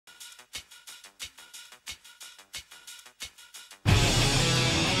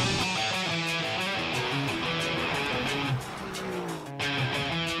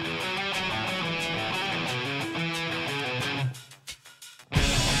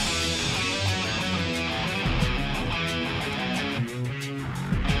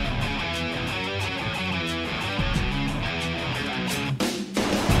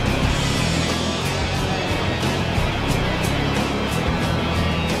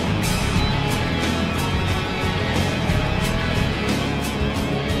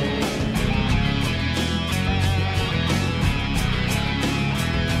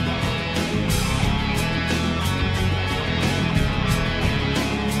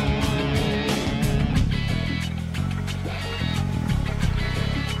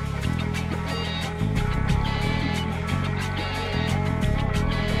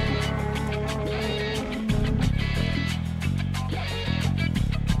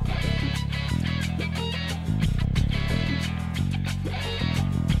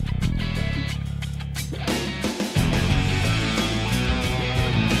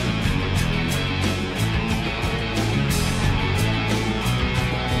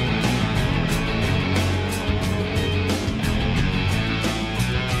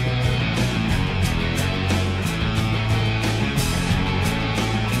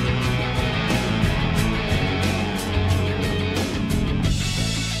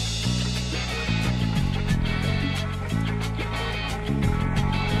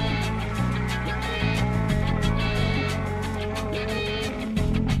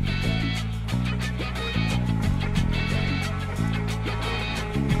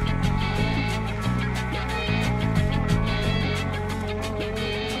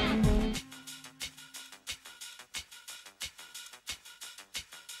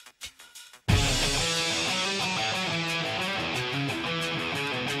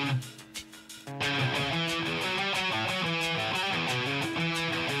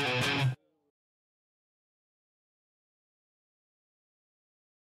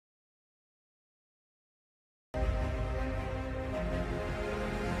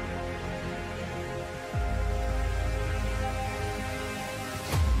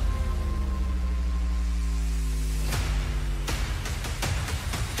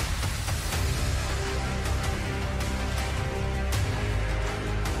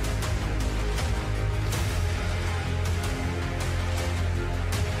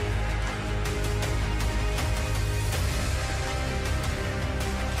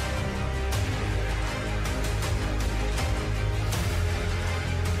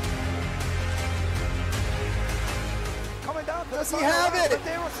Does he have it?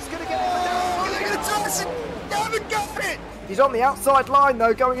 Medeiros is going to get it. They're going to toss it. They haven't got it. He's on the outside line,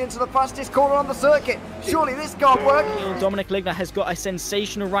 though, going into the fastest corner on the circuit. Surely this can't work. Dominic Ligner has got a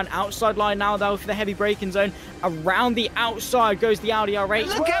sensational run outside line now, though, for the heavy braking zone. Around the outside goes the Audi R8.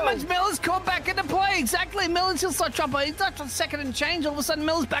 Look how much Miller's caught back into play. Exactly. Miller's still start trouble. He's not on second and change. All of a sudden,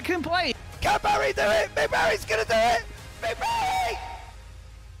 Miller's back in play. Can Barry do it? Big Barry's going to do it. Big Barry!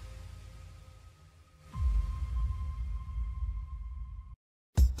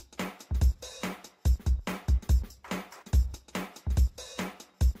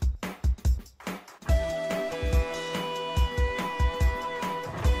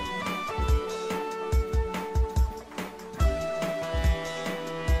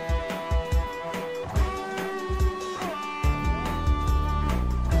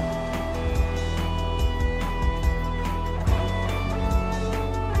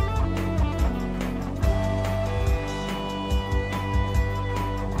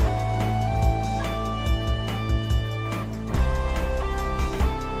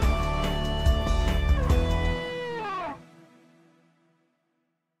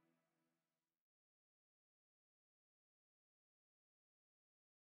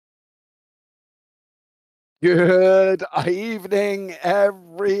 Good evening,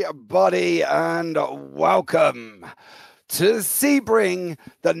 everybody, and welcome to Sebring,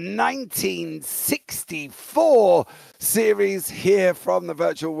 the 1964 series here from the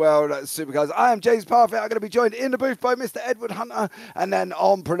Virtual World Supercars. I am James Parfit. I'm going to be joined in the booth by Mr. Edward Hunter, and then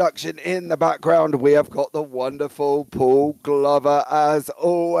on production in the background, we have got the wonderful Paul Glover, as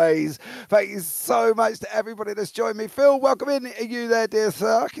always. Thank you so much to everybody that's joined me. Phil, welcome in. Are you there, dear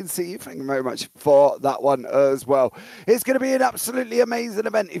sir? I can see you. Thank you very much for that one as well. It's going to be an absolutely amazing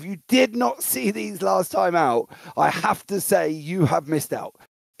event. If you did not see these last time out, I have to say you have missed out.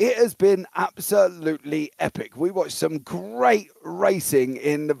 It has been absolutely epic. We watched some great racing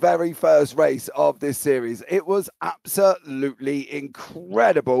in the very first race of this series. It was absolutely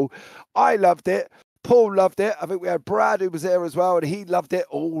incredible. I loved it. Paul loved it. I think we had Brad who was there as well, and he loved it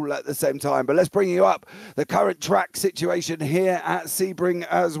all at the same time. But let's bring you up the current track situation here at Sebring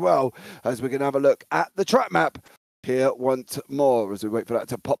as well, as we're going to have a look at the track map here once more as we wait for that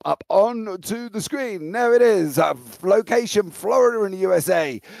to pop up onto the screen. There it is. Location, Florida in the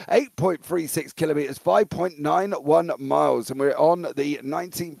USA. 8.36 kilometers, 5.91 miles. And we're on the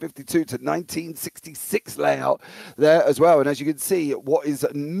 1952 to 1966 layout there as well. And as you can see, what is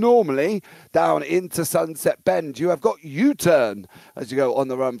normally down into Sunset Bend, you have got U-turn as you go on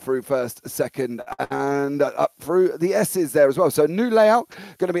the run through first, second, and up through the S's there as well. So new layout,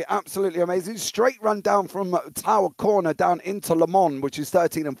 going to be absolutely amazing. Straight run down from Tower Corner down into Le Mans, which is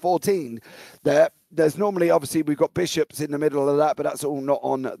 13 and 14 there's normally, obviously, we've got Bishops in the middle of that, but that's all not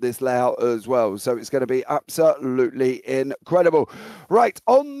on this layout as well. So it's going to be absolutely incredible. Right,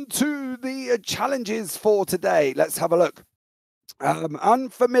 on to the challenges for today. Let's have a look.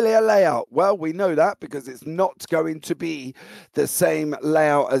 Unfamiliar layout. Well, we know that because it's not going to be the same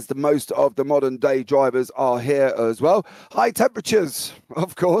layout as the most of the modern day drivers are here as well. High temperatures,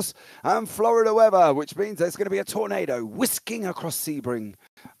 of course, and Florida weather, which means there's going to be a tornado whisking across Sebring,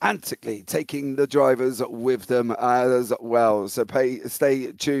 antically taking the drivers with them as well. So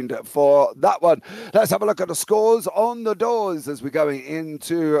stay tuned for that one. Let's have a look at the scores on the doors as we're going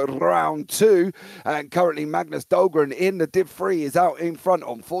into round two. And currently Magnus Dahlgren in the Div 3 is out in front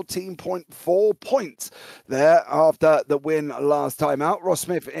on 14.4 points there after the win last time out. Ross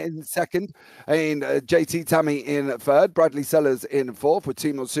Smith in second, and JT Tammy in third, Bradley Sellers in fourth, with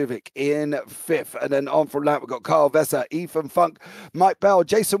Timo Suvic in fifth. And then on from that, we've got Carl Vesser, Ethan Funk, Mike Bell,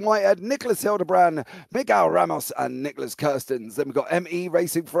 Jason Whitehead, Nicholas Hildebrand, Miguel Ramos, and Nicholas Kirstens. Then we've got ME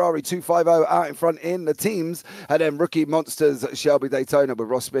Racing Ferrari 250 out in front in the teams. And then Rookie Monsters Shelby Daytona with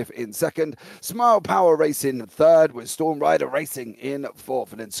Ross Smith in second. Smile Power Racing third, with Storm Rider Racing in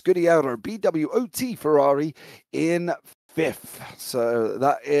fourth. And then Scudiero BWOT Ferrari in fifth. So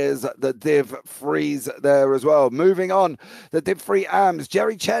that is the Div 3s there as well. Moving on, the Div 3 AMs.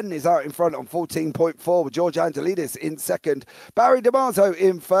 Jerry Chen is out in front on 14.4 with George Angelidis in second. Barry DiMarzio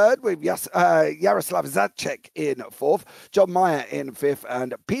in third with Yaroslav Zacek in fourth. John Meyer in fifth,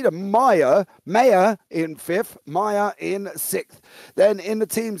 and Peter Mayer in fifth. Meyer in sixth. Then in the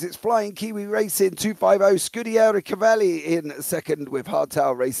teams, it's Flying Kiwi Racing 250. Scudiero Cavalli in second with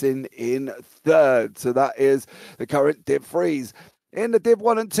Hardtail Racing in third. So that is the current Div 3s. In the Div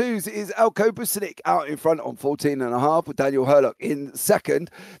 1 and 2s is Elko Busanic out in front on 14.5 with Daniel Herlock in second.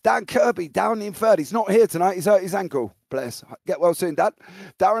 Dan Kirby down in third. He's not here tonight. He's hurt his ankle. Bless. Get well soon, Dad.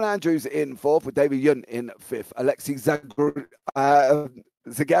 Darren Andrews in fourth with David Yun in fifth. Alexei Zagarodin.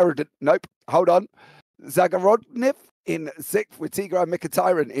 Nope. Hold on. Zagorodnev in 6th, with Tigran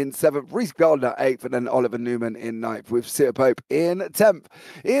Mkhitaryan in 7th, Reece Gardner 8th, and then Oliver Newman in 9th, with Sia Pope in 10th.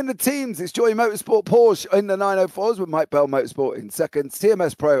 In the teams, it's Joy Motorsport Porsche in the 904s, with Mike Bell Motorsport in 2nd,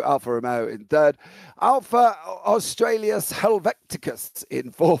 TMS Pro Alfa Romeo in 3rd, Alpha Australis Helveticus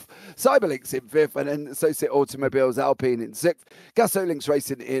in 4th, Cyberlinks in 5th, and then Associate Automobiles Alpine in 6th, Gasolinks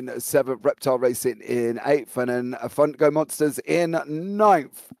Racing in 7th, Reptile Racing in 8th, and then Funko Monsters in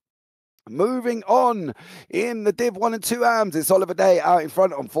 9th. Moving on in the Div 1 and 2 AMs, it's Oliver Day out in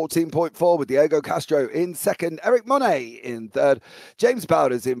front on 14.4 with Diego Castro in 2nd, Eric Monet in 3rd, James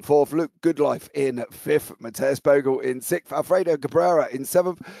Bowders in 4th, Luke Goodlife in 5th, Mateus Bogle in 6th, Alfredo Cabrera in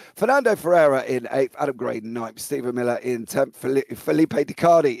 7th, Fernando Ferreira in 8th, Adam Gray in 9th, Stephen Miller in 10th, Felipe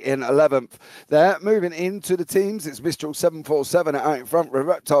Dicardi in 11th. There, moving into the teams, it's Mistral 747 out in front with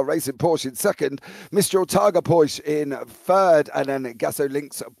Reptile Racing Porsche in 2nd, Mistral Targa Porsche in 3rd, and then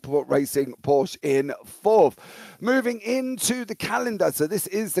Gasolinks Racing Porsche in 4th. Moving into the calendar, so this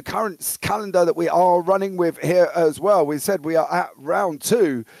is the current calendar that we are running with here as well. We said we are at round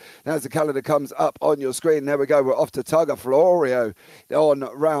 2. Now as the calendar comes up on your screen, there we go, we're off to Targa Florio on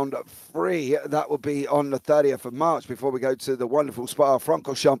round 3. That will be on the 30th of March before we go to the wonderful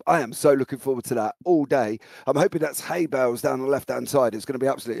Spa-Francorchamps. I am so looking forward to that all day. I'm hoping that's hay bales down the left-hand side. It's going to be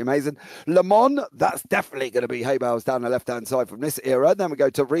absolutely amazing. Le Mans, that's definitely going to be hay bales down the left-hand side from this era. Then we go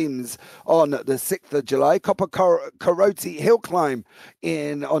to Reims on the 6th of July. Copper Caroti Hill Climb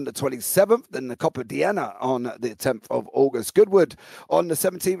on the 27th. Then the Copper Diana on the 10th of August. Goodwood on the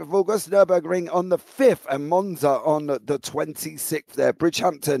 17th of August. Nürburgring on the 5th. And Monza on the 26th there.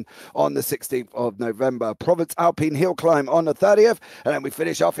 Bridgehampton on the 16th of November. Provence Alpine Hill Climb on the 30th. And then we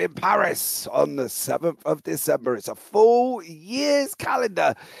finish off in Paris on the 7th of December. It's a full year's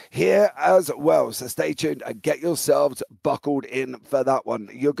calendar here as well. So stay tuned and get yourselves buckled in for that one.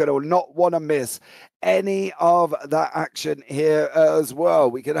 You're going to not want to miss any of that action here as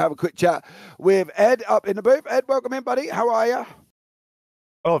well. We can have a quick chat with Ed up in the booth. Ed, welcome in, buddy. How are you?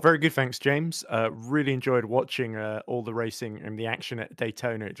 Oh, very good, thanks, James. Really enjoyed watching all the racing and the action at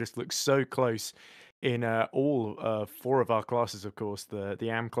Daytona. It just looks so close in all 4 of our classes, of course. The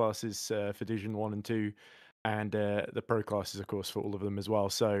AM classes for Division 1 and 2, and the Pro classes, of course, for all of them as well.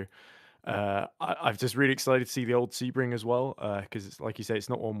 So I'm just really excited to see the old Sebring as well, because it's like you say, it's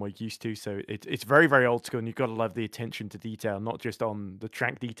not one we're used to. So it's very, very old school, and you've got to love the attention to detail, not just on the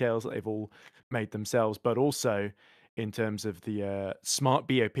track details that they've all made themselves, but also in terms of the smart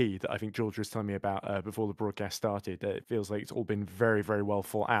BOP that I think George was telling me about before the broadcast started. It feels like it's all been very, very well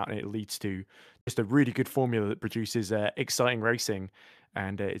thought out, and it leads to just a really good formula that produces exciting racing.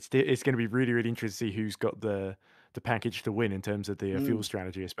 And it's going to be really, really interesting to see who's got the package to win in terms of the fuel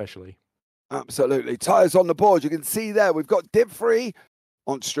strategy, especially. Absolutely. Tyres on the board. You can see there we've got Div 3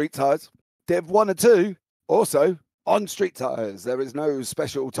 on street tyres. Div 1 and 2 also on street tyres. There is no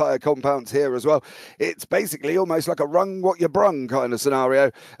special tyre compounds here as well. It's basically almost like a rung what you brung kind of scenario.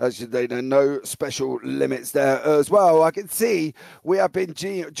 As they know, no special limits there as well. I can see we have been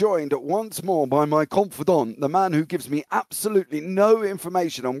joined once more by my confidant, the man who gives me absolutely no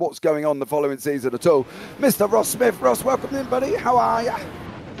information on what's going on the following season at all, Mr. Ross Smith. Ross, welcome in, buddy. How are you?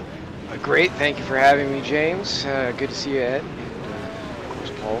 Great, thank you for having me, James. Good to see you, Ed. Of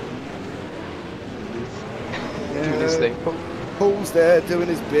course, Paul. Doing his thing. Paul's there doing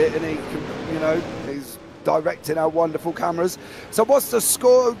his bit, and he's directing our wonderful cameras. So what's the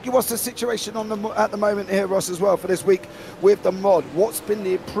score? What's the situation at the moment here, Ross, as well for this week with the mod? What's been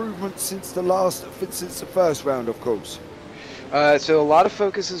the improvement since the first round, of course? So a lot of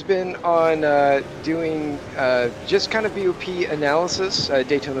focus has been on doing just kind of BOP analysis.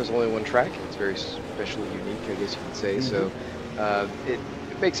 Daytona's only one track. It's very special, unique, I guess you could say. So it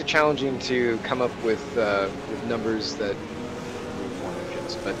makes it challenging to come up with numbers that move more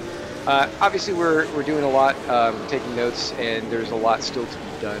engines. But obviously we're doing a lot, taking notes, and there's a lot still to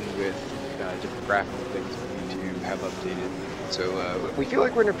be done with different graphical things we need to have updated. So we feel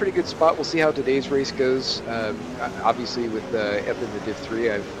like we're in a pretty good spot. We'll see how today's race goes. Obviously, with up in the Div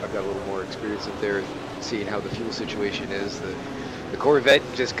 3, I've got a little more experience up there, seeing how the fuel situation is. The Corvette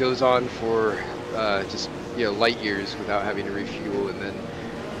just goes on for light years without having to refuel, and then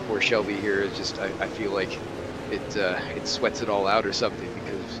poor Shelby here is just I feel like it sweats it all out or something,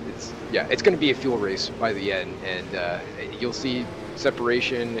 because it's going to be a fuel race by the end, and you'll see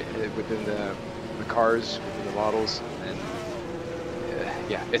separation within the cars, within the models, and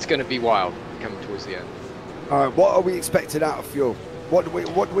it's going to be wild coming towards the end. All right, what are we expecting out of fuel? What do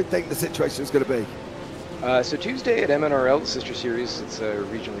we think the situation is going to be? So Tuesday at MNRL, the sister series, it's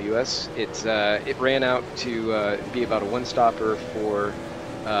regional US. It ran out to be about a one-stopper for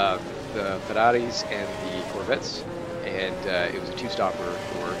the Ferraris and the Corvettes, and it was a two-stopper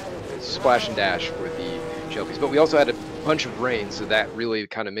for splash and dash for the Shelbys. But we also had a bunch of rain, so that really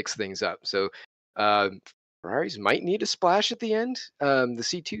kind of mixed things up. So Ferraris might need a splash at the end. The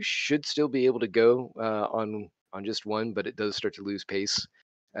C2 should still be able to go on just one, but it does start to lose pace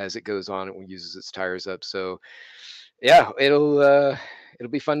as it goes on and uses its tires up. So yeah, it'll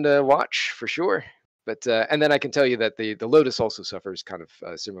be fun to watch for sure. But and then I can tell you that the Lotus also suffers kind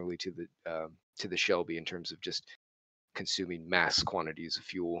of similarly to the Shelby in terms of just consuming mass quantities of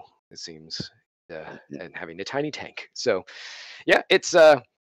fuel, it seems, and having a tiny tank. So yeah, it's going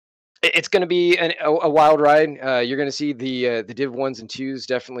to be a wild ride. You're going to see the Div 1s and 2s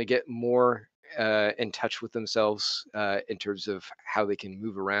definitely get more in touch with themselves in terms of how they can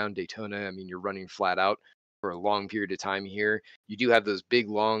move around Daytona. I mean, you're running flat out for a long period of time here. You do have those big,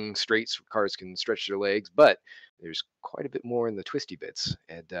 long straights where cars can stretch their legs, but there's quite a bit more in the twisty bits.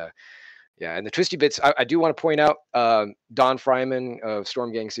 And yeah, and the twisty bits, I do want to point out Don Fryman of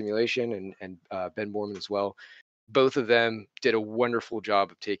Storm Gang Simulation and Ben Borman as well. Both of them did a wonderful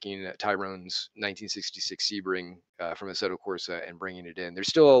job of taking Tyrone's 1966 Sebring from Assetto Corsa and bringing it in. There's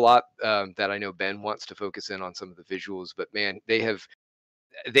still a lot that I know Ben wants to focus in on some of the visuals, but man, they have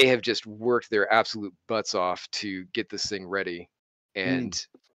just worked their absolute butts off to get this thing ready. And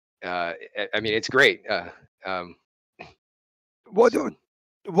I mean, it's great.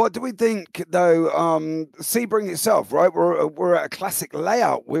 What do we think, though? Sebring itself, right? We're at a classic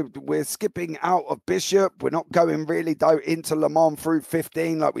layout. We're skipping out of Bishop. We're not going really into Le Mans through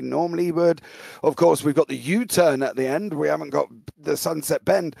 15 like we normally would. Of course, we've got the U-turn at the end. We haven't got the Sunset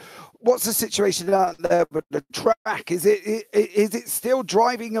Bend. What's the situation out there with the track? Is it still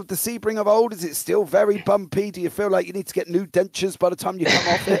driving of the Sebring of old? Is it still very bumpy? Do you feel like you need to get new dentures by the time you come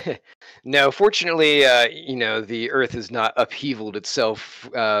off it? No, fortunately, the Earth has not upheavaled itself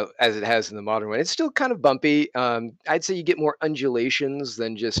as it has in the modern one. It's still kind of bumpy. I'd say you get more undulations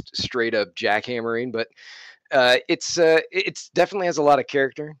than just straight up jackhammering, but it's definitely has a lot of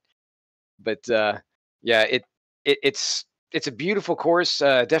character. But yeah, it's a beautiful course.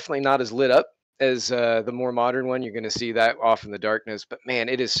 Definitely not as lit up as the more modern one. You're going to see that off in the darkness, but man,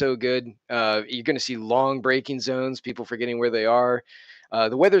 it is so good. You're going to see long braking zones, people forgetting where they are.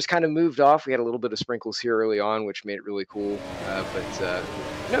 The weather's kind of moved off. We had a little bit of sprinkles here early on, which made it really cool. But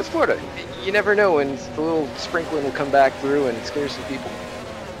it's Florida. You never know when the little sprinkling will come back through and scare some people.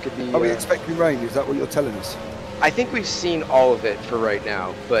 Could be. Are we expecting rain? Is that what you're telling us? I think we've seen all of it for right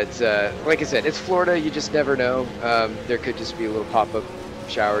now. But like I said, it's Florida. You just never know. There could just be a little pop-up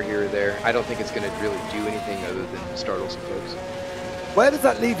shower here or there. I don't think it's going to really do anything other than startle some folks. Where does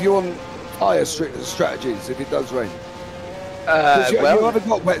that leave you on tyre strategies if it does rain? You haven't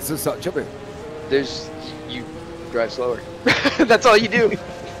got wets as such, have you? You drive slower. That's all you do.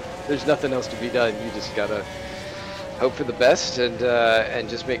 There's nothing else to be done. You just gotta hope for the best and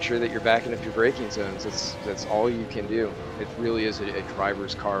just make sure that you're backing up your braking zones. That's all you can do. It really is a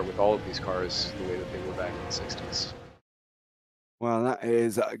driver's car with all of these cars the way that they were back in the 60s. Well, that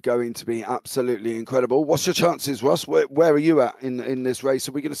is going to be absolutely incredible. What's your chances, Ross? Where are you at in this race?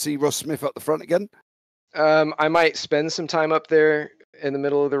 Are we going to see Ross Smith up the front again? I might spend some time up there in the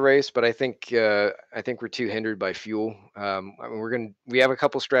middle of the race, but I think we're too hindered by fuel. I mean, we have a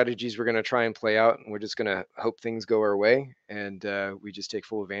couple strategies we're gonna try and play out, and we're just gonna hope things go our way, and we just take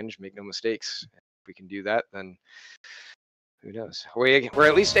full advantage, make no mistakes. If we can do that, then who knows? We're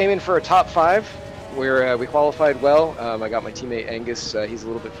at least aiming for a top 5. We qualified well. I got my teammate Angus. He's a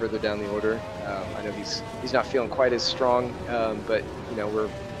little bit further down the order. I know he's not feeling quite as strong, but we're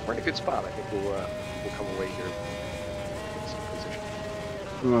in a good spot. I think we'll come away here in some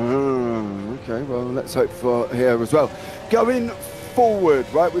position. Okay, well, let's hope for here as well. Going forward,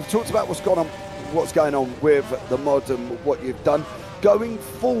 right? We've talked about what's going on with the mod and what you've done. Going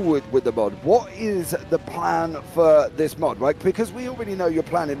forward with the mod, what is the plan for this mod, right? Because we already know you're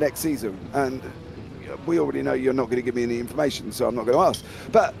planning next season, and we already know you're not going to give me any information, so I'm not going to ask.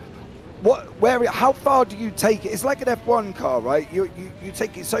 But how far do you take it? It's like an F1 car, right? You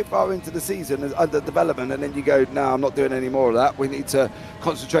take it so far into the season as under development, and then you go, no, I'm not doing any more of that. We need to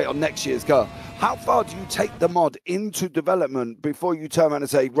concentrate on next year's car. How far do you take the mod into development before you turn around and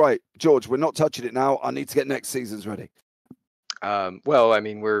say, right, George, we're not touching it now. I need to get next season's ready? Well, I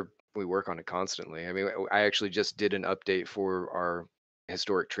mean, we work on it constantly. I mean, I actually just did an update for our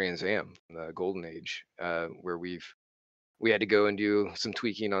historic Trans Am, the Golden Age, where we had to go and do some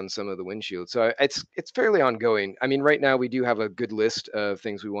tweaking on some of the windshield. So it's fairly ongoing. I mean, right now we do have a good list of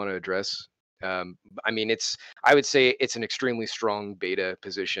things we want to address. I mean, I would say it's an extremely strong beta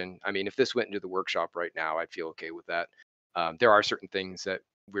position. I mean, if this went into the workshop right now, I'd feel okay with that. There are certain things that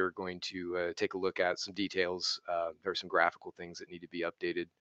we're going to take a look at some details. There are some graphical things that need to be updated.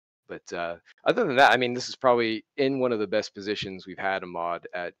 But other than that, I mean, this is probably in one of the best positions we've had a mod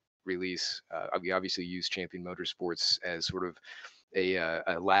at release. We obviously use Champion Motorsports as sort of a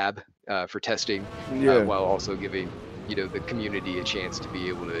lab for testing, while also giving the community a chance to be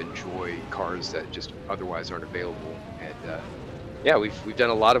able to enjoy cars that just otherwise aren't available. And yeah, we've done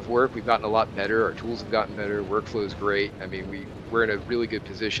a lot of work. We've gotten a lot better. Our tools have gotten better. Workflow is great. I mean, we're in a really good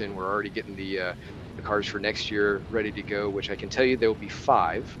position. We're already getting the cars for next year ready to go, which I can tell you there will be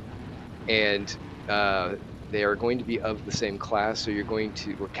 5, and they are going to be of the same class. So you're going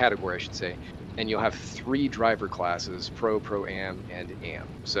to, or category, I should say, and you'll have 3 driver classes: Pro, Pro-Am, and Am.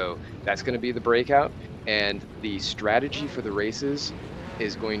 So that's going to be the breakout, and the strategy for the races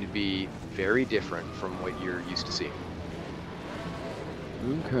is going to be very different from what you're used to seeing.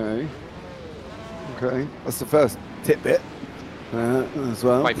 Okay. That's the first tidbit as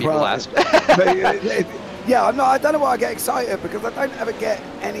well. Might be the last. Yeah, I don't know why I get excited, because I don't ever get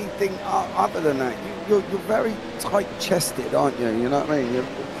anything other than that. You're very tight-chested, aren't you? You know what I mean?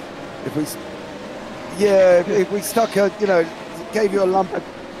 If we stuck gave you a lump of,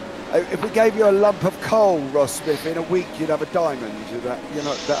 if we gave you a lump of coal, Ross Smith, in a week you'd have a diamond. You're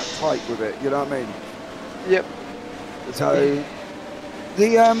not that tight with it. You know what I mean? Yep. So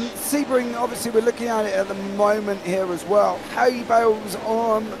the Sebring, obviously we're looking at it at the moment here as well. Hay bales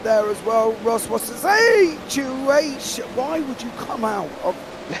on there as well. Ross, what's the situation? Why would you come out of?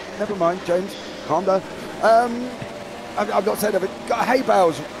 Never mind, James. Calm down. I'm not saying of it. Got hay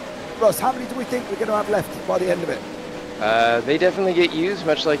bales. Ross, how many do we think we're going to have left by the end of it? They definitely get used,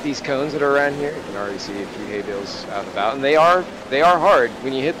 much like these cones that are around here. You can already see a few hay bales out and about, and they are hard.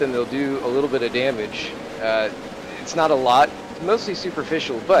 When you hit them, they'll do a little bit of damage. It's not a lot, it's mostly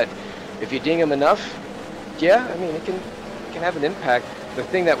superficial, but if you ding them enough, yeah, I mean, it can have an impact. The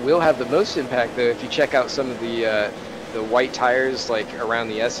thing that will have the most impact, though, if you check out some of the white tires, like around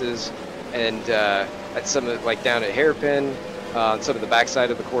the S's, and at some of, like down at Hairpin, on some of the backside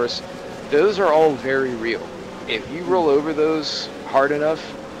of the course, those are all very real. If you roll over those hard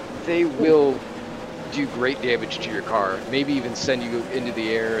enough, they will do great damage to your car, maybe even send you into the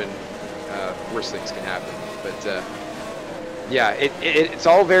air, and worse things can happen. But yeah, it's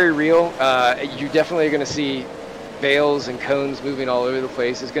all very real. You definitely are going to see bales and cones moving all over the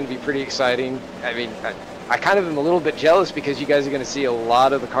place. It's going to be pretty exciting. I mean, I kind of am a little bit jealous, because you guys are going to see a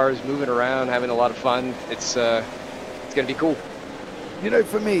lot of the cars moving around, having a lot of fun. It's going to be cool. You know,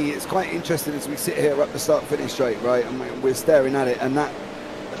 for me, it's quite interesting as we sit here at the start-finish straight, right, and we're staring at it, and that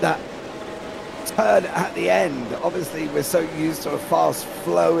turn at the end, obviously we're so used to a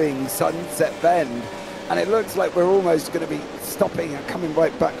fast-flowing sunset bend, and it looks like we're almost going to be stopping and coming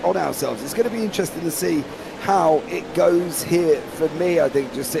right back on ourselves. It's going to be interesting to see how it goes here for me. I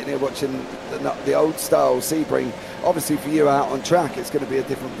think just sitting here watching the old-style Sebring, obviously for you out on track, it's going to be a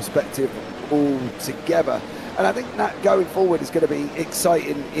different perspective altogether. And I think that going forward is going to be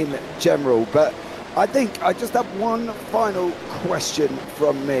exciting in general. But I think I just have one final question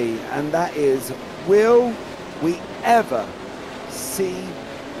from me, and that is, will we ever see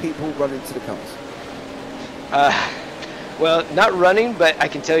people run into the cars? Well, not running, but I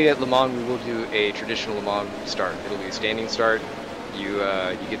can tell you at Le Mans we will do a traditional Le Mans start. It'll be a standing start. You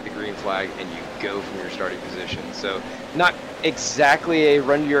get the green flag and you go from your starting position. So not exactly a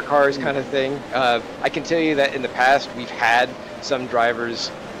run to your cars kind of thing. I can tell you that in the past we've had some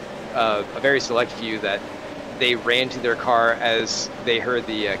drivers, a very select few, that they ran to their car as they heard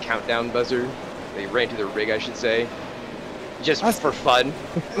the countdown buzzer. They ran to their rig, I should say, just for fun.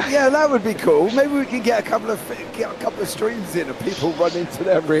 Yeah, that would be cool. Maybe we can get a couple of streams in of people running to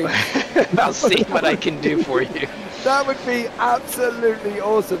their rig. I'll see what I can do for you. That would be absolutely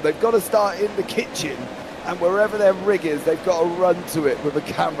awesome. They've got to start in the kitchen, and wherever their rig is, they've got to run to it with a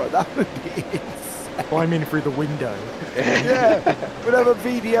camera. That would be insane. Climb in through the window. Yeah, we'll have a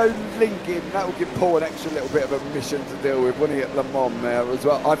video link in. That will give Paul an extra little bit of a mission to deal with when he at Le Mans there as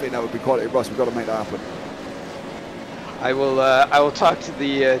well. I think that would be quality. Ross, we've got to make that happen. I will talk to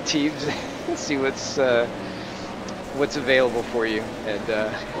the teams and see what's available for you, and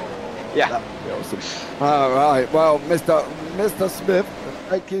yeah, that'd be awesome. All right, well, Mr. Smith,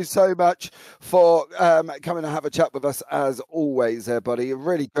 thank you so much for coming and have a chat with us as always, there, buddy.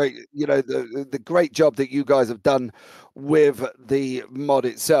 Really great, you know, the great job that you guys have done with the mod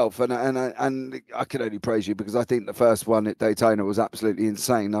itself, and I can only praise you, because I think the first one at Daytona was absolutely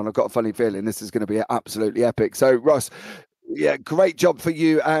insane, and I've got a funny feeling this is going to be absolutely epic. So Ross, yeah, great job for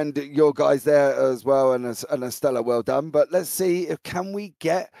you and your guys there as well, and Estella, well done. But let's see, can we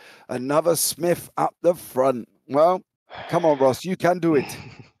get another Smith up the front? Well, Come on, Ross, you can do it.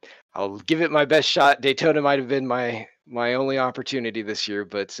 I'll give it my best shot. Daytona might have been my only opportunity this year,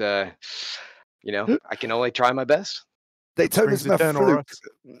 but you know, I can only try my best. Daytona's my eternal, fluke. Ross.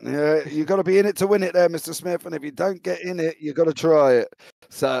 Yeah, you got to be in it to win it there, Mr. Smith. And if you don't get in it, you got to try it.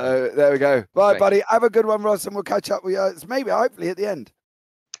 So there we go. Bye, buddy. Have a good one, Ross, and we'll catch up with you. It's hopefully at the end.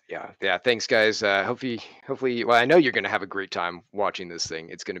 Yeah. Thanks, guys. Hopefully, well, I know you're going to have a great time watching this thing.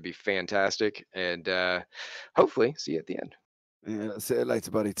 It's going to be fantastic, and hopefully, see you at the end. Yeah, see you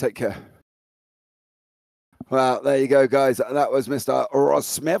later, buddy. Take care. Well, there you go, guys. That was Mr. Ross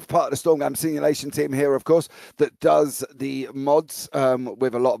Smith, part of the Stormgam simulation team here, of course, that does the mods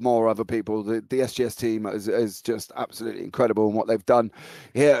with a lot more other people. The SGS team is just absolutely incredible in what they've done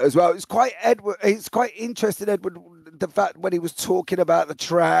here as well. It's quite interesting, Edward, the fact when he was talking about the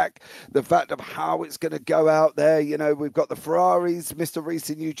track, the fact of how it's going to go out there. You know, we've got the Ferraris, Mr. Reese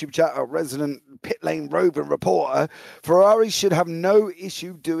in YouTube chat, our resident pit lane roving reporter. Ferrari should have no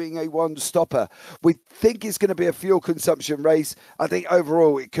issue doing a one-stopper. We think it's going to be a fuel consumption race. I think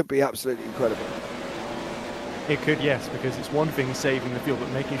overall it could be absolutely incredible. It could, yes, because it's one thing saving the fuel, but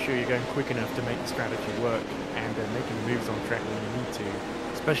making sure you're going quick enough to make the strategy work and making moves on track when you need to,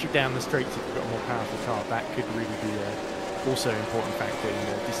 especially down the straights if you've got a more powerful car. That could really be also an important factor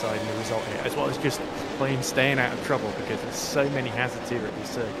in deciding the result here, as well as just plain staying out of trouble, because there's so many hazards here at this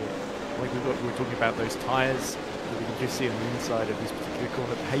circuit. Like we were talking about those tyres that we can just see on the inside of this particular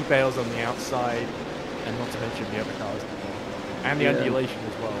corner, hay bales on the outside, and not to mention the other cars and the undulation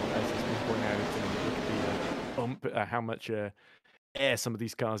as well, as has been pointed out. Look at the bump, how much air some of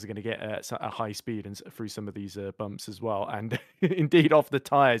these cars are going to get at a high speed and through some of these bumps as well, and indeed off the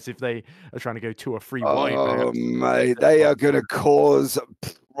tires if they are trying to go 2 or 3 wide. Oh, mate, they are going to cause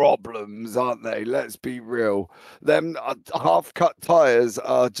problems, aren't they? Let's be real. Them half-cut tires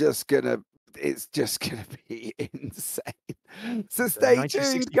are just going to. It's just going to be insane. So stay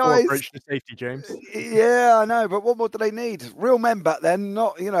tuned, guys. Approach to safety, James. Yeah, I know, but what more do they need? Real men back then,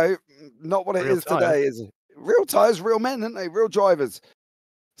 not what it is today. Is real tires, real men, aren't they? Real drivers.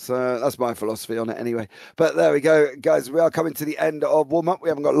 So that's my philosophy on it anyway. But there we go, guys. We are coming to the end of warm-up. We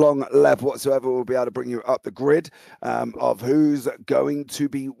haven't got long left whatsoever. We'll be able to bring you up the grid of who's going to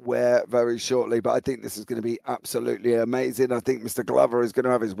be where very shortly. But I think this is going to be absolutely amazing. I think Mr. Glover is going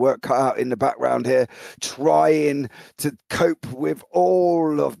to have his work cut out in the background here, trying to cope with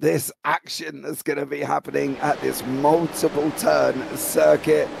all of this action that's going to be happening at this multiple turn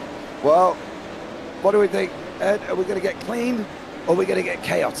circuit. Well, what do we think, Ed? Are we going to get clean? Or are we going to get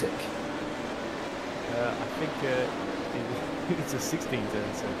chaotic? I think it's a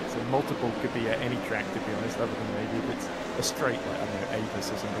 16-turn circuit, so multiple could be at any track, to be honest, other than maybe if it's a straight, like, I don't know,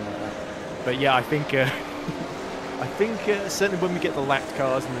 Apis or something like that. But yeah, I think certainly when we get the lapped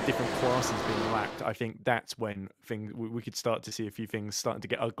cars and the different classes being lapped, I think that's when we could start to see a few things starting to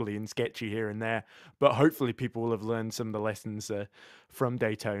get ugly and sketchy here and there. But hopefully people will have learned some of the lessons from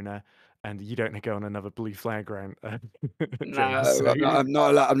Daytona. And you don't go on another blue flag round. No, I'm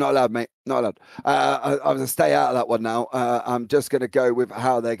not allowed, mate. Not allowed. I'm going to stay out of that one now. I'm just going to go with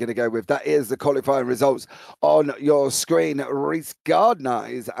how they're going to go with. That is the qualifying results on your screen. Reese Gardner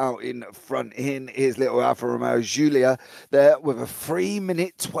is out in front in his little Alfa Romeo Giulia there with a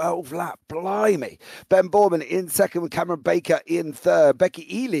 3-minute 12 lap. Blimey. Ben Borman in second with Cameron Baker in third. Becky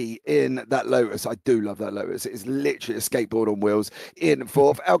Ely in that Lotus. I do love that Lotus. It is literally a skateboard on wheels in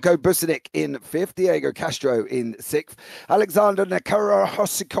fourth. Elko Businik in fifth, Diego Castro in sixth, Alexander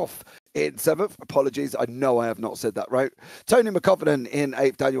Nekarahosikov in seventh. Apologies, I know I have not said that right. Tony McCovenant in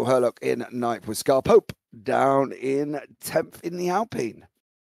eighth, Daniel Herlock in ninth, with Scar Pope down in 10th in the Alpine.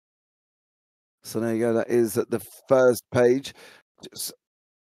 So there you go, that is the first page.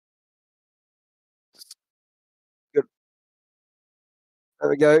 There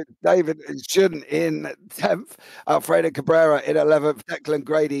we go. David Shun in 10th. Alfredo Cabrera in 11th. Declan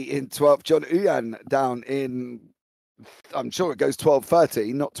Grady in 12th. John Uyan down in, I'm sure it goes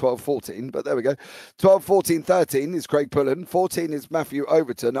 12-13, not 12-14, but there we go. 12-14-13 is Craig Pullen. 14 is Matthew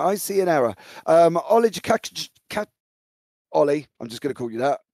Overton. I see an error. Ollie, I'm just going to call you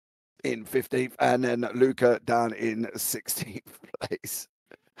that, in 15th. And then Luca down in 16th place.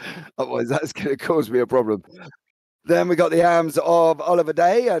 Otherwise, that's going to cause me a problem. Then we got the arms of Oliver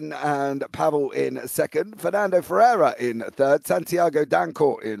Day and Pavel in second, Fernando Ferreira in third, Santiago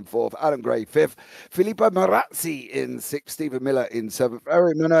Dancourt in fourth, Adam Gray fifth, Filippo Marazzi in sixth, Stephen Miller in seventh,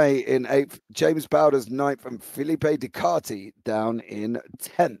 Eric Monet in eighth, James Bowders ninth, and Felipe Ducati down in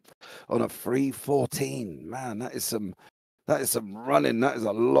 10th on a 3:14. Man, that is some That is some running. That is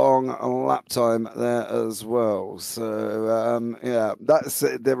a long lap time there as well. So, yeah, that's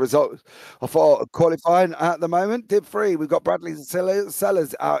the result of our qualifying at the moment. Div 3, we've got Bradley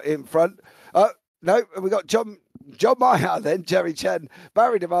Sellers out in front. No, we got John Meyer, then Jerry Chen,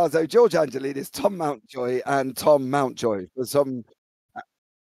 Barry DeMarzo, George Angelidis, Tom Mountjoy, and Tom Mountjoy for some.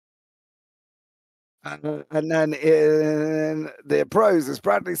 And then in the pros, it's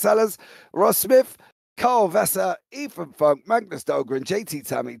Bradley Sellers, Ross Smith, Carl Vesser, Ethan Funk, Magnus Dahlgren, JT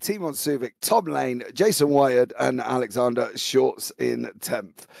Tammy, Timon Suvic, Tom Lane, Jason Wyatt, and Alexander Shorts in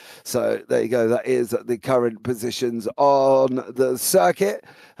 10th. So there you go. That is the current positions on the circuit.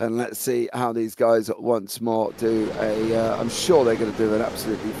 And let's see how these guys once more do I'm sure they're going to do an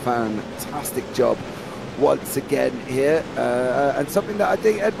absolutely fantastic job once again here. And something that I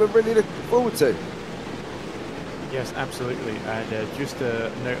think Ed, we're really looking forward to. Yes, absolutely. And just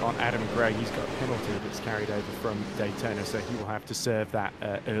a note on Adam Gray, he's got a penalty that's carried over from Daytona, so he will have to serve that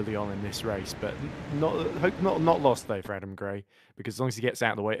early on in this race. But not lost, though, for Adam Gray, because as long as he gets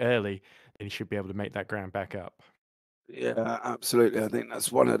out of the way early, then he should be able to make that ground back up. Yeah, absolutely. I think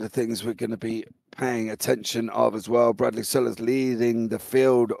that's one of the things we're going to be paying attention of as well. Bradley Sellers leading the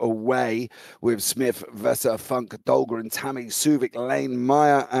field away with Smith, Vesser, Funk, Dahlgren, Tammy, Suvic, Lane,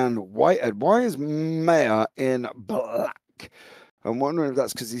 Meyer, and Whitehead. Why is Meyer in black? I'm wondering if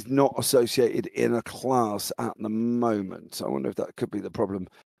that's because he's not associated in a class at the moment. I wonder if that could be the problem,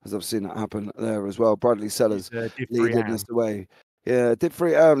 as I've seen that happen there as well. Bradley Sellers leading us away. Yeah, did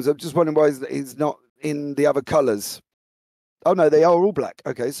 3 arms. I'm just wondering why he's not in the other colours. Oh, no, they are all black.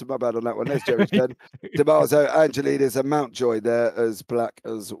 Okay, so my bad on that one. There's Jerry Chen, DeMarzo, Angelidis, and Mountjoy there as black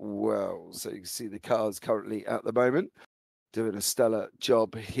as well. So you can see the cars currently at the moment doing a stellar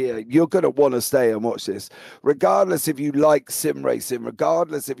job here. You're going to want to stay and watch this, regardless if you like sim racing,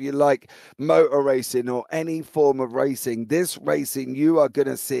 regardless if you like motor racing or any form of racing. This racing you are going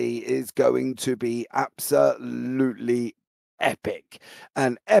to see is going to be absolutely epic,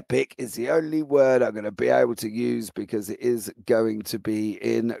 and epic is the only word I'm going to be able to use because it is going to be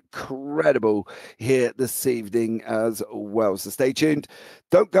incredible here this evening as well. So stay tuned,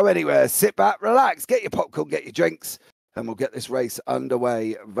 don't go anywhere, sit back, relax, get your popcorn, get your drinks, and we'll get this race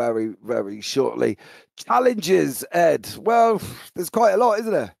underway very, very shortly. Challenges, Ed. Well, there's quite a lot,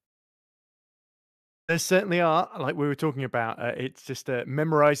 isn't there? There certainly are. Like we were talking about, it's just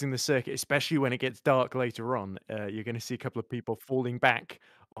memorizing the circuit, especially when it gets dark later on. You're going to see a couple of people falling back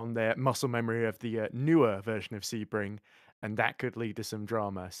on their muscle memory of the newer version of Sebring, and that could lead to some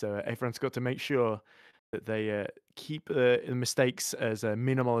drama. So everyone's got to make sure that they keep the mistakes as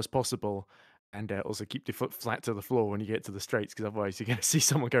minimal as possible, and also keep your foot flat to the floor when you get to the straights, because otherwise you're going to see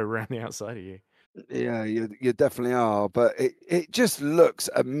someone go around the outside of you. Yeah, you definitely are. But it just looks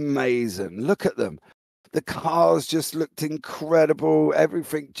amazing. Look at them. The cars just looked incredible.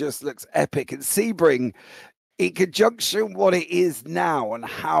 Everything just looks epic. And Sebring, in conjunction what it is now and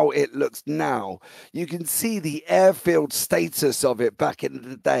how it looks now, you can see the airfield status of it back in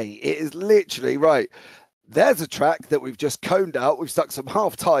the day. It is literally right. There's a track that we've just coned out. We've stuck some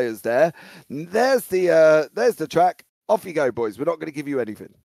half tires there. There's the track. Off you go, boys. We're not going to give you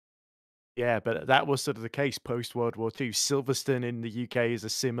anything. Yeah, but that was sort of the case post-World War II. Silverstone in the UK is a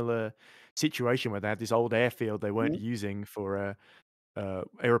similar situation where they had this old airfield they weren't using for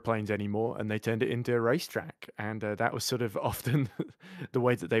aeroplanes anymore, and they turned it into a racetrack. And that was sort of often the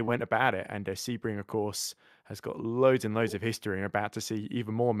way that they went about it. And Sebring, of course, has got loads and loads of history, and about to see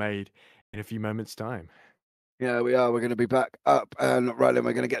even more made in a few moments' time. Yeah, we are. We're going to be back up and rolling.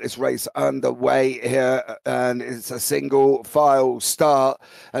 We're going to get this race underway here, and it's a single file start.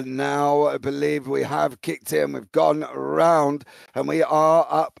 And now I believe we have kicked in. We've gone around, and we are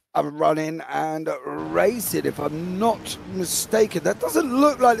up and running and racing, if I'm not mistaken. That doesn't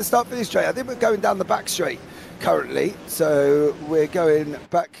look like the start-finish straight. I think we're going down the back straight currently. So we're going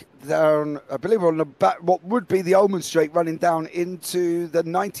back down, I believe we're on the back, what would be the Ullman Straight, running down into the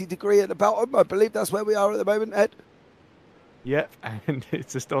 90 degree at the bottom. I believe that's where we are at the moment, Ed. Yep, and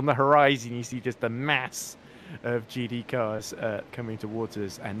it's just on the horizon, you see just a mass of GD cars coming towards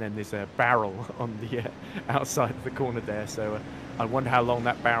us, and then there's a barrel on the outside of the corner there. So I wonder how long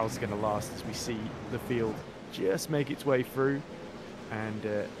that barrel's going to last as we see the field just make its way through.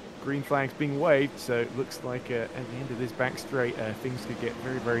 And green flags being waved, so it looks like at the end of this back straight, things could get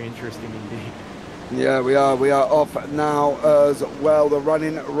very, very interesting indeed. Yeah, we are off now as well. The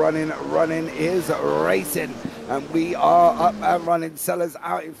running is racing, and we are up and running. Sellers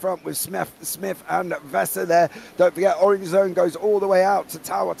out in front with Smith and Vesser there. Don't forget, Orange Zone goes all the way out to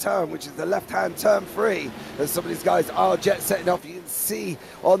Tower Turn, which is the left-hand turn 3. As some of these guys are jet setting off, you can see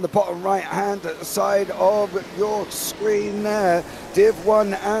on the bottom right-hand side of your screen there, Div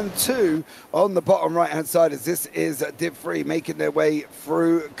 1 and 2 on the bottom right-hand side, as this is Div 3 making their way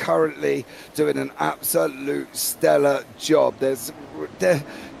through currently, doing an absolute stellar job. These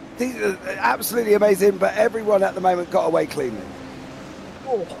are absolutely amazing, but everyone at the moment got away cleanly.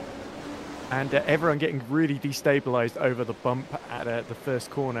 Oh. And everyone getting really destabilized over the bump at the first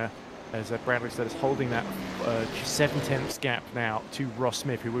corner, as Bradley said, is holding that 7/10 gap now to Ross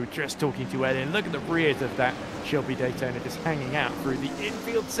Smith, who we were just talking to earlier. And look at the rears of that Shelby Daytona just hanging out through the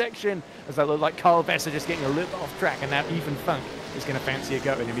infield section, as that looked like Carl Vesser just getting a little bit off track, and now Ethan Funk is going to fancy a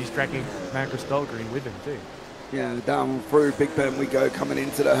go at him. He's dragging Magnus Dahlgren with him too. Yeah, down through Big Ben we go, coming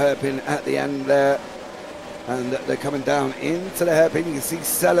into the hairpin at the end there. And they're coming down into the hairpin. You can see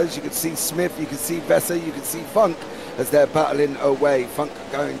Sellers, you can see Smith, you can see Vesser, you can see Funk as they're battling away. Funk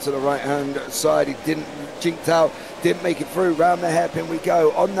going to the right-hand side. He didn't jinked out, didn't make it through. Round the hairpin we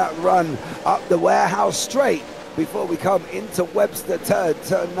go on that run up the warehouse straight before we come into Webster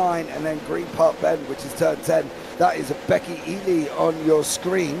turn 9, and then Green Park Bend, which is turn 10. That is Becky Ely on your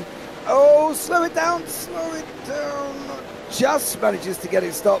screen. Oh, slow it down. Just manages to get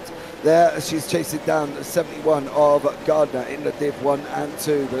it stopped there. She's chasing down 71 of Gardner in the Div 1 and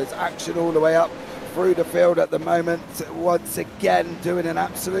 2. But there's action all the way up through the field at the moment. Once again, doing an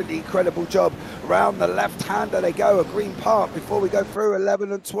absolutely incredible job. Round the left-hander they go, a Green Park before we go through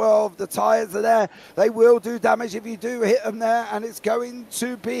 11 and 12. The tyres are there. They will do damage if you do hit them there, and it's going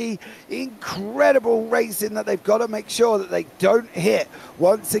to be incredible racing that they've got to make sure that they don't hit.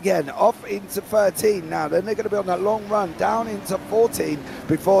 Once again, off into 13 now. Then they're going to be on that long run down into 14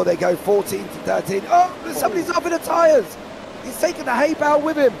 before they go 14 to 13. Oh, somebody's off in the tyres. He's taking the hay bale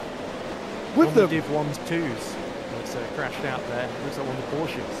with him. With them. Div 1s, 2s. It's crashed out there. Looks like one of the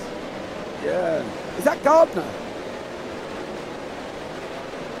Porsches. Yeah. Is that Gardner?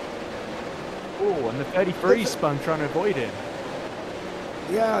 Oh, and the 33 spun trying to avoid him.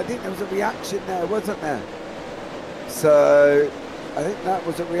 Yeah, I think there was a reaction there, wasn't there? So, I think that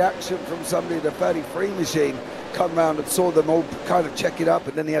was a reaction from somebody in the 33 machine. Come round and saw them all kind of check it up,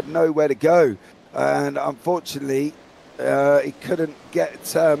 and then he had nowhere to go. And unfortunately, he couldn't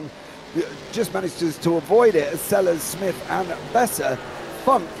get... just managed to avoid it as Sellers, Smith and Besser.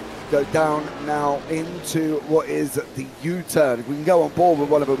 Funk go down now into what is the U-turn. If we can go on board with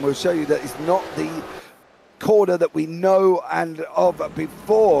one of them, we'll show you that it's not the corner that we know and of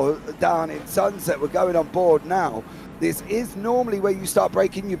before down in Sunset. We're going on board now. This is normally where you start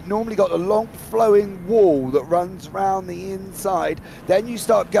braking. You've normally got a long flowing wall that runs around the inside. Then you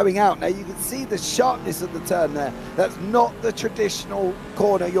start going out. Now you can see the sharpness of the turn there. That's not the traditional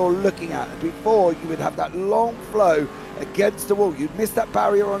corner you're looking at. Before, you would have that long flow against the wall. You'd miss that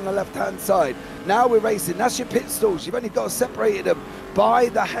barrier on the left-hand side. Now we're racing. That's your pit stalls. You've only got to separate them by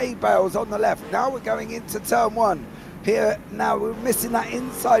the hay bales on the left. Now we're going into turn 1. Here now we're missing that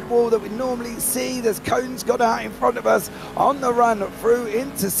inside wall that we normally see. There's cones got out in front of us on the run through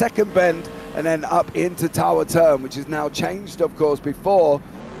into second bend and then up into Tower Turn, which is now changed, of course. Before,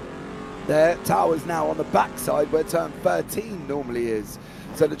 their tower's now on the backside where turn 13 normally is.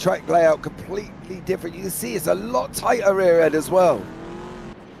 So the track layout completely different. You can see it's a lot tighter rear end as well.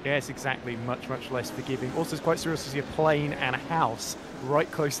 Yes, exactly. Much less forgiving. Also, it's quite serious to see a plane and a house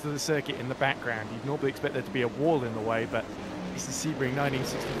right close to the circuit in the background. You'd normally expect there to be a wall in the way, but this is Sebring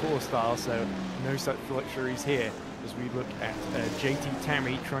 1964 style, so no such luxuries here. As we look at JT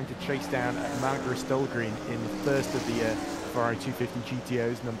Tammy trying to chase down Magnus Dahlgren in the first of the Ferrari 250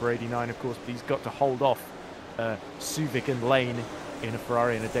 GTOs, number 89, of course, but he's got to hold off Suvik and Lane in a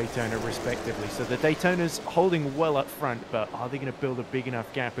Ferrari and a Daytona respectively. So the Daytona's holding well up front, but are they going to build a big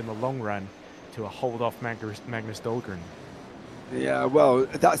enough gap in the long run to hold off Magnus Dahlgren? Yeah, well,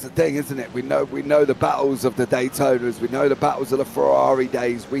 that's the thing, isn't it? We know the battles of the Daytonas. We know the battles of the Ferrari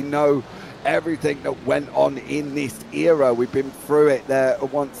days. We know everything that went on in this era. We've been through it there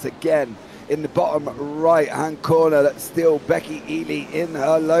once again. In the bottom right-hand corner, that's still Becky Ely in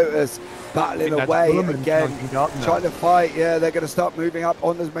her Lotus, battling away again, trying to fight. Yeah, they're going to start moving up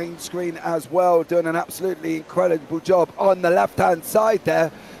on the main screen as well, doing an absolutely incredible job on the left-hand side there.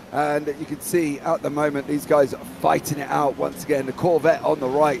 And you can see at the moment these guys are fighting it out once again. The Corvette on the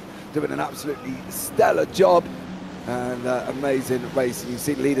right doing an absolutely stellar job and amazing racing. You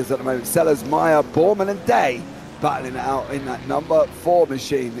see leaders at the moment: Sellers, Meyer, Borman and Day battling it out in that number 4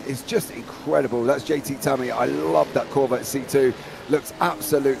 machine. It's just incredible. That's JT Tammy. I love that Corvette C2. Looks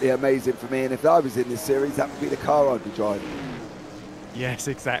absolutely amazing for me, and if I was in this series, that would be the car I'd be driving. Yes,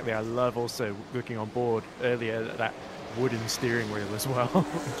 exactly. I love also looking on board earlier at that wooden steering wheel as well.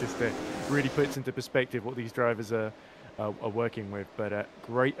 Just really puts into perspective what these drivers are working with. But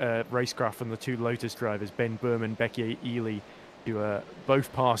great racecraft from the two Lotus drivers, Ben Berman, Becky Ely, who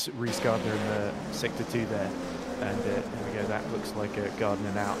both pass Reese Gardner in the Sector 2 there. And there we go, that looks like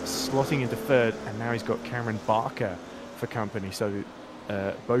Gardner now slotting into third, and now he's got Cameron Barker for company. So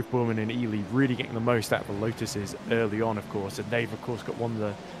both Borman and Ely really getting the most out of the Lotuses early on, of course. And they've, of course, got one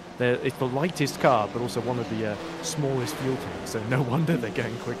of it's the lightest car, but also one of the smallest fuel tanks. So no wonder they're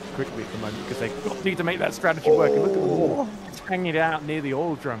going quickly at the moment, because they need to make that strategy work. And look at the wall. It's hanging it out near the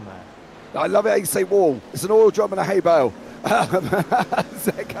oil drum there. I love it how you say wall. It's an oil drum and a hay bale. As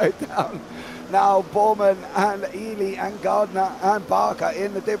they go down. Now Borman and Ely and Gardner and Barker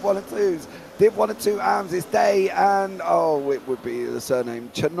in the Div 1 and 2s. Div 1 and 2 AMS is Day and, it would be the surname,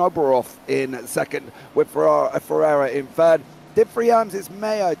 Chernoborov in second, with Ferreira in third. Div 3 AMS is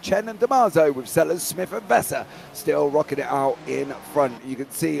Mayer, Chen and Damaso, with Sellers, Smith and Vesser still rocking it out in front. You can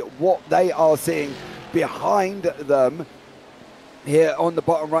see what they are seeing behind them here on the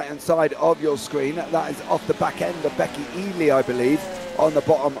bottom right hand side of your screen. That is off the back end of Becky Ely, I believe, on the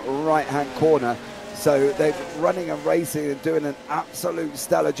bottom right hand corner. So they're running and racing and doing an absolute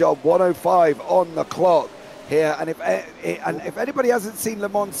stellar job. 105 on the clock here, and if anybody hasn't seen Le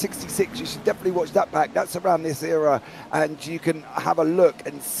Mans 66, you should definitely watch that back. That's around this era, and you can have a look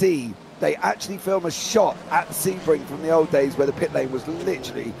and see they actually film a shot at Sebring from the old days where the pit lane was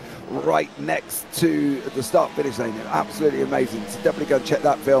literally right next to the start finish lane. Absolutely amazing. So definitely go and check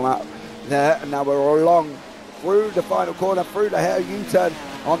that film out there. And now we're along through the final corner, through the hair U-turn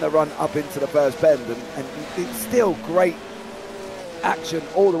on the run up into the first bend, and it's still great action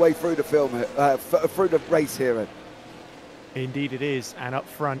all the way through the film, through the race here. Ed. Indeed it is, and up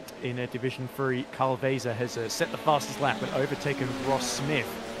front in Division 3, Carl Vaser has set the fastest lap and overtaken Ross Smith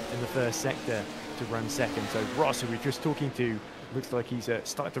in the first sector to run second. So Ross, who we were just talking to, looks like he's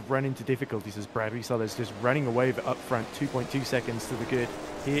started to run into difficulties as Bradley Sellers just running away up front, 2.2 seconds to the good.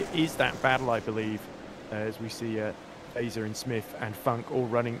 Here is that battle, I believe, as we see Vaser and Smith and Funk all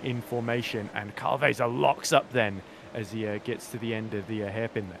running in formation, and Carl Vaser locks up then as he gets to the end of the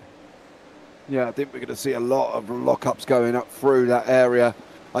hairpin there. Yeah, I think we're going to see a lot of lockups going up through that area.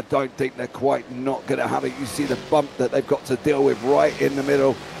 I don't think they're quite not going to have it. You see the bump that they've got to deal with right in the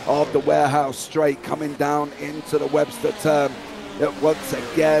middle of the warehouse straight coming down into the Webster turn. Once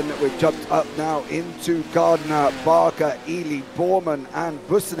again, we've jumped up now into Gardner, Barker, Ely, Borman and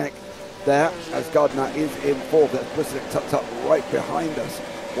Busenek there, as Gardner is in fourth. That's Busenek tucked up right behind us.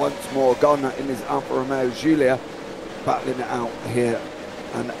 Once more, Gardner in his Alfa Romeo Giulia, battling it out here.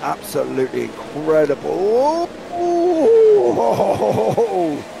 An absolutely incredible.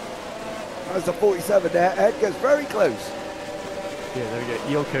 That's a 47 there. Edgar's very close. Yeah, there we go.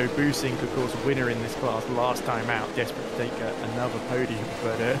 Ilko Busink, of course, winner in this class last time out, desperate to take another podium,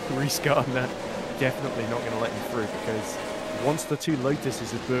 but Reese Gardner definitely not going to let him through, because once the two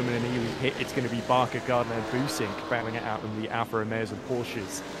Lotuses of Berman and Ely hit, it's going to be Barker, Gardner and Busink battling it out in the Alfa Romeos and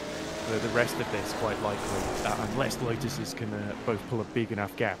Porsches for the rest of this, quite likely, unless Lotuses can both pull a big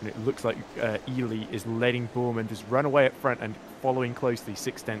enough gap. And it looks like Ely is letting Borman just run away up front and following closely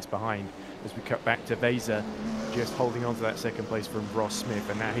 6 tenths behind as we cut back to Vaser, just holding on to that second place from Ross Smith.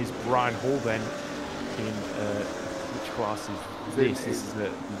 And now here's Brian Hall then in which class is this? This is the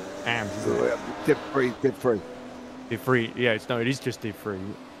AMS, isn't it? Div 3. Div 3, yeah, it is just Div 3.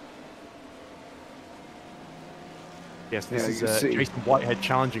 Yes, this is Jason Whitehead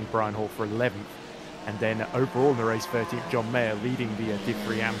challenging Brian Hall for 11th. And then overall in the race, 13th, John Mayer leading the Div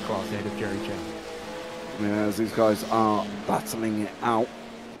 3 AM class ahead of Jerry Chen. Yeah, as these guys are battling it out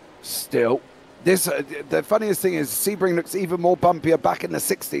still. This the funniest thing is Sebring looks even more bumpier back in the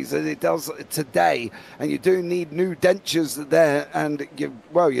 60s than it does today, and you do need new dentures there, and you're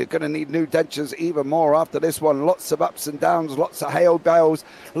going to need new dentures even more after this one. Lots of ups and downs, lots of hail bales,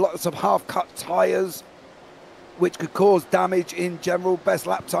 lots of half-cut tyres, which could cause damage in general. Best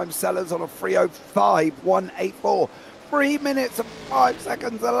lap time Sellers on a 3:05.184, 3 minutes and 5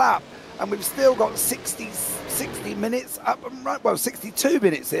 seconds a lap, and we've still got 60 minutes up and right. Well, 62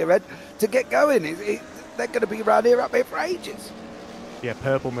 minutes here, Ed, to get going. They're going to be around here up here for ages. Yeah,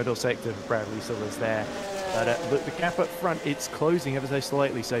 purple middle sector for Bradley Sellers there. But look, the gap up front, it's closing ever so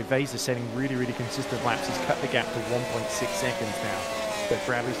slightly. So Vaser setting really, really consistent laps. He's cut the gap to 1.6 seconds now. But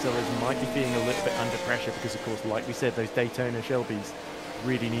Bradley Sellers might be feeling a little bit under pressure because, of course, like we said, those Daytona Shelbys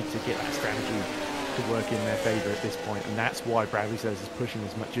really need to get that strategy to work in their favour at this point, and that's why Bradley Sellers is pushing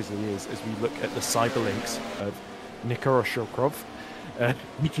as much as he is. As we look at the cyberlinks of Nikoroshokov,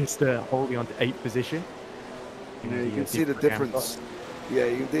 just holding on to 8th position. You can see the difference. Yeah,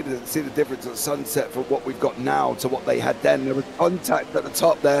 you can see the difference at sunset from what we've got now to what they had then. There was contact at the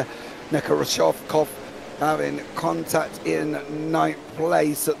top there. Nikoroshokov having contact in 9th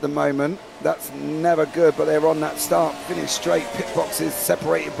place at the moment. That's never good, but they're on that start-finish straight. Pit boxes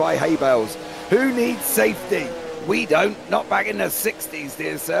separated by hay bales. Who needs safety? We don't. Not back in the 60s,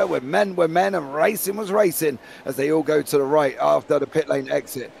 dear sir. When men were men and racing was racing, as they all go to the right after the pit lane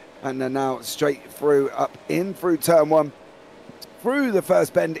exit. And they're now straight through, up in through turn 1, through the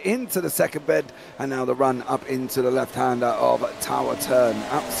first bend into the second bend, and now the run up into the left-hander of Tower Turn.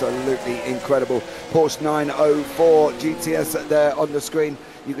 Absolutely incredible. Porsche 904 GTS there on the screen.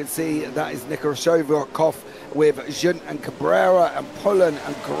 You can see that is Nikoroshokov with Junt and Cabrera and Pullen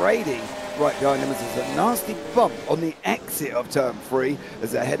and Grady right behind them. There's a nasty bump on the exit of turn 3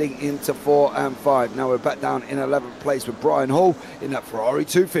 as they're heading into 4 and 5. Now we're back down in 11th place with Brian Hall in that Ferrari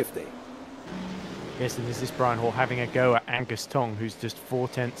 250. Yes, and this is Brian Hall having a go at Angus Tong, who's just 4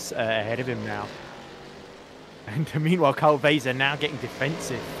 tenths ahead of him now. And meanwhile, Carl Vaser now getting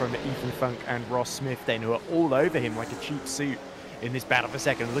defensive from Ethan Funk and Ross Smith, then, who are all over him like a cheap suit in this battle for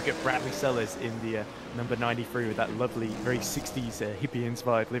second. Look at Bradley Sellers in the number 93 with that lovely, very 60s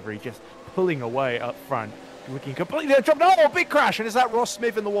hippie-inspired livery, just pulling away up front, looking completely dropped. Oh, big crash! And is that Ross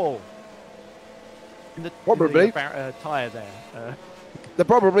Smith in the wall? In the, probably. In the, tyre there. There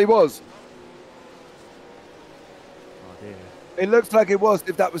probably was. Oh dear. It looks like it was,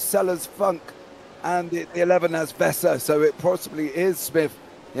 if that was Sellers, Funk, and the 11 has Vesser, so it possibly is Smith.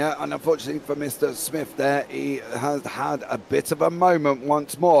 Yeah, and unfortunately for Mr. Smith there, he has had a bit of a moment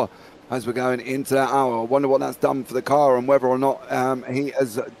once more as we're going into that hour. I wonder what that's done for the car and whether or not he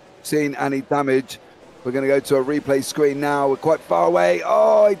has seen any damage. We're going to go to a replay screen now. We're quite far away.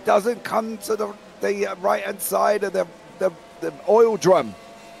 Oh, it doesn't come to the right-hand side of the oil drum.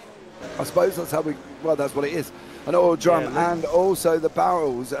 I suppose that's how we, well, that's what it is. An oil drum, yeah, and also the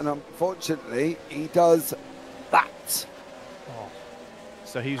barrels. And unfortunately, he does that.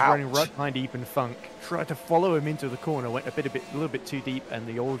 So he's running right behind Ethan Funk, tried to follow him into the corner, went a little bit too deep, and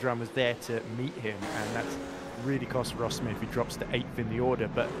the oil drum was there to meet him, and that's really cost Ross Smith, who drops to 8th in the order.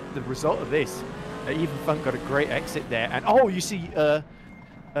 But the result of this, Ethan Funk got a great exit there, and oh, you see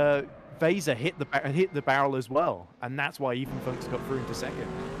Vaser hit the barrel as well, and that's why Ethan Funk's got through into second.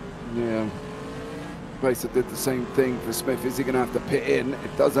 Yeah. Vaser did the same thing for Smith. Is he going to have to pit in?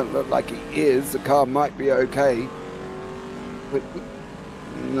 It doesn't look like he is. The car might be okay. But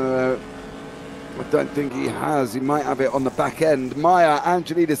no, I don't think he has. He might have it on the back end. Maya,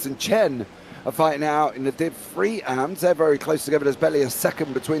 Angelidis and Chen are fighting out in the Div 3 AMs. They're very close together. There's barely a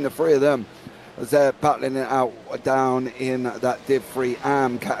second between the three of them as they're battling it out down in that Div 3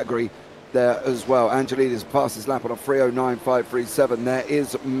 AM category there as well. Angelidis passes lap on a 309.537. There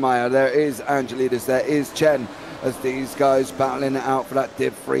is Maya, there is Angelidis, there is Chen as these guys battling it out for that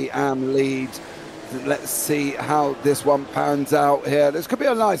Div 3 AM lead. Let's see how this one pans out here. This could be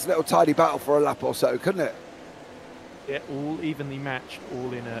a nice little tidy battle for a lap or so, couldn't it? Yeah, all evenly matched,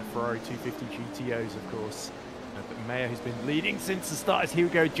 all in a Ferrari 250 GTOs, of course. But Mayer, who's been leading since the start, as here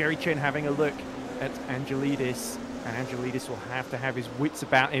we go, Jerry Chen having a look at Angelidis. And Angelidis will have to have his wits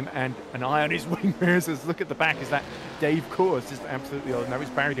about him and an eye on his wing mirrors. As look at the back, is that Dave Coors just absolutely, no, it's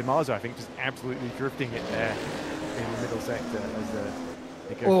Barry DiMarzio, I think, just absolutely drifting it there in the middle sector as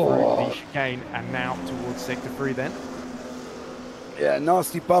they go through the chicane and now towards sector 3 then. Yeah,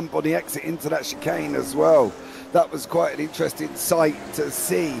 nasty bump on the exit into that chicane as well. That was quite an interesting sight to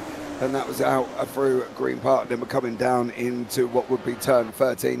see. And that was out through Green Park. Then we're coming down into what would be turn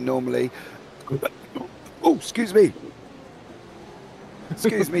 13 normally. Oh, excuse me.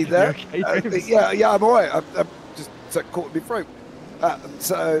 Excuse me there. Okay, yeah, I'm all right. I'm just caught in my throat.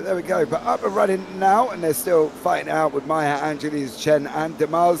 So there we go. But up and running now, and they're still fighting out with Maya, Angelis, Chen, and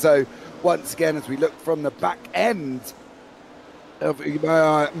DiMarzio once again as we look from the back end of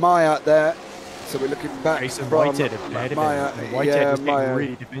Maya there. So we're looking back Jason from Whitehead ahead of Maya. Whitehead was getting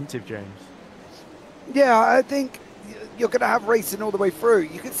really defensive, James. Yeah, I think you're going to have racing all the way through.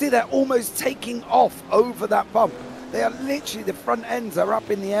 You can see they're almost taking off over that bump. They are literally, the front ends are up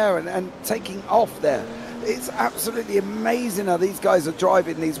in the air and taking off there. It's absolutely amazing how these guys are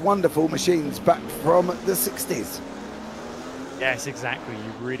driving these wonderful machines back from the 60s. Yes, exactly.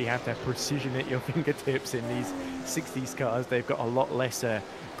 You really have to have precision at your fingertips in these 60s cars. They've got a lot less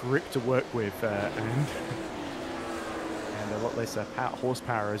grip to work with and a lot less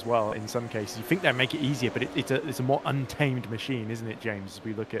horsepower as well in some cases. You think that make it easier, but it's a more untamed machine, isn't it, James? As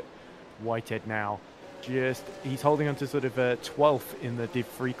we look at Whitehead now. He's holding on to sort of 12th in the Div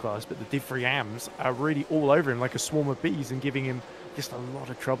 3 class, but the Div 3 AMs are really all over him like a swarm of bees and giving him just a lot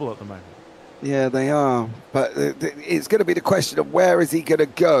of trouble at the moment. Yeah, they are. But it's going to be the question of where is he going to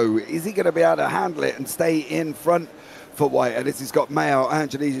go? Is he going to be able to handle it and stay in front for Whitehead? As he's got Mayo,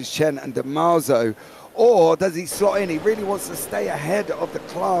 Angelidis, Chen and DeMarzo. Or does he slot in? He really wants to stay ahead of the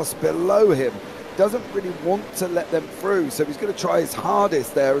class below him. Doesn't really want to let them through, so he's going to try his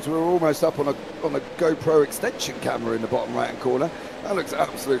hardest there, as we're almost up on a GoPro extension camera in the bottom right hand corner. That looks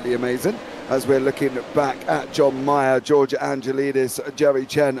absolutely amazing, as we're looking back at John Mayer, George Angelidis, Jerry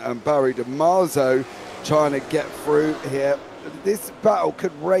Chen and Barry DeMarzo trying to get through here. This battle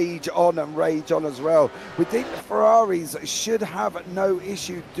could rage on and rage on as well. We think the Ferraris should have no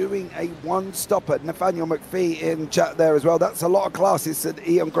issue doing a one-stopper. Nathaniel McPhee in chat there as well. That's a lot of classes, said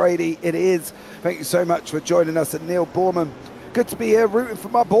Ian Grady. It is. Thank you so much for joining us. And Neil Borman, good to be here rooting for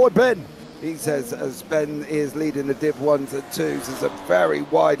my boy Ben. He says, as Ben is leading the Div 1s and 2s, there's a very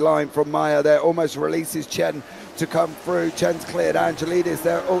wide line from Maya there. Almost releases Chen to come through. Chen's cleared Angelidis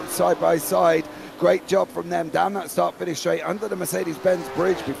there, all side by side. Great job from them down that start-finish straight under the Mercedes-Benz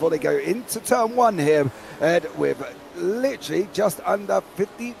bridge before they go into turn 1 here, Ed, with literally just under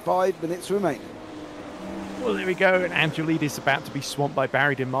 55 minutes remaining. Well, there we go, and Angelidis about to be swamped by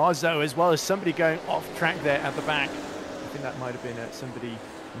Barry DeMarzo, as well as somebody going off track there at the back. I think that might have been somebody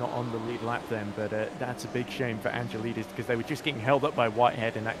not on the lead lap then, but that's a big shame for Angelidis because they were just getting held up by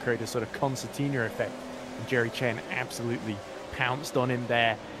Whitehead, and that created a sort of concertina effect. And Jerry Chen absolutely pounced on him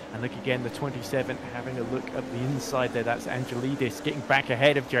there. And look again, the 27, having a look at the inside there. That's Angelidis getting back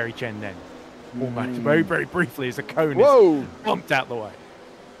ahead of Jerry Chen then. Almost very, very briefly as the cone is bumped out the way.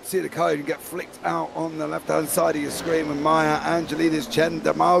 See the cone get flicked out on the left-hand side of your screen with Maya, Angelidis, Chen,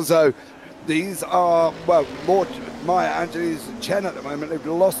 DeMarzo. These are, well, more Maya, Angelidis and Chen at the moment. They've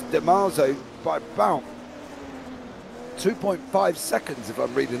lost DeMarzo by about 2.5 seconds, if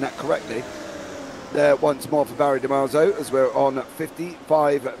I'm reading that correctly. There once more for Barry DeMarzo as we're on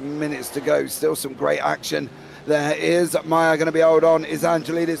 55 minutes to go. Still some great action. There is Maya going to be hold on. Is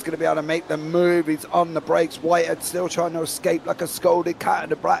Angelidis going to be able to make the move? He's on the brakes. Whitehead still trying to escape like a scolded cat in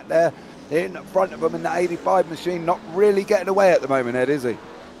the black there in front of him in the 85 machine. Not really getting away at the moment, Ed, is he?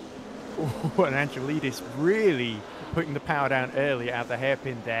 Ooh, and Angelidis really putting the power down early at the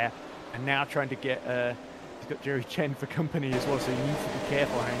hairpin there, and now trying to get he's got Jerry Chen for company as well, so he needs to be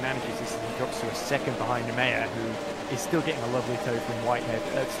careful how he manages this. He drops to a second behind Nemea, who is still getting a lovely tow from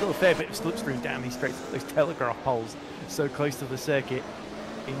Whitehead. Still a fair bit of slipstream down these straights, those telegraph poles, so close to the circuit.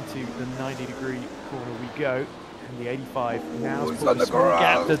 Into the 90-degree corner we go, and the 85 now is put a small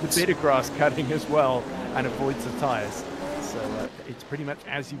gap. There's a bit of grass cutting as well, and avoids the tyres. So it's pretty much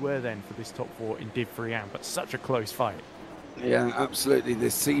as you were then for this top 4 in Div 3 AM, but such a close fight. Yeah, absolutely.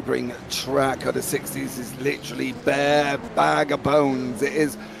 This Sebring track of the 60s is literally bare bag of bones. It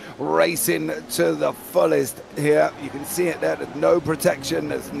is racing to the fullest here. You can see it there. There's no protection.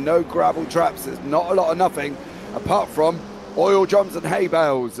 There's no gravel traps. There's not a lot of nothing apart from oil drums and hay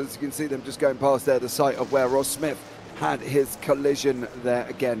bales. As you can see them just going past there, the site of where Ross Smith had his collision there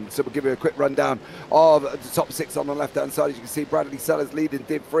again. So we'll give you a quick rundown of the top 6 on the left-hand side. As you can see, Bradley Sellers leading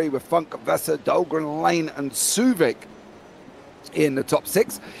Div 3 with Funk, Vesser, Dahlgren, Lane and Suvik in the top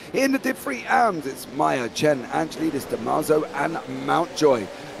 6. In the Div 3 AMs, it's Maya, Chen, Angelidis, DeMarzo and Mountjoy.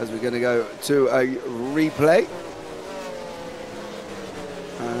 As we're going to go to a replay.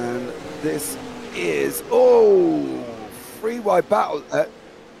 And this is, three wide battle.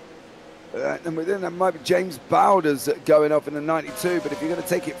 And within that might be James Bowders going off in the 92, but if you're going to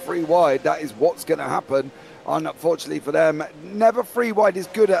take it 3 wide, that is what's going to happen. Unfortunately for them, never 3 wide is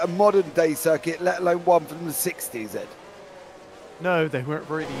good at a modern day circuit, let alone one from the 60s, Ed. No, they weren't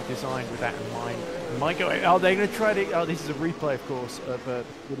really designed with that in mind. Might go. Oh, they're going to try to. Oh, this is a replay, of course, of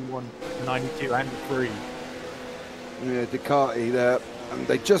 41, 92, and 3. Yeah, Ducati there, and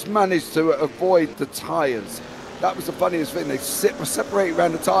they just managed to avoid the tyres. That was the funniest thing. They separate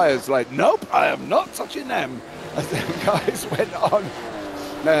around the tyres. Like, nope, I am not touching them. As the guys went on.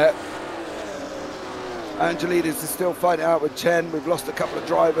 Angelidis is still fighting out with Chen. We've lost a couple of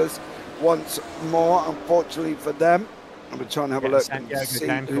drivers once more, unfortunately for them. I'm going to try and have a look and see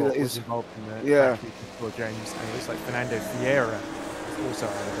who that is. Involved in the for James, and it looks like Fernando Fiera is also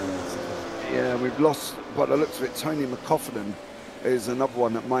out of the race. Yeah, we've lost, by the looks of it, Tony McCaughlin is another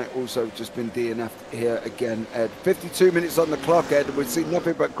one that might also have just been DNF'd here again, Ed. 52 minutes on the clock, Ed. We've seen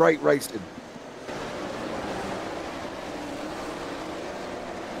nothing but great racing.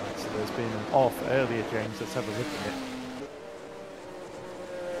 So there's been an off earlier, James. Let's have a look at it.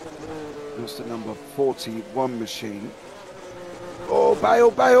 That's the number 41 machine. Oh,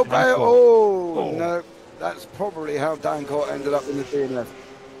 Bail. Dancourt. Oh, no. That's probably how Dancourt ended up in the DNF.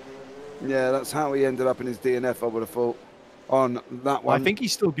 Yeah, that's how he ended up in his DNF, I would have thought, on that one. I think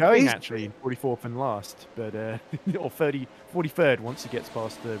he's still going, actually, in 44th and last, but or 43rd once he gets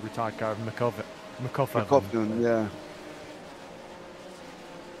past the retired car of McCoffin. Yeah.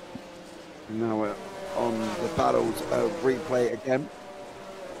 Now we're on the battles replay again.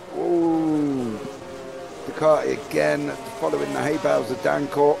 Ooh. Ducati again, following the hay bales of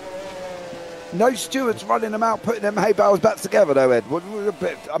Dancourt. No stewards running them out, putting them hay bales back together, though, Ed.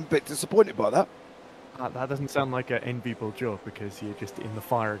 I'm a bit disappointed by that. That doesn't sound like an enviable job because you're just in the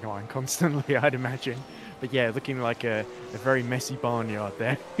firing line constantly, I'd imagine. But yeah, looking like a very messy barnyard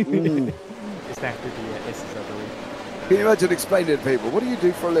there. Just after the S's, I believe. Can you imagine explaining to people, what do you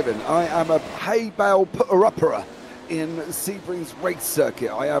do for a living? I am a hay bale putter-upperer in Sebring's race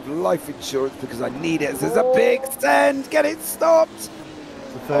circuit. I have life insurance because I need it. There's a big stand. Get it stopped.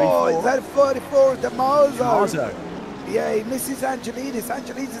 Oh, is that 34? Damaso. Yeah, he misses Angelidis.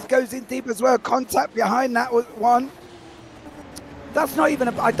 Angelidis goes in deep as well. Contact behind that was one. That's not even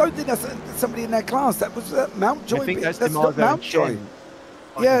I don't think that's somebody in their class. That was Mountjoy. I think that's not Mountjoy.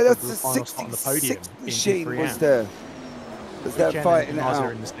 Yeah, that's the 66 machine was there. Was there fighting it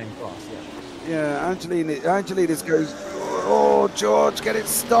out? In the same class, yeah, Angelidis goes, oh, George, get it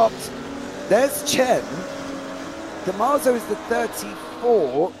stopped. There's Chen. Damaso is the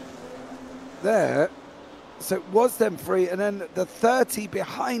 34 there. So it was them three, and then the 30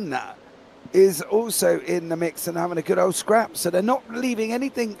 behind that is also in the mix and having a good old scrap. So they're not leaving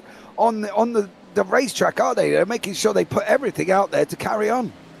anything on the racetrack, are they? They're making sure they put everything out there to carry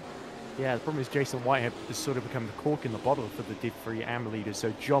on. Yeah, the problem is Jason Whitehead has sort of become the cork in the bottle for the Div 3 AMA leaders.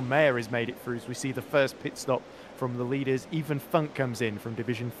 So John Mayer has made it through as we see the first pit stop from the leaders. Even Funk comes in from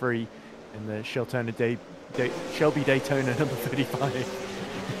Division 3 in the Shelby Daytona number 35.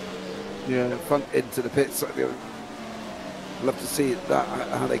 Yeah, Funk into the pits. Love to see that,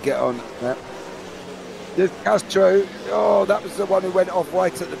 how they get on there. There's Castro. Oh, that was the one who went off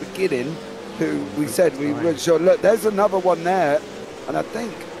right at the beginning, who we said we weren't sure. Look, there's another one there, and I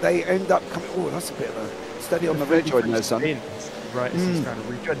think they end up coming. Oh, that's a bit of a steady on the rejoin there, son. Right, as he's trying to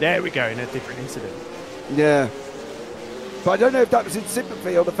rejoin. There we go, in a different incident. Yeah. But I don't know if that was in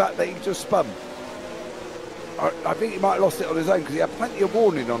sympathy or the fact that he just spun. I think he might have lost it on his own because he had plenty of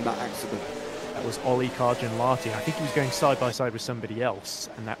warning on that accident. That was Ollie Cargian-Larty. I think he was going side by side with somebody else,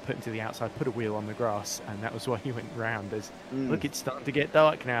 and that put him to the outside, put a wheel on the grass, and that was why he went round. Look, it's starting to get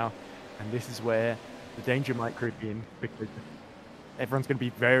dark now, and this is where the danger might creep in because everyone's going to be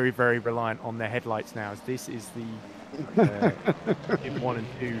very, very reliant on their headlights now. As this is the Div 1 and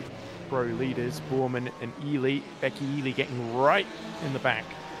 2 pro leaders, Borman and Ely. Becky Ely getting right in the back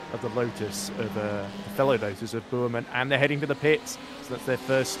of the Lotus of the fellow Lotus of Borman, and they're heading to the pits. So that's their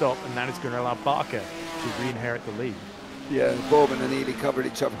first stop, and that is going to allow Barker to re-inherit the lead. Yeah, Borman and Ely covered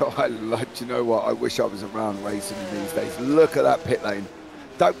each other. You know what? I wish I was around racing these days. Look at that pit lane.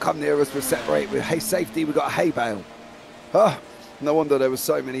 Don't come near us. We're separated with hay safety. We've got a hay bale. Oh, no wonder there were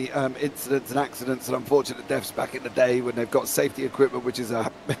so many incidents and accidents and unfortunate deaths back in the day when they've got safety equipment, which is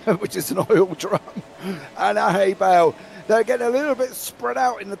an oil drum and a hay bale. They're getting a little bit spread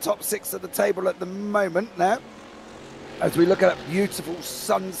out in the top six of the table at the moment now. As we look at that beautiful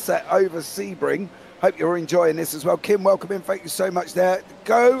sunset over Sebring. Hope you're enjoying this as well. Kim, welcome in. Thank you so much there.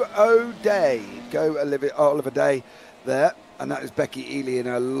 Go O'Day. Go Oliver Day there. And that is Becky Ely in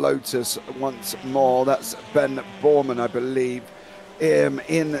her Lotus once more. That's Ben Borman, I believe, in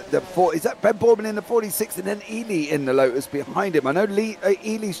the 40. Is that Ben Borman in the 46 and then Ely in the Lotus behind him? I know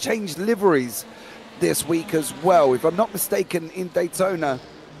Ely's changed liveries this week as well. If I'm not mistaken, in Daytona,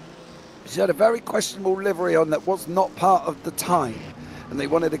 she had a very questionable livery on that was not part of the time. And they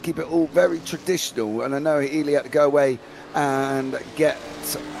wanted to keep it all very traditional. And I know Ely had to go away and get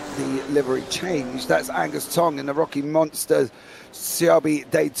the livery changed. That's Angus Tong in the Rocky Monster Shelby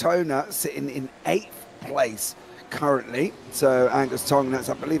Daytona, sitting in 8th place currently. So Angus Tong,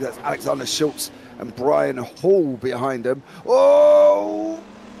 I believe that's Alexander Schultz and Brian Hall behind him. Oh,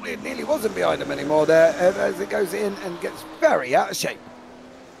 it nearly wasn't behind him anymore there as it goes in and gets very out of shape.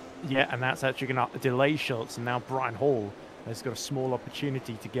 Yeah, and that's actually going to delay Schultz, and now Brian Hall has got a small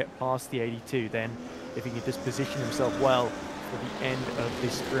opportunity to get past the 82. Then, if he can just position himself well for the end of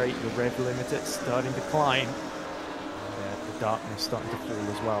this straight, the rev limiter starting to climb. The darkness starting to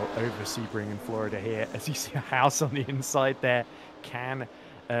fall as well over Sebring in Florida here, as you see a house on the inside there. Can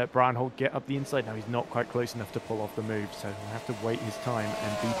Brian Hall get up the inside? No, he's not quite close enough to pull off the move, so he'll have to wait his time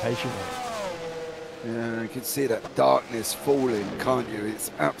and be patient. Yeah, you can see that darkness falling, can't you?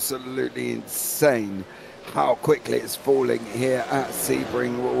 It's absolutely insane how quickly it's falling here at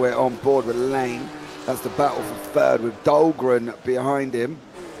Sebring. We're on board with Lane. That's the battle for third with Dahlgren behind him.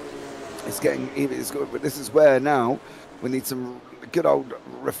 It's getting even. But this is where now we need some good old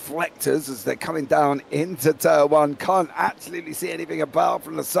reflectors as they're coming down into turn one. Can't absolutely see anything apart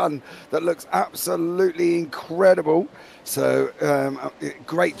from the sun that looks absolutely incredible. So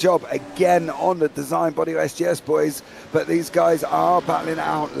great job again on the design body of SGS boys, but these guys are battling it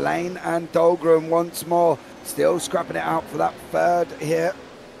out. Lane and Dahlgren once more still scrapping it out for that third here,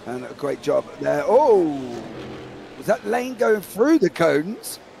 and a great job there. Oh, was that Lane going through the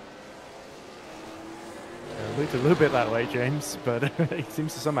cones? It looked a little bit that way, James, but he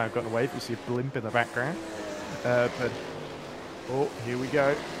seems to somehow have gotten away. You see a blimp in the background. Oh, here we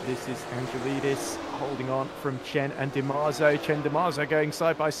go. This is Angelidis holding on from Chen and DiMarzo. Chen DiMarzo going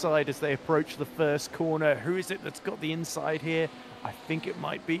side by side as they approach the first corner. Who is it that's got the inside here? I think it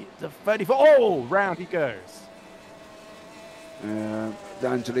might be the 34. Oh, round he goes.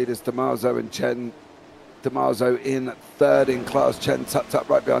 Angelidis, DiMarzo and Chen. DiMarzo in third in class. Chen tucked up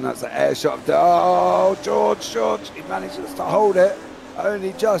right behind. That's an air shot. Oh, George, he manages to hold it.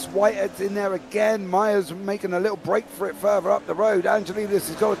 Only just. Whitehead's in there again. Myers making a little break for it further up the road. Angelidis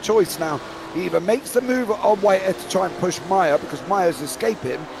has got a choice now. He either makes the move on Whitehead to try and push Meyer because Myers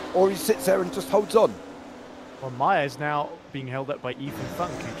escaping, or he sits there and just holds on. Well, Myers now being held up by Ethan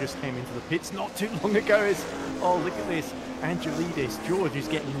Funk, who just came into the pits not too long ago. Oh, look at this. Angelidis, George is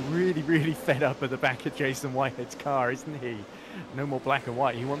getting really, really fed up at the back of Jason Whitehead's car, isn't he? No more black and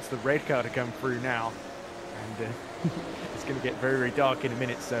white. He wants the red car to come through now. And it's going to get very, very dark in a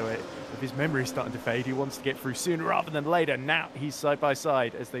minute. So if his memory is starting to fade, he wants to get through sooner rather than later. Now he's side by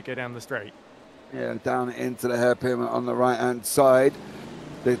side as they go down the straight. Yeah, down into the hairpin on the right-hand side.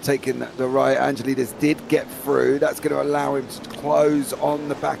 They're taking the right. Angelidis did get through. That's going to allow him to close on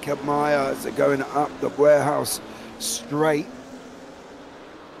the back of Meyer as they're going up the warehouse straight.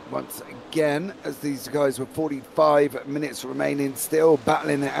 Once again, as these guys with 45 minutes remaining, still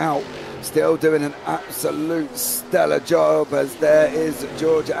battling it out, still doing an absolute stellar job, as there is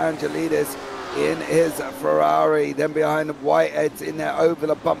George Angelidis in his Ferrari. Then behind the Whiteheads in there, over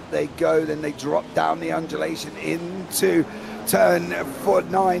the bump they go. Then they drop down the undulation into turn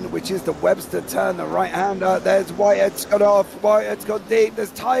 9, which is the Webster turn, the right-hander. There's Whitehead's got off. Whitehead's got deep.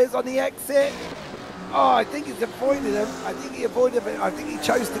 There's tyres on the exit. Oh, I think he's avoided him. I think he avoided him. I think he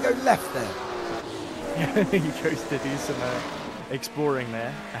chose to go left there. Yeah, he chose to do some exploring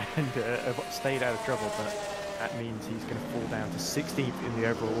there and stayed out of trouble, but that means he's going to fall down to 16th in the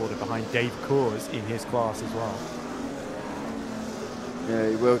overall order behind Dave Coors in his class as well. Yeah,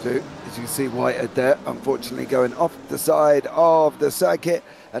 he will do. As you can see, Whitehead there, unfortunately going off the side of the circuit,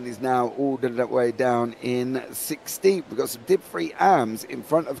 and he's now all the way down in 16th. We've got some Div 3 AMs in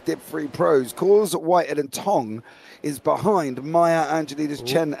front of Div 3 Pros. Coors, Whitehead and Tong is behind Meyer, Angelidis,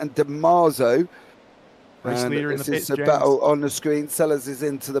 Chen and DiMarzo. Race leader in the pits, This is the battle on the screen. Sellers is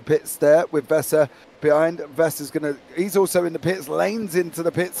into the pits there with Vesser behind. Vesser's going to, he's also in the pits. Lane's into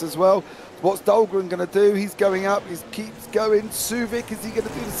the pits as well. What's Dahlgren going to do? He's going up. He keeps going. Suvik, is he going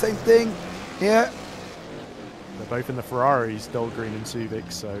to do the same thing? Yeah. They're both in the Ferraris, Dahlgren and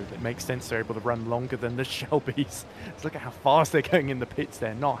Suvik, so it makes sense they're able to run longer than the Shelbys. Let's look at how fast they're going in the pits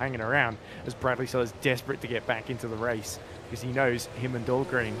there, not hanging around, as Bradley Sellers desperate to get back into the race because he knows him and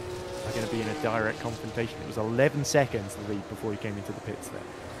Dahlgren are going to be in a direct confrontation. It was 11 seconds the lead before he came into the pits there.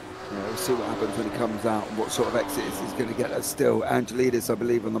 Yeah, we'll see what happens when he comes out and what sort of exits he's going to get. Us still, Angelidis, I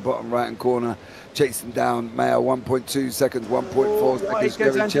believe, on the bottom right-hand corner, chasing down Mayer, 1.2 seconds, 1.4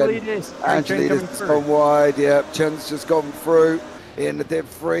 seconds. Angelidis has gone wide, yeah. Chen's just gone through in the Div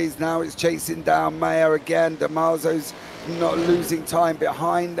 3s. Now it's chasing down Mayer again. DiMarzo's not losing time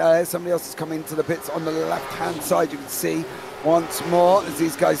behind there. Somebody else is coming into the pits on the left-hand side. You can see once more as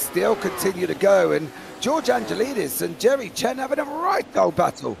these guys still continue to go. And George Angelidis and Jerry Chen having a right old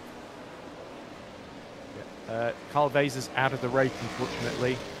battle. Carl Vaser's out of the race,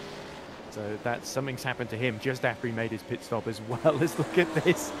 unfortunately. So something's happened to him just after he made his pit stop as well. Let's look at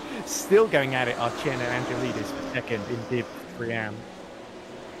this. Still going at it are Chen and Angelidis for second in Div 3am.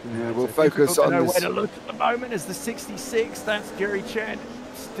 Yeah, we'll focus on this. Where to look at the moment as the 66. That's Jerry Chen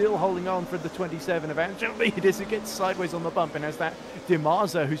still holding on for the 27 of Angelidis, who gets sideways on the bump, and as that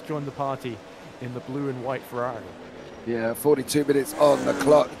DiMarzo, who's joined the party in the blue and white Ferrari. Yeah, 42 minutes on the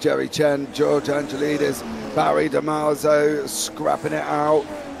clock. Jerry Chen, George Angelidis, Barry DiMarzo scrapping it out,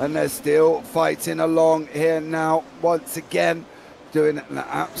 and they're still fighting along here now. Once again, doing an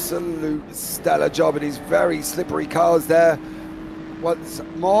absolute stellar job in these very slippery cars there. Once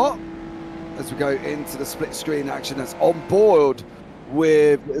more, as we go into the split screen action that's on board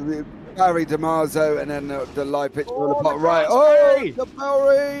with Barry DiMarzio, and then the live picture on the bottom right. Oh, the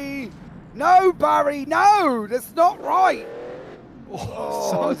Barry! No, Barry, no! That's not right!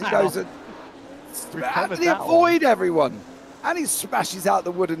 Oh, as he goes and how did he avoid everyone? And he smashes out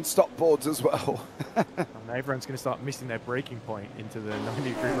the wooden stop boards as well. And everyone's going to start missing their braking point into the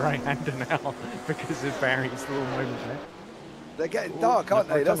 90-degree right-hander now because of Barry's little moment there. They're getting dark, aren't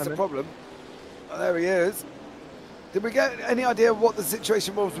they? That's the problem. Oh, there he is. Did we get any idea what the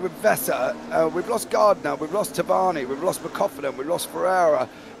situation was with Vessa? We've lost Gardner, we've lost Tavani, we've lost McCoffin, we've lost Ferreira,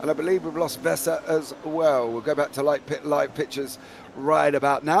 and I believe we've lost Vessa as well. We'll go back to live pictures right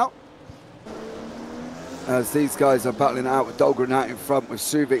about now. As these guys are battling out with Dahlgren out in front with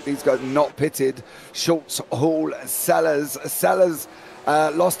Subic. These guys not pitted. Schultz, Hall, Sellers. Sellers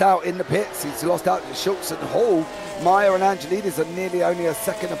lost out in the pits. He's lost out to Schultz and Hall. Meyer and Angelidis are nearly only a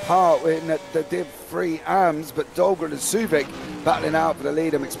second apart in the Div 3 AMs, but Dahlgren and Subic battling out for the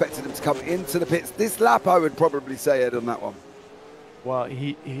lead. I'm expecting them to come into the pits this lap, I would probably say, Ed, on that one. Well,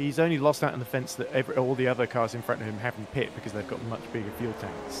 he's only lost out in the fence that all the other cars in front of him haven't pit because they've got much bigger fuel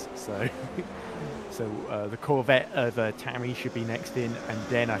tanks. So the Corvette of Tammy should be next in, and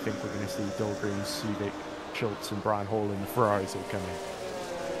then I think we're going to see Dahlgren, Subic, Schultz, and Brian Hall in the Ferraris all come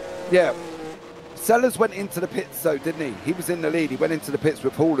in. Yeah. Sellers went into the pits though, didn't he? He was in the lead. He went into the pits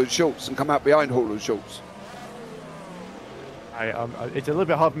with Hall and Schultz and come out behind Hall and Schultz. It's a little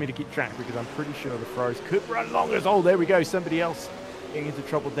bit hard for me to keep track because I'm pretty sure the Ferraris could run longer. Oh, there we go. Somebody else getting into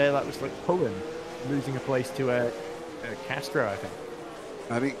trouble there. That was like Pullen losing a place to Castro, I think.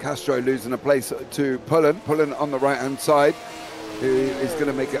 I think Castro losing a place to Pullen on the right-hand side, who is going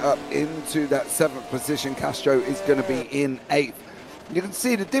to make it up into that 7th position. Castro is going to be in 8th. You can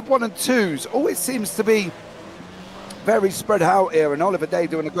see the Div 1 and 2s always seems to be very spread out here, and Oliver Day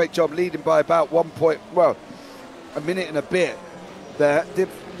doing a great job leading by about a minute and a bit there. Div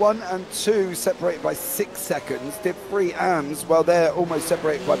 1 and 2 separated by 6 seconds. Div 3 AMs, well, they're almost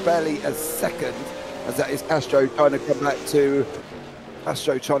separated by barely a second, as that is Castro trying to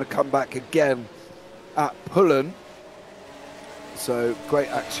come back again at Pullen. So great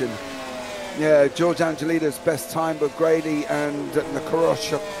action. Yeah, George Angelidis best time, but Grady and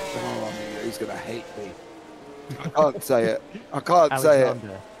Nakarosh. Oh, he's going to hate me. I can't say it. I can't say it.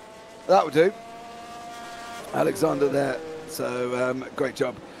 That would do. Alexander there. So great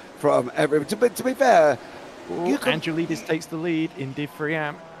job from everyone. To be fair, Angelidis takes the lead in Div 3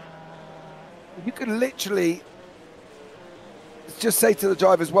 AM. You can literally just say to the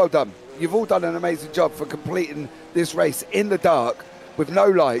drivers, well done. You've all done an amazing job for completing this race in the dark with no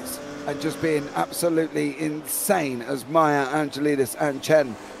lights and just being absolutely insane as Maya, Angelidis and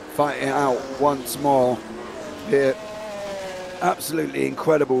Chen fight it out once more here. Absolutely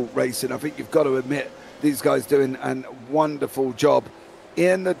incredible racing. I think you've got to admit these guys doing a wonderful job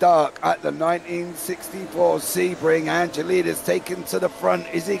in the dark at the 1964 Sebring. Angelidis taken to the front.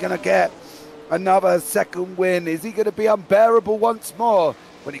 Is he going to get another second win? Is he going to be unbearable once more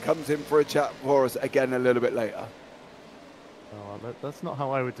when he comes in for a chat for us again a little bit later? Oh, that's not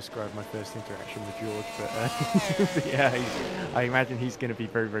how I would describe my first interaction with George, but yeah, I imagine he's going to be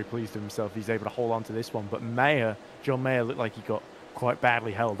very, very pleased with himself. He's able to hold on to this one, but John Mayer looked like he got quite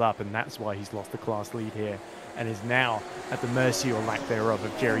badly held up, and that's why he's lost the class lead here and is now at the mercy or lack thereof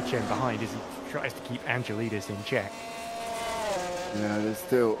of Jerry Chen behind as he tries to keep Angelidis in check. Yeah, they're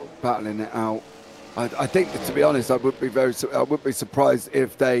still battling it out. I think, to be honest, I would be surprised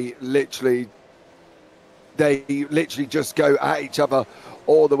if they literally just go at each other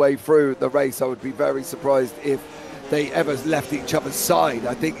all the way through the race. I would be very surprised if they ever left each other's side.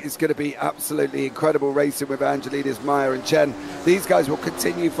 I think it's going to be absolutely incredible racing with Angelidis, Meyer and Chen. These guys will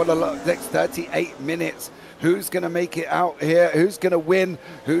continue for the next 38 minutes. Who's going to make it out here? Who's going to win?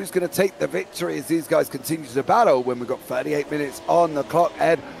 Who's going to take the victory as these guys continue to battle when we've got 38 minutes on the clock?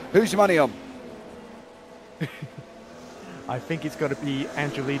 Ed, who's your money on? I think it's got to be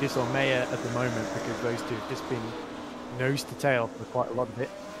Angelidis or Meyer at the moment because those two have just been nose to tail for quite a lot of it.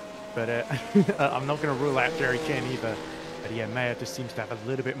 But I'm not going to rule out Jerry Chen either. But yeah, Meyer just seems to have a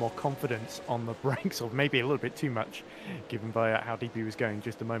little bit more confidence on the brakes, or maybe a little bit too much, given by how deep he was going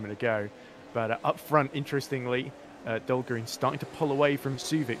just a moment ago. But up front, interestingly, Dahlgren starting to pull away from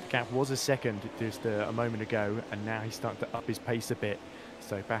Subic. The gap was a second just a moment ago, and now he's starting to up his pace a bit.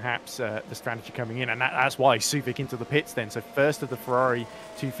 So perhaps the strategy coming in, and that's why Subic into the pits then. So first of the Ferrari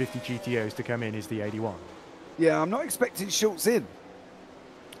 250 GTOs to come in is the 81. Yeah, I'm not expecting Schultz in.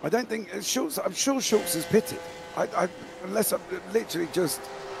 I don't think Schultz. I'm sure Schultz is pitted. Unless I've literally just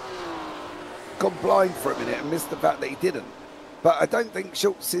gone blind for a minute and missed the fact that he didn't. But I don't think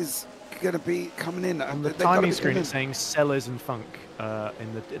Schultz is going to be coming in? On the timing screen, it's saying Sellers and Funk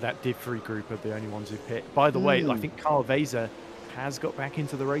in that Div 3 group are the only ones who pit. By the way, I think Carl Vaser has got back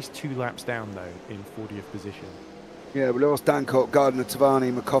into the race, 2 laps down, though, in 40th position. Yeah, we lost Dancock, Gardner,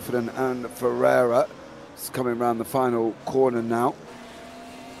 Tavani, McCoffin and Ferreira. It's coming around the final corner now.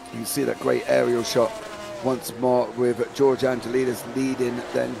 You can see that great aerial shot once more with George Angelidis leading,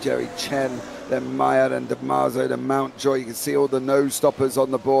 then Jerry Chen, then Maya, then DeMarzo, then Mountjoy. You can see all the nose stoppers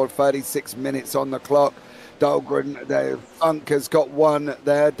on the board, 36 minutes on the clock. Dahlgren, there, Funk has got 1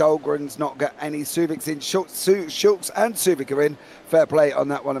 there. Dahlgren's not got any. Suvik's in. Schultz and Suvik are in. Fair play on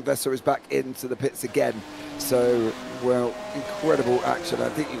that one, and Vesser is back into the pits again. So, well, incredible action. I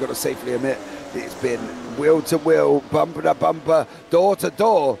think you've got to safely admit it's been wheel to wheel, bumper to bumper, door to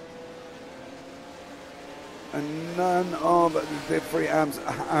door. And none of the 3 AMs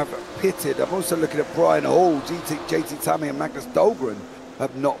have pitted. I'm also looking at Brian Hall, JT Tammy and Magnus Dahlgren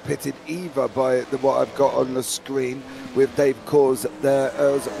have not pitted either by what I've got on the screen, with Dave Kors there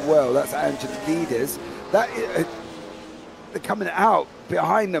as well. That's Angelidis. They're coming out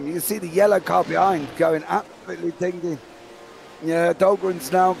behind them. You can see the yellow car behind going absolutely dingy. Yeah,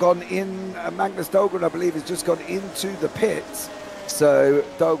 Dahlgren's now gone in. Magnus Dahlgren, I believe, has just gone into the pits. So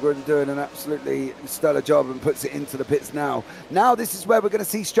Dahlgren doing an absolutely stellar job and puts it into the pits now. Now this is where we're going to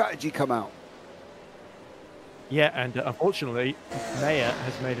see strategy come out. Yeah, and unfortunately, Meyer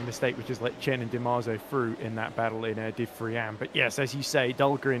has made a mistake, which has let Chen and DiMarzo through in that battle in Div 3 AM. But yes, as you say,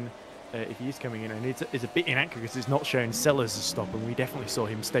 Dahlgren, if he is coming in, and it's a bit inaccurate because it's not showing Sellers as stop, and we definitely saw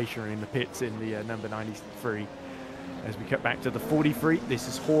him stationary in the pits in the number 93. As we cut back to the 43, this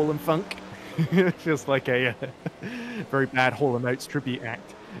is Hall and Funk. It feels like a very bad Hall & Oates tribute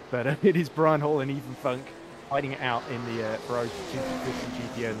act, but it is Brian Hall and Ethan Funk fighting it out in the Ferrari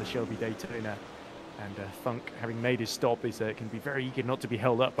 250 GTO and the Shelby Daytona, and Funk, having made his stop, can be very eager not to be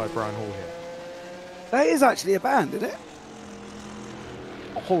held up by Brian Hall here. That is actually a band, isn't it?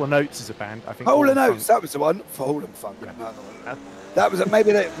 Hall & Oates is a band, I think. Hall & Oates, that was the one for Hall & Funk. Yeah. That was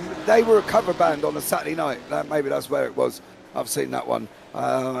maybe they were a cover band on a Saturday night. Maybe that's where it was. I've seen that one.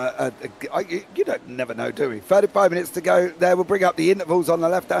 You don't never know, do we? 35 minutes to go. There, we'll bring up the intervals on the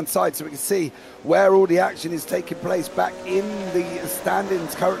left-hand side so we can see where all the action is taking place back in the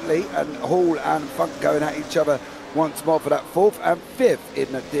standings currently. And Hall and Funk going at each other once more for that 4th and 5th in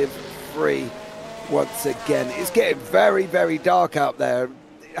the Div 3 once again. It's getting very, very dark out there.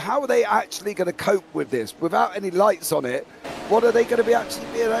 How are they actually going to cope with this? Without any lights on it, what are they going to be actually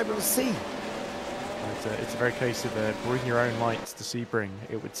being able to see? It's a very case of bring your own lights to Sebring,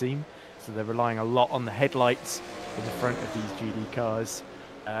 it would seem. So they're relying a lot on the headlights in the front of these GD cars.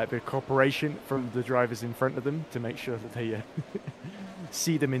 A bit of cooperation from the drivers in front of them to make sure that they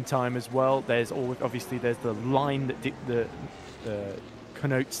see them in time as well. There's obviously there's the line that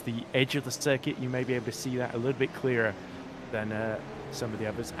connotes the edge of the circuit. You may be able to see that a little bit clearer than some of the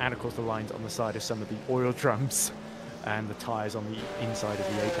others. And of course the lines on the side of some of the oil drums and the tyres on the inside of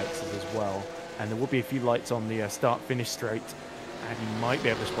the apexes as well. And there will be a few lights on the start-finish straight, and you might be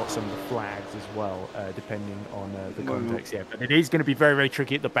able to spot some of the flags as well, depending on the context. Yeah, but it is going to be very, very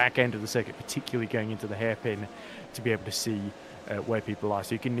tricky at the back end of the circuit, particularly going into the hairpin, to be able to see where people are.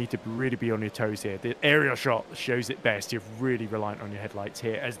 So you need to really be on your toes here. The aerial shot shows it best. You're really reliant on your headlights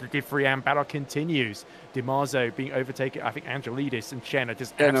here. As the Div 3 AM battle continues, DiMarzo being overtaken. I think Angelidis and Chen are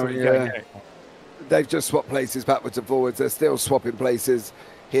just absolutely going at it. They've just swapped places backwards and forwards. They're still swapping places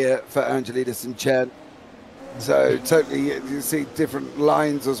here for Angelidis and Chen. So totally, you see different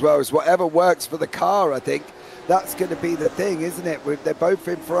lines as well. It's whatever works for the car, I think. That's going to be the thing, isn't it? They're both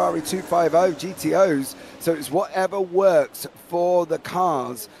in Ferrari 250 GTOs, so it's whatever works for the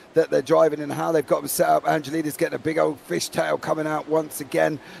cars that they're driving and how they've got them set up. Angelidis getting a big old fishtail coming out once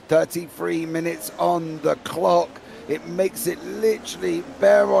again. 33 minutes on the clock. It makes it literally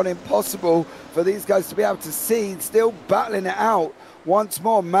bare on impossible for these guys to be able to see, still battling it out. Once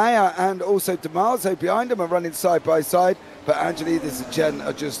more, Maya and also DiMarzo behind them are running side by side, but Angelidis and Chen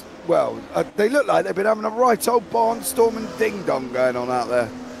are just, well, they look like they've been having a right old barnstorming ding-dong going on out there.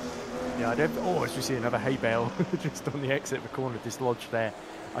 Yeah, as we see another hay bale just on the exit of the corner dislodged there.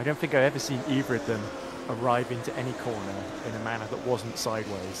 I don't think I've ever seen either of them arrive into any corner in a manner that wasn't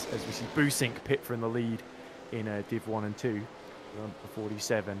sideways, as we see Busink pit from the lead in Div 1 and 2 for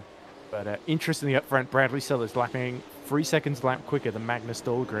 47. But interestingly up front, Bradley Sellers lapping 3 seconds lap quicker than Magnus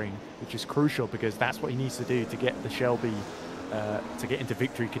Dahlgren, which is crucial because that's what he needs to do to get the Shelby to get into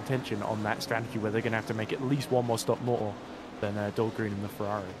victory contention on that strategy, where they're going to have to make at least one more stop more than Dahlgren in the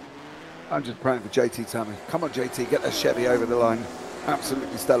Ferrari. I'm just praying for JT Tammy. Come on, JT, get the Chevy over the line.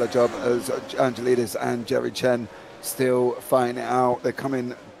 Absolutely stellar job as Angelidis and Jerry Chen still fighting it out. They're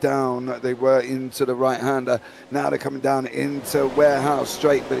coming down. They were into the right-hander. Now they're coming down into Warehouse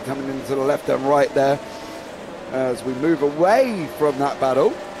straight, but they're coming into the left and right there as we move away from that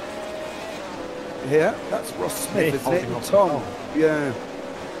battle. Here, that's Ross Smith, isn't it? And Tom. Yeah.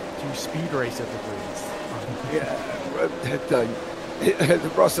 2 speed racer degrees. Yeah, don't.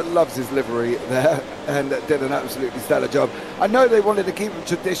 Ross loves his livery there and did an absolutely stellar job. I know they wanted to keep it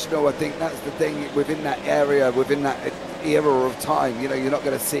traditional. I think that's the thing within that area, within that era of time. You know, you're not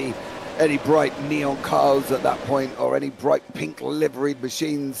going to see any bright neon cars at that point or any bright pink liveried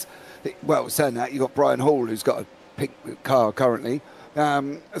machines. Well, saying that, you've got Brian Hall, who's got a pink car currently.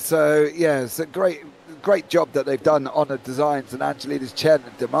 So, yeah, it's a great job that they've done on the designs. And Angelina's Chen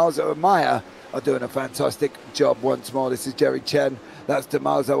and Damaso and Maya are doing a fantastic job once more. This is Jerry Chen. That's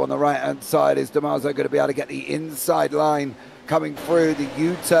Damaso on the right-hand side. Is Damaso going to be able to get the inside line coming through the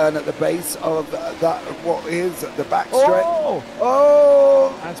U-turn at the base of that, what is the back stretch?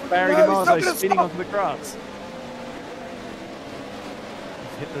 Oh! That's Barry Damaso spinning onto the grass.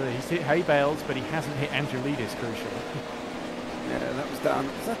 He's hit hay bales, but he hasn't hit Angelidis, crucially. Yeah, that was down.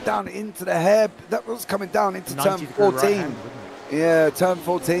 Was that down into the hair? That was coming down into turn 14. Right-hand, yeah, turn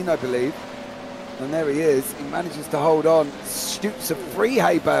 14, I believe. And there he is. He manages to hold on, shoots a 3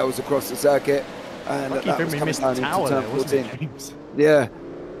 hay bales across the circuit, and that was coming down into turn 14. Yeah,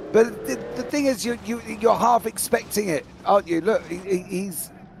 but the thing is, you're half expecting it, aren't you? Look, he's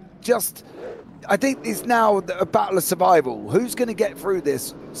just. I think it's now a battle of survival. Who's going to get through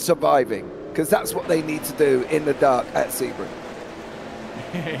this surviving? Because that's what they need to do in the dark at Sebring.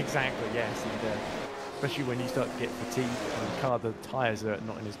 Exactly, yes. And, especially when you start to get fatigued and the tyres are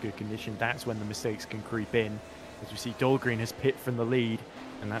not in as good condition, that's when the mistakes can creep in. As we see, Dahlgren has pit from the lead,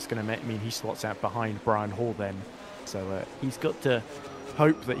 and that's going to mean he slots out behind Brian Hall then. So he's got to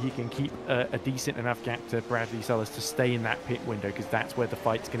hope that he can keep a decent enough gap to Bradley Sellers to stay in that pit window, because that's where the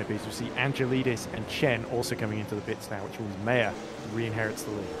fight's going to be. So we see Angelidis and Chen also coming into the pits now, which means Mayer re-inherits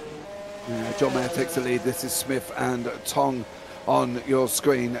the lead. John Mayer takes the lead. This is Smith and Tong on your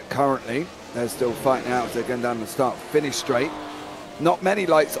screen currently. They're still fighting out as they're going down the start-finish straight. Not many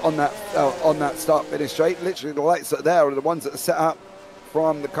lights on that start-finish straight. Literally, the lights that are there are the ones that are set up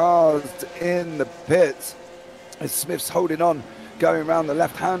from the cars in the pits. As Smith's holding on, going around the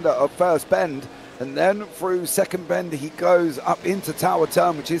left-hander of first bend, and then through second bend he goes up into Tower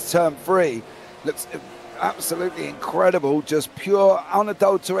Turn, which is turn 3. Looks absolutely incredible, just pure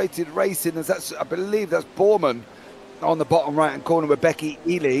unadulterated racing. As that's, I believe that's Borman on the bottom right-hand corner with Becky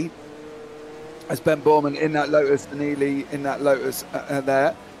Ely. As Ben Borman in that Lotus and Ely in that Lotus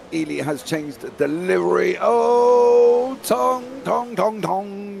there. Ely has changed the livery. Oh, Tong,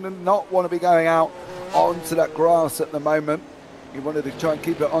 not want to be going out onto that grass at the moment. He wanted to try and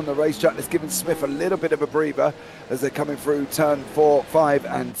keep it on the racetrack. It's given Smith a little bit of a breather as they're coming through turn 4, 5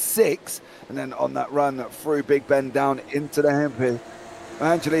 and 6. And then on that run through Big Ben down into the hairpin.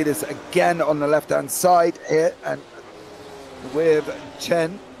 Angelidis again on the left-hand side here, and with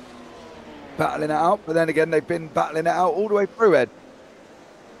Chen battling it out. But then again, they've been battling it out all the way through, Ed.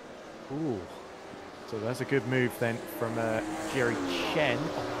 Ooh. So that's a good move then from Jerry Chen.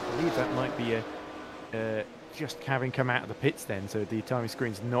 I believe that might be just having come out of the pits then. So the timing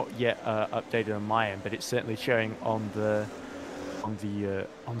screen's not yet updated on my end, but it's certainly showing on the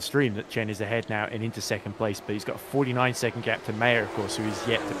stream that Chen is ahead now and into second place. But he's got a 49-second gap to Mayer, of course, who is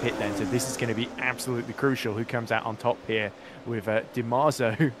yet to pit then. So this is going to be absolutely crucial. Who comes out on top here with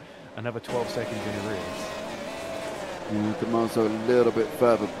DiMarzio, another 12 seconds in arrears. Yeah, DiMarzio a little bit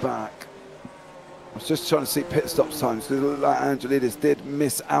further back. I was just trying to see pit stop times because it looked like Angelidis did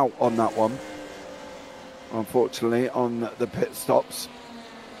miss out on that one, unfortunately, on the pit stops.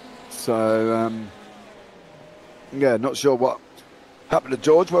 So, yeah, not sure what happened to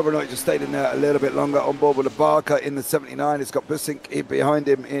George, whether or not he just stayed in there a little bit longer. On board with the Barker in the 79. It's got Bussink in behind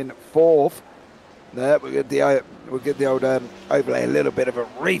him in 4th. There, we'll give the old overlay a little bit of a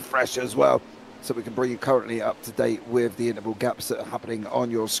refresh as well, so we can bring you currently up to date with the interval gaps that are happening on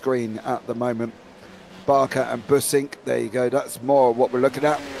your screen at the moment. Barker and Bussink, there you go, that's more what we're looking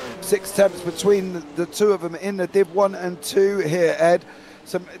at. 6 tenths between the two of them in the Div 1 and 2 here, Ed.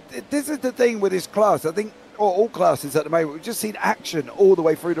 So this is the thing with this class, I think, or all classes at the moment, we've just seen action all the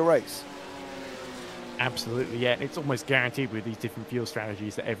way through the race. Absolutely, yeah. It's almost guaranteed with these different fuel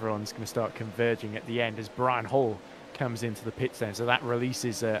strategies that everyone's going to start converging at the end as Brian Hall comes into the pits then. So that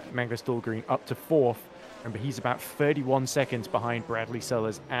releases Magnus Dahlgren up to 4th. Remember, he's about 31 seconds behind Bradley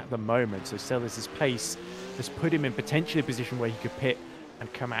Sellers at the moment. So Sellers' pace has put him in potentially a position where he could pit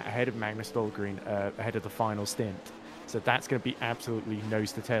and come out ahead of Magnus Dahlgren ahead of the final stint. So that's going to be absolutely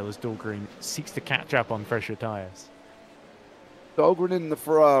nose to tail as Dahlgren seeks to catch up on fresher tyres. Dahlgren in the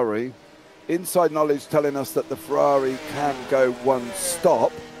Ferrari. Inside knowledge telling us that the Ferrari can go one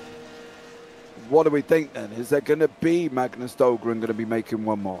stop. What do we think then? Is there going to be Magnus Dahlgren going to be making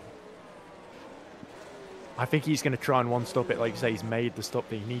one more? I think he's going to try and one-stop it. Like you say, he's made the stop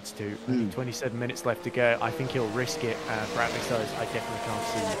that he needs to. 27 minutes left to go. I think he'll risk it. Bradley says, I definitely can't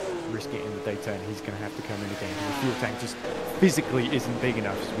see risk it in the Daytona. He's going to have to come in again. The fuel tank just physically isn't big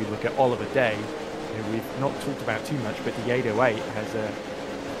enough. As we look at Oliver Day, we've not talked about too much, but the 808 has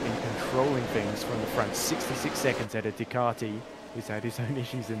been controlling things from the front. 66 seconds at a Ducati, who's had his own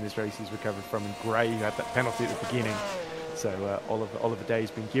issues in this race he's recovered from, and Gray, who had that penalty at the beginning. So Oliver Day's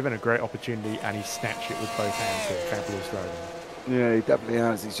been given a great opportunity, and he snatched it with both hands. So fabulous driving. Yeah, he definitely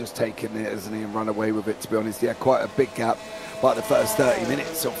has. He's just taken it, hasn't he, and run away with it, to be honest. He had quite a big gap, but the first 30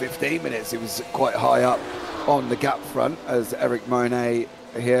 minutes or 15 minutes, it was quite high up on the gap front, as Eric Monet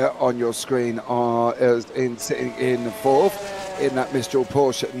here on your screen sitting in fourth in that Mistral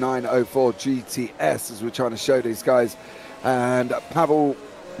Porsche 904 GTS, as we're trying to show these guys. And Pavel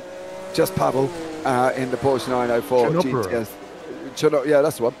in the Porsche 904 GTS. Yeah,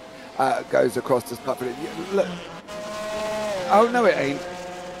 that's the one. Goes across the start. Look. Oh, no, it ain't.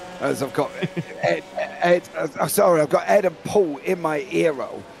 As I've got Ed, sorry, I've got Ed and Paul in my ear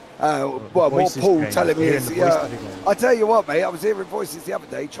roll. Well, more Paul telling me is, I tell you what, mate, I was hearing voices the other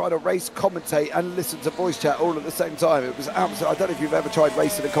day trying to race, commentate and listen to voice chat all at the same time. It was absolutely, I don't know if you've ever tried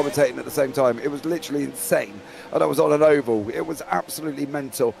racing and commentating at the same time. It was literally insane. And I was on an oval. It was absolutely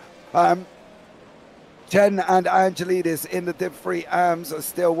mental. Jen and Angelidis in the Div 3 AMs are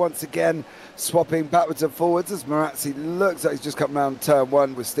still once again swapping backwards and forwards as Marazzi looks like he's just come around turn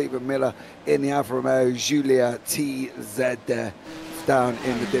one with Stephen Miller in the Alfa Romeo Giulia TZ down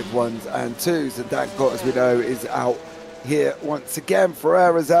in the Div 1s and 2s. And Dankort, as we know, is out here once again.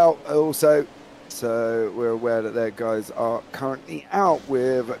 Ferreira's out also. So we're aware that their guys are currently out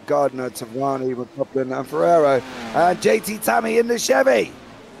with Gardner, Tavani, McCoplin and Ferrero. And JT Tammy in the Chevy.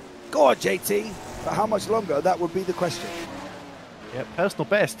 Go on, JT. For how much longer? That would be the question. Yeah, personal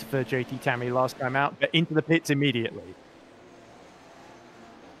best for JT Tammy last time out, but into the pits immediately.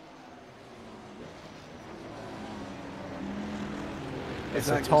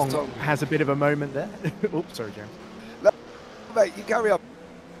 So Tong has a bit of a moment there. Oops, sorry, James. No, mate, you carry on.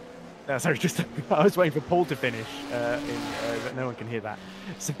 No, sorry, just I was waiting for Paul to finish, but no one can hear that.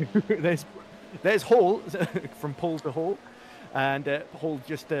 So there's Hall from Paul to Hall. And Hall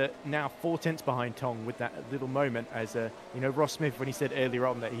just now 4 tenths behind Tong with that little moment as, Ross Smith, when he said earlier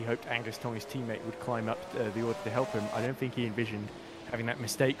on that he hoped Angus Tong, his teammate, would climb up the order to help him, I don't think he envisioned having that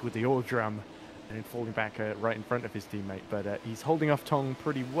mistake with the oil drum and then falling back right in front of his teammate. But he's holding off Tong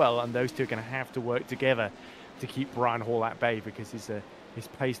pretty well, and those two are going to have to work together to keep Brian Hall at bay because his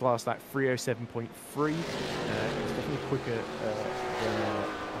pace last lap 307.3. It's definitely quicker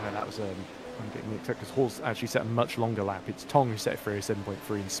than that was... I'm getting mixed up because Hall's actually set a much longer lap. It's Tong who set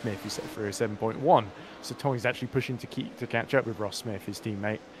 307.3 and Smith who set 307.1. So Tong is actually pushing to catch up with Ross Smith, his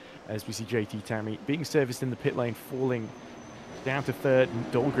teammate, as we see JT Tammy being serviced in the pit lane, falling down to third.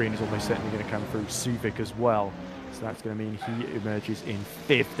 And Dahlgren is almost certainly going to come through Suvic as well. So that's going to mean he emerges in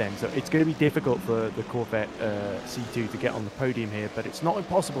fifth then. So it's going to be difficult for the Corvette C2 to get on the podium here, but it's not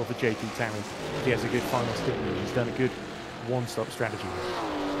impossible for JT Tammy if he has a good final stint. He's done a good one-stop strategy.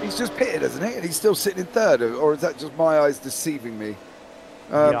 He's just pitted, isn't he? And he's still sitting in third, or is that just my eyes deceiving me?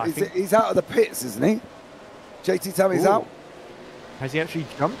 He's out of the pits, isn't he? JT Tammy's out. Has he actually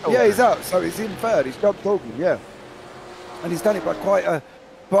jumped? Yeah, he's out. So he's in third. He's jumped Dahlgren, yeah. And he's done it by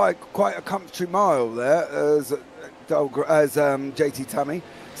quite a country mile there as JT Tammy.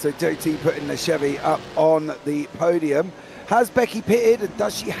 So JT putting the Chevy up on the podium. Has Becky pitted, and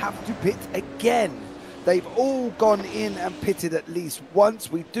does she have to pit again? They've all gone in and pitted at least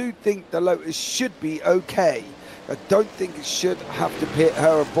once. We do think the Lotus should be okay. I don't think it should have to pit.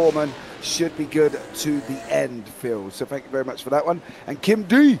 Her and Borman should be good to the end, Phil. So thank you very much for that one. And Kim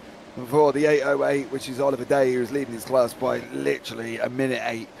D for the 808, which is Oliver Day, who's leading his class by literally a minute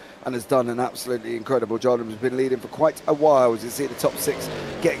 8 and has done an absolutely incredible job and has been leading for quite a while. As you see the top 6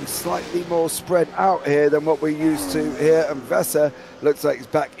 getting slightly more spread out here than what we're used to here. And Vesser looks like he's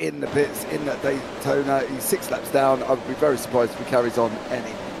back in the pits in that Daytona. He's 6 laps down. I would be very surprised if he carries on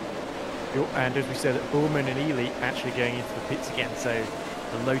any. And as we said, Bullman and Ely actually going into the pits again. So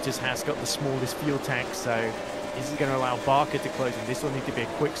the Lotus has got the smallest fuel tank. So is he going to allow Barker to close? And this will need to be a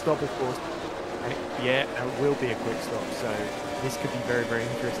quick stop, of course. And it will be a quick stop. So this could be very, very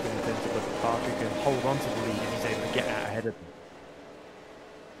interesting in terms of whether Barker can hold on to the lead and he's able to get out ahead of him.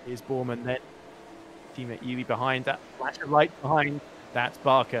 Here's Borman then. teammate Ely behind that. Flash of light behind. That's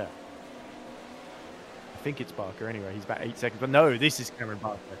Barker. I think it's Barker anyway. He's about 8 seconds. But no, this is Cameron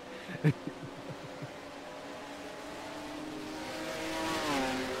Barker. Here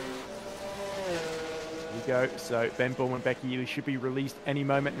we go. So Ben Ballman and Becky Ely should be released any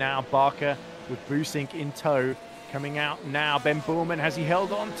moment now. Barker with Busink in tow. Coming out now. Ben Ballman, has he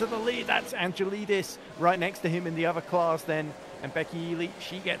held on to the lead? That's Angelidis right next to him in the other class then. And Becky Ely,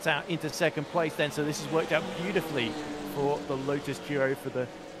 she gets out into second place then. So this has worked out beautifully for the Lotus duo, for the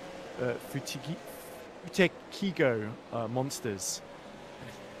Futekigo monsters.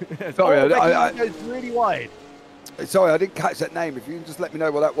 Sorry, I goes really wide. Sorry, I didn't catch that name. If you can just let me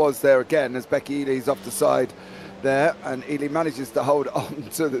know what that was there again, as Becky Ely's off the side there, and Ely manages to hold on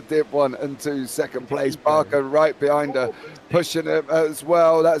to the Div 1 and 2 second place. Barker right behind her, pushing it as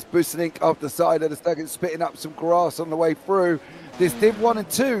well. That's Busink off the side of the second, spitting up some grass on the way through. This Div 1 and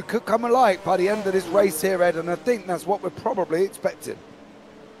 2 could come alight by the end of this race here, Ed, and I think that's what we're probably expecting.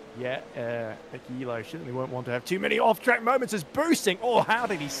 Yeah, Becky Ely certainly won't want to have too many off-track moments as Busink. Oh, how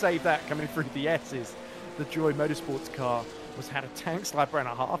did he save that coming through the S's? The Joy Motorsports car had a tank slapper and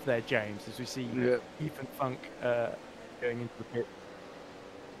a half there, James, as we see Ethan Funk going into the pit.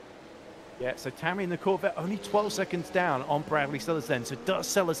 Yeah, so Tammy in the Corvette only 12 seconds down on Bradley Sellers then. So does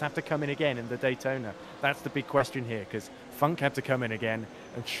Sellers have to come in again in the Daytona? That's the big question here, because Funk had to come in again,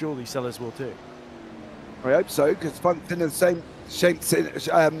 and surely Sellers will too. I hope so, because Funk's in the same shape. JT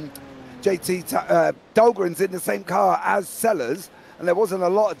Dahlgren's in the same car as Sellers, and there wasn't a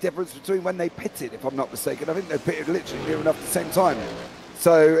lot of difference between when they pitted, if I'm not mistaken. I think they pitted literally near enough at the same time.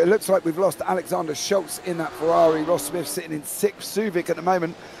 So it looks like we've lost Alexander Schultz in that Ferrari. Ross Smith sitting in 6th. Suvic at the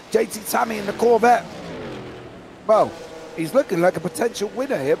moment. JT Tammy in the Corvette. Well, he's looking like a potential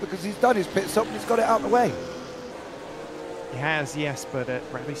winner here because he's done his pit stop and he's got it out of the way. He has, yes, but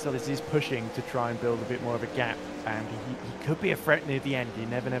Bradley Sellers is pushing to try and build a bit more of a gap, and he could be a threat near the end. You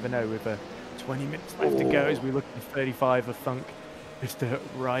never know with 20 minutes left to go as we look at the 35 of Funk. Just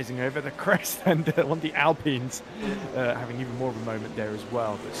rising over the crest, and one of the Alpines having even more of a moment there as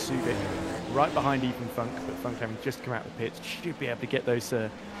well. But Subic right behind Ethan Funk, but Funk having just come out of the pits, should be able to get those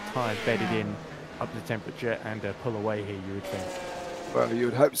tyres bedded in, up the temperature, and pull away here, you would think. Well, you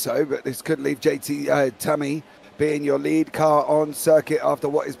would hope so, but this could leave JT Tammy being your lead car on circuit after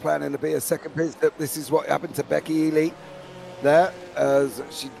what is planning to be a second pit stop. This is what happened to Becky Ely there, as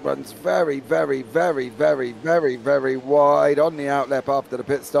she runs very wide on the outlap after the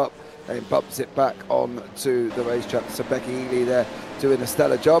pit stop and bumps it back onto the racetrack. So Becky Ely there doing a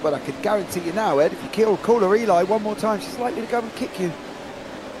stellar job, and I can guarantee you now, Ed, if you call her Eli one more time, she's likely to go and kick you.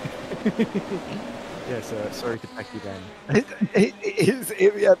 Yes, sorry to Becky then.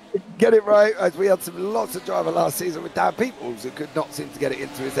 Yeah, get it right, as we had lots of driver last season with Dan Peoples who could not seem to get it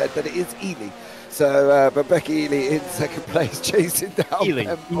into his head, but it is Ely. So, but Becky Ely in second place, chasing down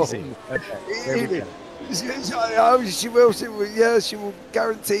Ely, easy. Okay, she will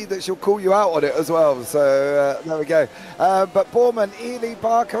guarantee that she'll call you out on it as well. So there we go. But Borman, Ely,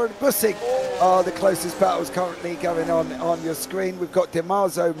 Barker and Busink are the closest battles currently going on your screen. We've got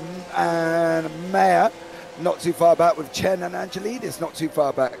DiMarzo and Mayer not too far back, with Chen and Angelidis not too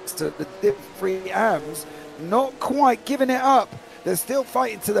far back. So the Div 3 AMs not quite giving it up. They're still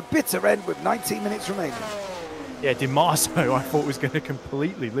fighting to the bitter end with 19 minutes remaining. Yeah, DiMarzo, I thought was going to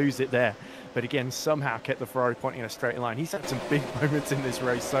completely lose it there. But again, somehow kept the Ferrari pointing in a straight line. He's had some big moments in this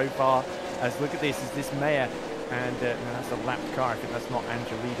race so far. As look at this, is this Mayer? And no, that's a lapped car. I think that's not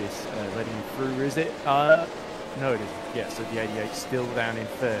Angelidis letting him through, is it? No, it isn't. Yeah, so the 88 still down in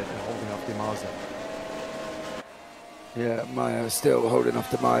third and holding off DiMarzo. Yeah, Mayer still holding off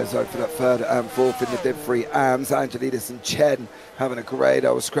to Mayer for that third and fourth in the Div 3 AMs. Angelidis and Chen having a great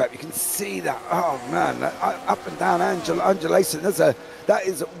old scrap. You can see that, oh man, that up and down undulation. That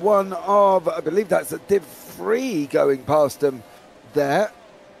is one of, I believe that's a Div 3 going past them there.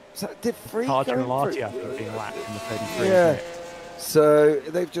 Is that Div 3 Tarjan going Latia through? being lapped in the 33. Yeah, so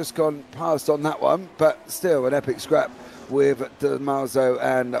they've just gone past on that one, but still an epic scrap with DiMarzo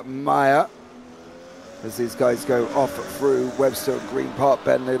and Mayer. As these guys go off through Webster and Green Park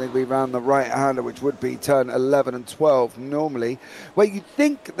Bend, they're going to be round the right-hander, which would be turn 11 and 12 normally, where you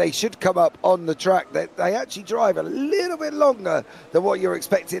think they should come up on the track. They actually drive a little bit longer than what you're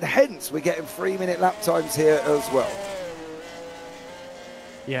expecting, hence we're getting 3-minute lap times here as well.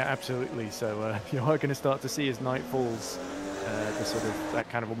 Yeah, absolutely. So you are going to start to see as night falls, the sort of that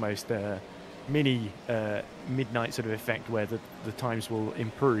kind of almost mini midnight sort of effect where the times will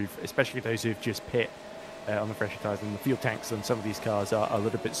improve, especially those who've just pit on the fresher tyres, and the fuel tanks on some of these cars are a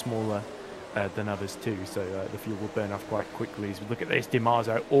little bit smaller than others too, so the fuel will burn off quite quickly. As we look at this,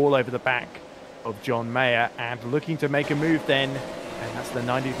 DiMarzo all over the back of John Mayer, and looking to make a move then. And that's the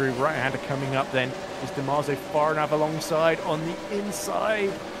 90-degree right-hander coming up then. Is DiMarzio far enough alongside on the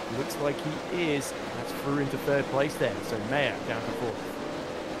inside? Looks like he is. That's through into third place there. So Mayer down to fourth.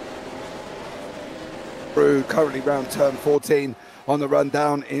 Through currently round turn 14 on the run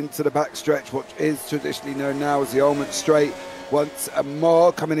down into the backstretch, what is traditionally known now as the Ulmont Straight. Once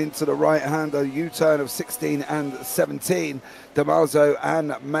more coming into the right-hander U-turn of 16 and 17. DiMarzio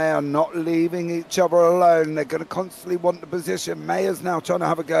and Mayer not leaving each other alone. They're going to constantly want the position. Mayer's now trying to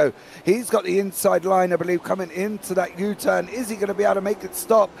have a go. He's got the inside line, I believe, coming into that U-turn. Is he going to be able to make it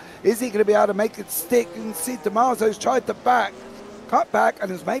stop? Is he going to be able to make it stick? You can see DiMarzio's tried to cut back, and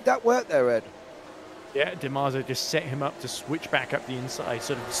has made that work there, Ed. Yeah, DiMarzio just set him up to switch back up the inside,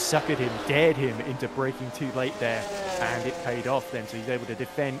 sort of suckered him, dared him into braking too late there, and it paid off then, so he's able to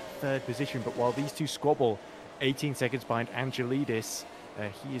defend third position. But while these two squabble, 18 seconds behind Angelidis,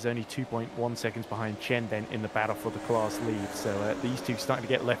 he is only 2.1 seconds behind Chen then in the battle for the class lead, so these two starting to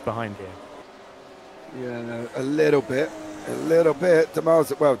get left behind here. Yeah, no, a little bit.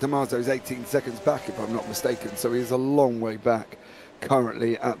 DiMarzio is 18 seconds back, if I'm not mistaken, so he's a long way back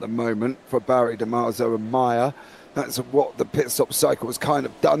currently at the moment for Barry DiMarzio and Mayer. That's what the pit stop cycle has kind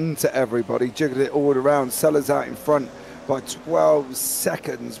of done to everybody, jiggled it all around. Sellers out in front by 12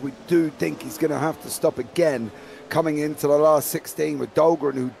 seconds. We do think he's going to have to stop again coming into the last 16 with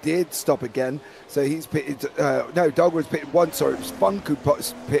Dahlgren, who did stop again. So he's pitted, Dahlgren's pitted once, sorry, it was Funk who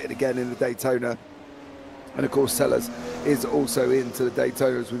pitted again in the Daytona. And of course, Sellers is also into the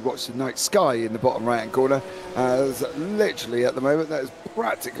Daytona as we watch the night sky in the bottom right hand corner. As literally at the moment, that is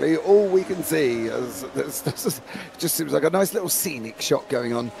practically all we can see. As it just seems like a nice little scenic shot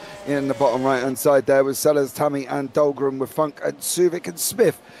going on in the bottom right hand side there with Sellers, Tammy, and Dahlgren, with Funk and Suvic and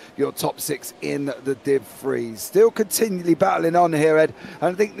Smith, your top six in the Div 3. Still continually battling on here, Ed.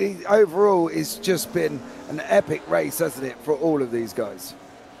 And I think the overall it's just been an epic race, hasn't it, for all of these guys?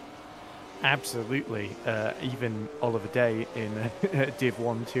 Absolutely. Even Oliver Day in Div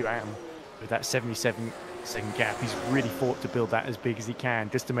 1 2 AM with that 77-second gap, he's really fought to build that as big as he can,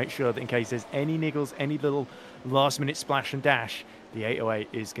 just to make sure that in case there's any niggles, any little last-minute splash and dash, the 808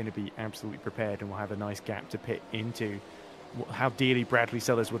 is going to be absolutely prepared and will have a nice gap to pit into. How dearly Bradley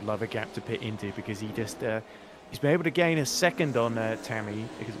Sellers would love a gap to pit into, because he just he's been able to gain a second on Tammy,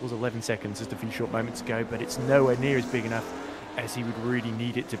 because it was 11 seconds just a few short moments ago, but it's nowhere near as big enough as he would really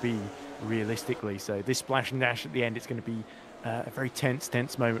need it to be realistically. So this splash and dash at the end, it's going to be a very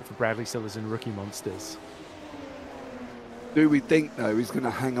tense moment for Bradley Sellers and Rookie Monsters. Do we think, though, he's going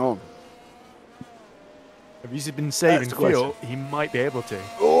to hang on? If he's been saving fuel, he might be able to.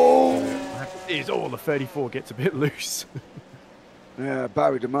 The 34 gets a bit loose. Yeah,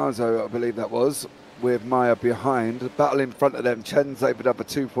 Barry DiMarzio, I believe that was, with Mayer behind. The battle in front of them. Chen's opened up a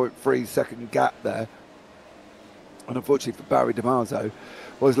 2.3 second gap there. And unfortunately for Barry DiMarzio,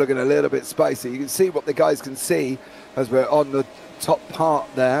 was looking a little bit spicy. You can see what the guys can see as we're on the top part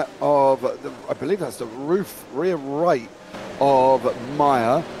there of, I believe that's the roof, rear right of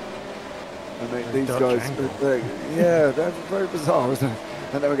Mayer. And these guys, they're very bizarre, isn't it?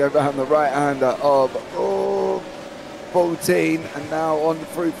 And then we go down the right hander of 14, and now on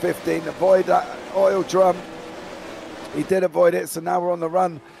through 15. Avoid that oil drum. He did avoid it, so now we're on the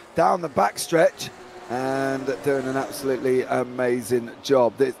run down the backstretch and doing an absolutely amazing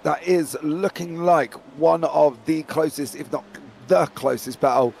job. That is looking like one of the closest, if not the closest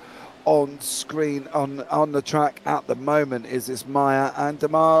battle on screen on the track at the moment. Is this Mayer and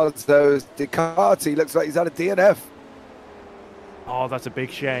DiMarzio. Ducati looks like he's had a DNF. Oh, that's a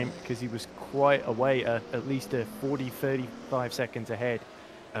big shame, because he was quite a way, at least 35 seconds ahead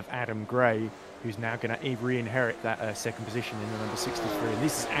of Adam Gray, who's now going to re-inherit that second position in the number 63. And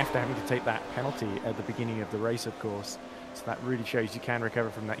this is after having to take that penalty at the beginning of the race, of course. So that really shows you can recover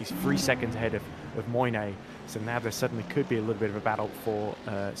from that. He's 3 seconds ahead of Moyne. So now there suddenly could be a little bit of a battle for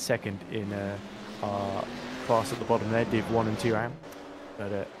second in our class at the bottom there, Div 1 and 2 AM. But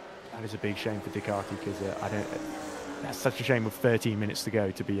that is a big shame for Ducati, because that's such a shame with 13 minutes to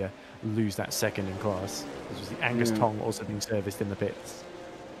go to lose that second in class. This was the Angus Tong also being serviced in the pits.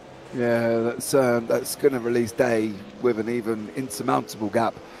 Yeah, that's going to release Day with an even insurmountable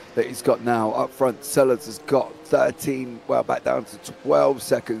gap that he's got now. Up front, Sellers has got 13, well, back down to 12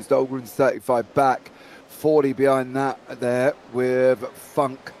 seconds. Dahlgren's 35 back, 40 behind that there with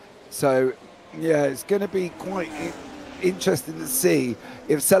Funk. So, yeah, it's going to be quite interesting to see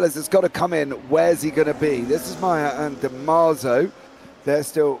if Sellers has got to come in. Where's he going to be? This is Mayer and DiMarzio. They're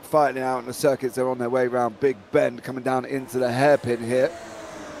still fighting out in the circuits. They're on their way around Big Bend, coming down into the hairpin here.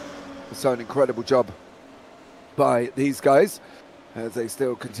 So an incredible job by these guys. as they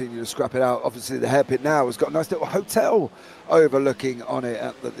still continue to scrap it out. Obviously, the hairpin now has got a nice little hotel overlooking on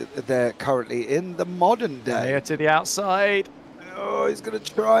it. They're currently in the modern day. Here to the outside. Oh, he's going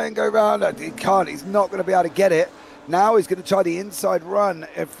to try and go round. He can't. He's not going to be able to get it. Now he's going to try the inside run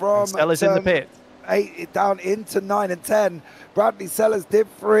from Sellers in the pit. 8 down into 9 and 10. Bradley Sellers did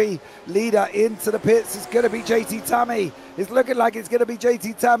 3. Leader into the pits is going to be JT Tammy. It's looking like it's going to be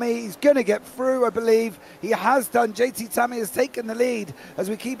JT Tammy. He's going to get through, I believe. He has done. JT Tammy has taken the lead as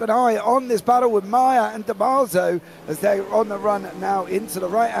we keep an eye on this battle with Maya and DeMarzo as they're on the run now into the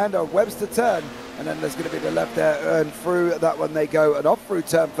right hand of Webster turn. And then there's going to be the left there, and through that one they go, and off through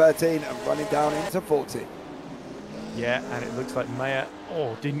turn 13 and running down into 40. Yeah, and it looks like Maya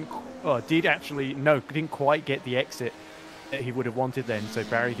didn't quite get the exit that he would have wanted then. So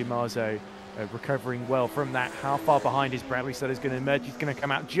Barry DiMarzo recovering well from that. How far behind is Bradley Sellers going to emerge? He's going to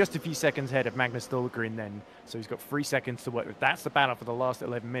come out just a few seconds ahead of Magnus Dahlgren then. So he's got 3 seconds to work with. That's the battle for the last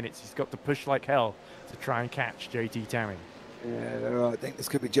 11 minutes. He's got to push like hell to try and catch JT Tammy. Yeah, I think this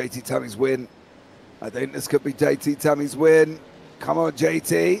could be JT Tammy's win. Come on,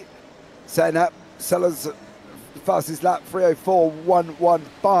 JT. Setting up. Sellers fastest lap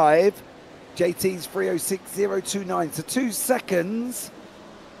 3:04.115. JT's 3:06.029. So 2 seconds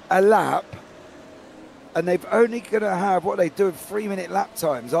a lap. And they've only going to have, what they do, 3-minute lap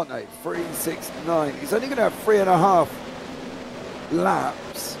times, aren't they? 3:06.9. He's only going to have 3.5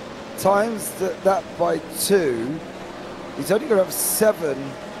 laps. Times that by 2. He's only going to have 7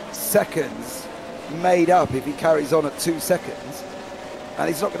 seconds made up if he carries on at 2 seconds. And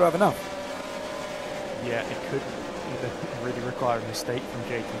he's not going to have enough. Yeah, it could really require a mistake from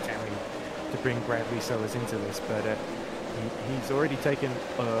JT Tammy to bring Bradley Sellers into this, but he's already taken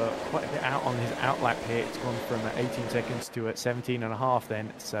quite a bit out on his outlap here. It's gone from 18 seconds to 17.5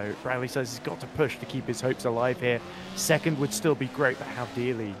 then, so Bradley Sellers has got to push to keep his hopes alive here. Second would still be great, but how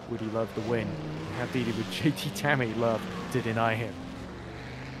dearly would he love the win? How dearly would JT Tammy love to deny him?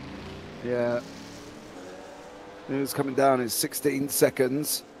 Yeah. It's coming down in 16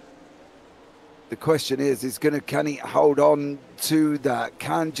 seconds. The question is can he hold on to that?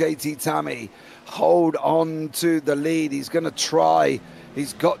 Can JT Tammy hold on to the lead? He's going to try.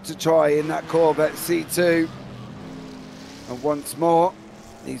 He's got to try in that Corvette C2. And once more,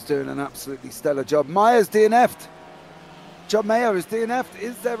 he's doing an absolutely stellar job. Maya's DNF'd. John Mayer is DNF'd.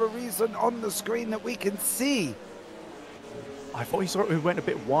 Is there a reason on the screen that we can see? I thought he sort of went a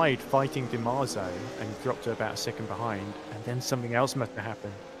bit wide fighting DiMarzo and he dropped to about a second behind, and then something else must have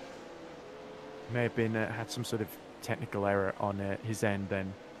happened. May have been had some sort of technical error on his end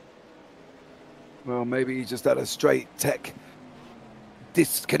then. Well, maybe he just had a straight tech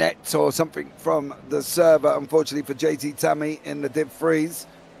disconnect or something from the server, unfortunately for JT Tammy in the div freeze.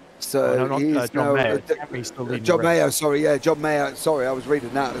 So he's John Mayer. John Mayer, sorry, yeah, John Mayer. Sorry, I was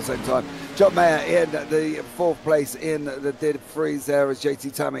reading that at the same time. John Mayer in the 4th place in the div freeze there as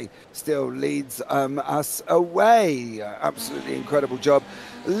JT Tammy still leads us away. Absolutely incredible job.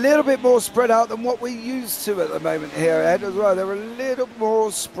 A little bit more spread out than what we're used to at the moment here, Ed, as well. They're a little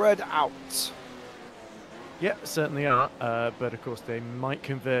more spread out. Yeah, certainly are. But of course, they might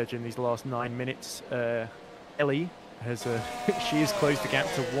converge in these last 9 minutes. Ellie has she has closed the gap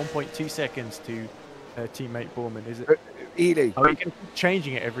to 1.2 seconds to her teammate Borman. Is it Ely? Oh, you can keep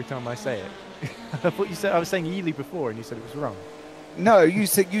changing it every time I say it. I thought you said I was saying Ely before, and you said it was wrong. No, you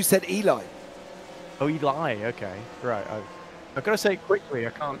said Eli. Oh, Eli. Okay, right. I've got to say it quickly.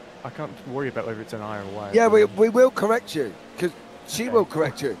 I can't worry about whether it's an I or a Y. Yeah, we will correct you because she will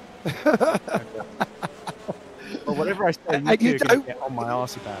correct you. Okay. Well, whatever I say, you don't get on my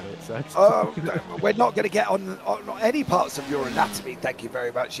arse about it. So we're not going to get on any parts of your anatomy. Thank you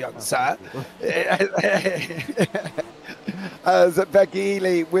very much, young sir. As Becky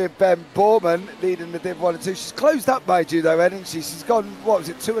Ely with Ben Borman leading the Div 1 and 2. She's closed up, mind you, though, hasn't she? She's gone, what was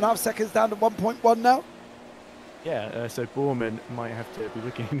it, 2.5 seconds down to 1.1 now? Yeah, so Borman might have to be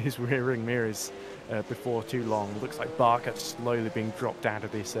looking in his rear-ring mirrors before too long. Looks like Barker slowly being dropped out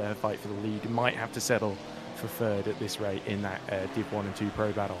of this fight for the lead. Might have to settle for third at this rate in that Div 1 and 2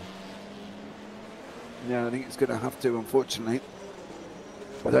 pro battle. Yeah, I think it's going to have to, unfortunately.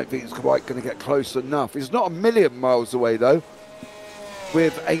 I don't think it's quite going to get close enough. He's not a million miles away, though,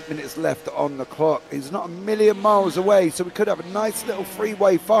 with 8 minutes left on the clock. He's not a million miles away, so we could have a nice little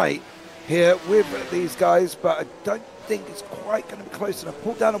three-way fight here with these guys, but I don't think it's quite going to be close enough.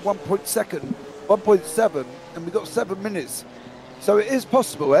 Pulled down to 1.7, and we've got 7 minutes. So it is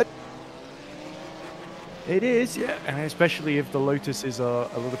possible, Ed. It is, yeah, and especially if the Lotuses are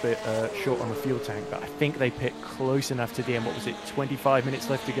a little bit short on the fuel tank, but I think they pit close enough to the end. What was it, 25 minutes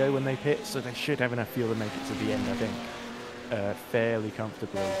left to go when they pit, so they should have enough fuel to make it to the end, I think. fairly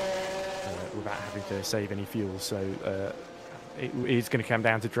comfortably without having to save any fuel. So it is going to come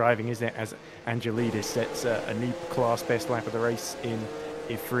down to driving, isn't it? As Angelidis sets a new class best lap of the race in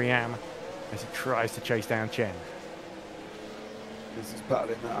Ifriam as he tries to chase down Chen. This is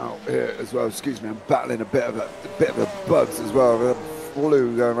battling that out here as well. Excuse me, I'm battling a bit of a bugs as well. A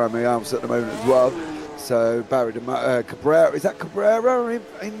flu going around my arms at the moment as well. So Barry Cabrera, is that Cabrera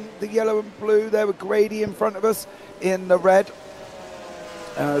in the yellow and blue there with Grady in front of us in the red?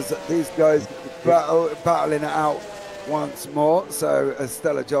 As these guys battling it out once more. So a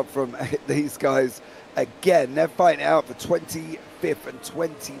stellar job from these guys again. They're fighting it out for 25th and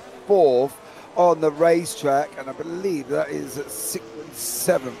 24th on the racetrack, and I believe that is 6th and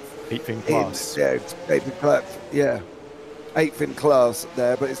 7th. 8th in class. Yeah, 8th in class. Yeah, 8th in class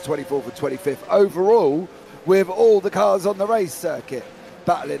there, but it's 24th and 25th overall with all the cars on the race circuit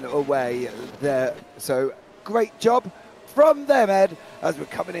battling away there. So great job from them, Ed, as we're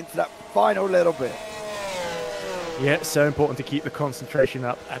coming into that final little bit. Yeah, it's so important to keep the concentration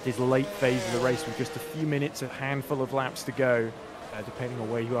up at this late phase of the race with just a few minutes, a handful of laps to go. Depending on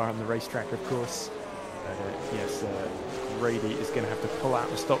where you are on the racetrack, of course. Yes, Grady is going to have to pull out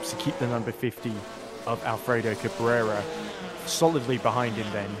the stops to keep the number 50 of Alfredo Cabrera solidly behind him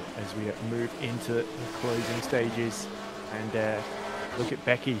then as we move into the closing stages. And look at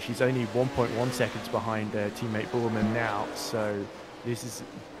Becky, she's only 1.1 seconds behind teammate Borman now. So this is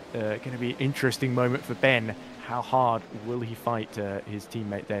going to be an interesting moment for Ben. How hard will he fight his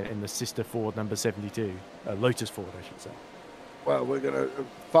teammate there in the sister Ford number 72? Lotus Ford, I should say. Well, we're going to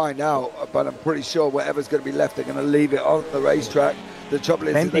find out, but I'm pretty sure whatever's going to be left, they're going to leave it on the racetrack. The trouble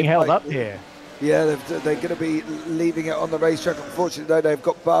is... Ben being held up here. Yeah, they're going to be leaving it on the racetrack. Unfortunately, though, they've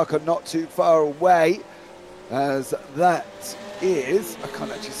got Barker not too far away, as that is... I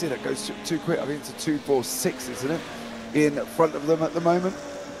can't actually see that. It goes too quick. I think it's a 246, isn't it? In front of them at the moment.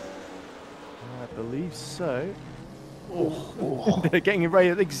 I believe so. Oh. They're getting ready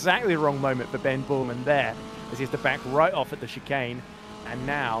at exactly the wrong moment for Ben Borman there, as he has to back right off at the chicane, and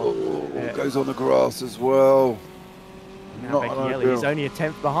now goes on the grass as well. Now Becky Ely is only a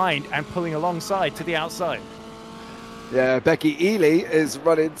 10th behind and pulling alongside to the outside. Yeah, Becky Ely is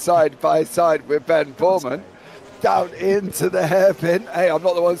running side by side with Ben Borman down into the hairpin. Hey, I'm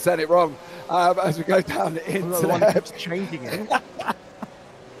not the one saying it wrong. As we go down into the hairpin. Changing it.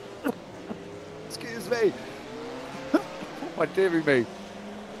 Excuse me. My dearie me.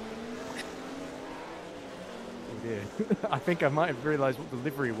 I think I might have realised what the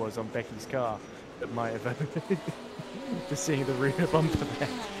livery was on Becky's car. That might have just seeing the rear bumper there.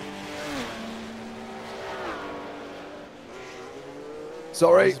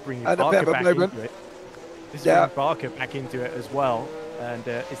 Sorry, and a bit of a moment. This is bringing Barker back into it as well. And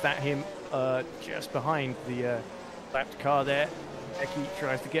is that him just behind the lapped car there? Becky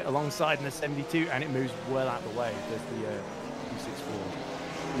tries to get alongside in the 72 and it moves well out of the way. There's the 264.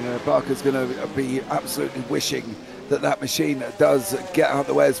 Yeah, Barker's going to be absolutely wishing that machine does get out of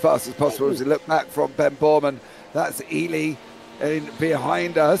the way as fast as possible. As we look back from Ben Borman, that's Ely in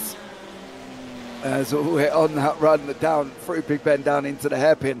behind us. As we're on that run down through Big Ben down into the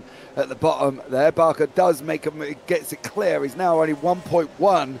hairpin at the bottom there. Barker does gets it clear. He's now only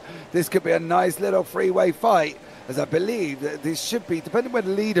 1.1. This could be a nice little freeway fight, as I believe that this should be, depending where the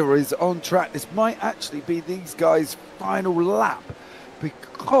leader is on track, this might actually be these guys' final lap,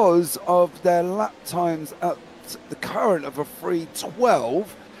 because of their lap times at the current of a 3:12,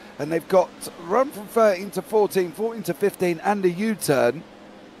 and they've got run from 13 to 14, 14 to 15, and a U-turn,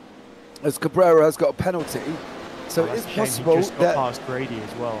 as Cabrera has got a penalty. So it's possible he just got past Grady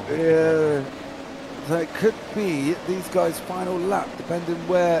as well. Yeah, that could be these guys' final lap, depending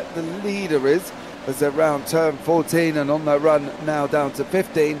where the leader is, as they're around turn 14 and on their run now down to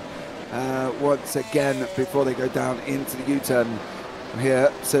 15 once again before they go down into the U-turn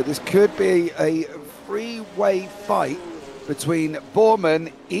here. So this could be a three-way fight between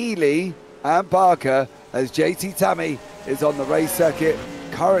Borman, Ely and Barker, as JT Tammy is on the race circuit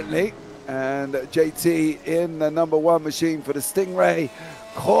currently, and JT in the number 1 machine for the Stingray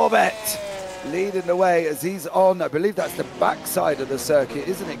Corvette leading the way as he's on, I believe that's the back side of the circuit,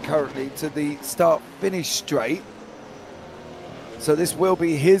 isn't it, currently, to the start-finish straight. So this will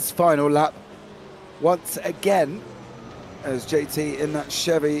be his final lap once again, as JT in that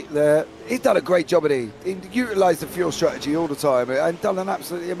Chevy there. He's done a great job, he utilised the fuel strategy all the time and done an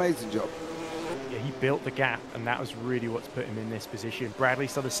absolutely amazing job. Yeah, he built the gap, and that was really what's put him in this position. Bradley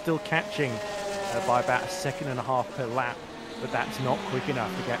Sutter still catching by about 1.5 seconds per lap, but that's not quick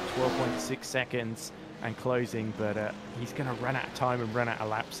enough to get 12.6 seconds and closing. But he's going to run out of time and run out of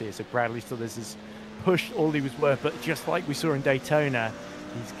laps here. So Bradley Sutter is pushed all he was worth, but just like we saw in Daytona,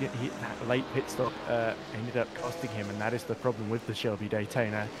 that late pit stop ended up costing him, and that is the problem with the Shelby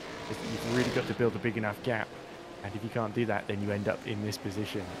Daytona, is that you've really got to build a big enough gap, and if you can't do that, then you end up in this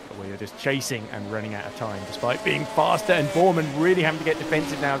position where you're just chasing and running out of time, despite being faster, and Borman really having to get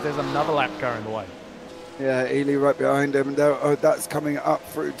defensive now. There's another lap car in the way. Yeah, Ely right behind him. That's coming up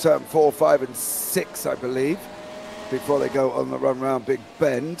through turn 4, 5, and 6, I believe, before they go on the run round Big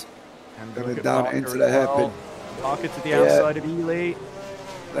Bend. And going down into the hairpin. Parker to the outside of Ely.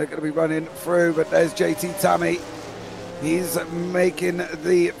 They're going to be running through, but there's JT Tammy. He's making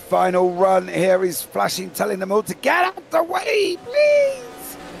the final run here. He's flashing, telling them all to get out the way,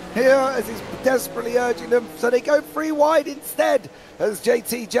 please. Here, as he's desperately urging them, so they go 3 wide instead. As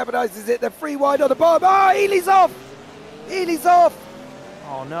JT jeopardizes it, they're 3 wide on the bottom. Oh, Ely's off! Ely's off!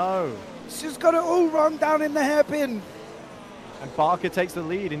 Oh no! He's just got it all wrong down in the hairpin. And Barker takes the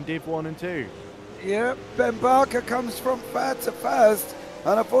lead in Div 1 and 2. Yeah, Ben Barker comes from third to first.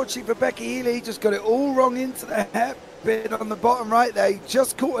 And unfortunately for Becky Ely, he just got it all wrong into the hairpin on the bottom right there. He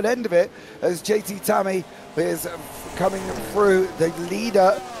just caught an end of it as JT Tammy is coming through the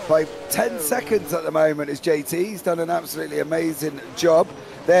leader by 10 seconds at the moment is JT. He's done an absolutely amazing job.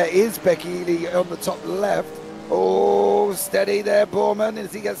 There is Becky Ely on the top left. Oh, steady there, Borman.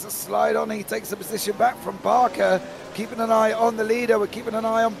 As he gets a slide on, he takes a position back from Barker. Keeping an eye on the leader. We're keeping an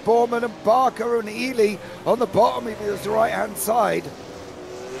eye on Borman and Barker and Ely on the bottom of his right-hand side.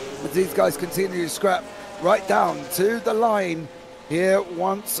 As these guys continue to scrap right down to the line here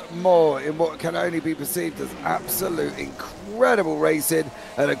once more in what can only be perceived as absolute incredible racing,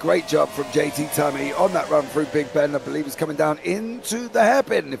 and a great job from JT Tammy on that run through Big Ben. I believe he's coming down into the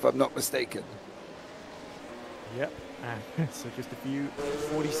hairpin, if I'm not mistaken. Yep, so just a few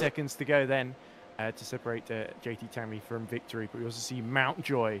 40 seconds to go then to separate JT Tammy from victory. But we also see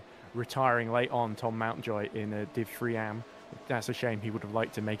Mountjoy retiring late on, Tom Mountjoy in Div 3 Am. That's a shame. He would have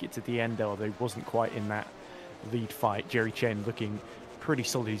liked to make it to the end, although he wasn't quite in that lead fight. Jerry Chen looking pretty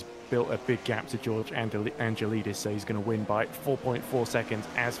solid. He's built a big gap to George Angelidis, so he's going to win by 4.4 seconds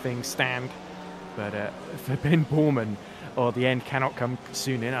as things stand. But for Ben Borman, the end cannot come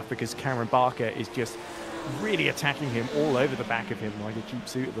soon enough, because Cameron Barker is just really attacking him all over the back of him like a cheap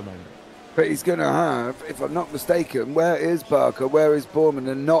suit at the moment. But he's going to have, if I'm not mistaken, where is Barker, where is Borman,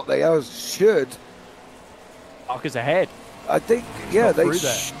 and not they all should. Barker's ahead. I think, yeah, they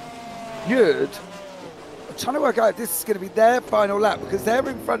should. I'm trying to work out if this is going to be their final lap, because they're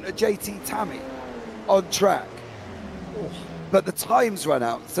in front of JT Tammy on track. But the time's run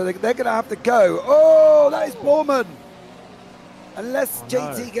out, so they're going to have to go. Oh, that is Borman. Unless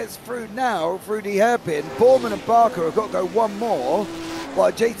JT gets through now, through the hairpin, Borman and Barker have got to go one more,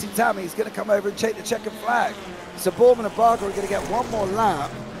 while JT Tammy is going to come over and take the checkered flag. So Borman and Barker are going to get one more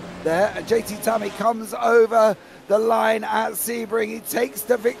lap there, and JT Tammy comes over the line at Sebring. He takes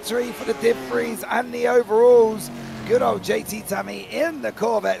the victory for the Div 3s and the overalls. Good old JT Tammy in the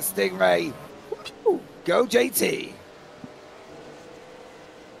Corvette Stingray. Go JT.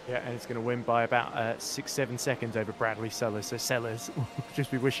 Yeah, and it's going to win by about 6-7 seconds over Bradley Sellers. So Sellers will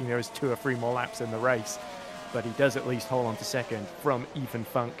just be wishing there was 2 or 3 more laps in the race. But he does at least hold on to second from Ethan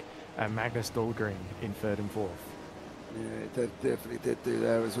Funk and Magnus Dahlgren in third and fourth. Yeah, they definitely did do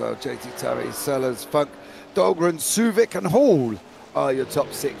there as well. JT Tammy, Sellers, Funk, Dahlgren, Suvik and Hall are your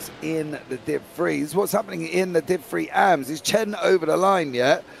top 6 in the Div 3s. What's happening in the Div 3 AMs? Is Chen over the line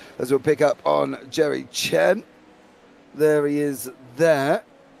yet? As we'll pick up on Jerry Chen. There he is there.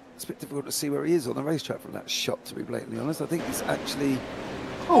 It's a bit difficult to see where he is on the racetrack from that shot, to be blatantly honest. I think he's actually...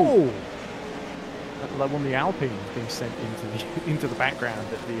 Oh! Like one of the Alpines being sent into the background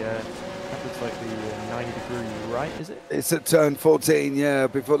at the... that looks like the 90-degree right, is it? It's at turn 14, yeah,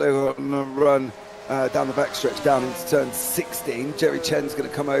 before they were on a run down the backstretch down into turn 16. Jerry Chen's going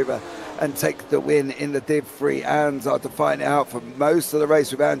to come over and take the win in the Div 3 ANs after fighting it out for most of the race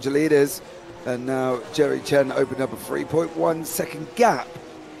with Angelidis. And now Jerry Chen opened up a 3.1 second gap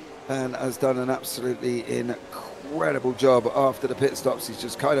and has done an absolutely incredible job after the pit stops. He's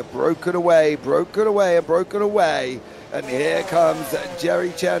just kind of broken away. And here comes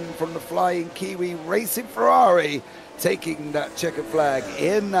Jerry Chen from the Flying Kiwi Racing Ferrari, taking that checkered flag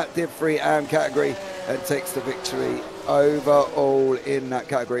in that Div 3 AM category and takes the victory overall in that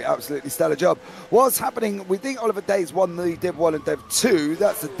category. Absolutely stellar job. What's happening? We think Oliver Days won the Div 1 and Div 2.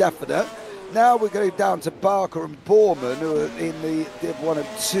 That's a definite. Now we're going down to Barker and Borman, who are in the Div 1 and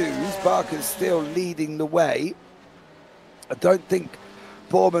 2s. Barker's still leading the way. I don't think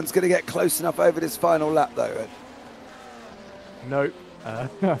Borman's going to get close enough over this final lap, though, Ed. Nope. I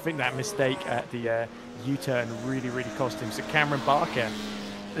think that mistake at the U-turn really cost him. So Cameron Barker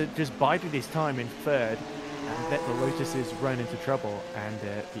just bided his time in third and let the Lotuses run into trouble. And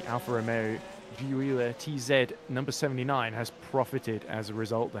the Alfa Romeo Giulia TZ number 79 has profited as a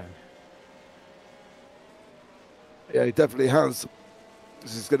result then. Yeah, he definitely has.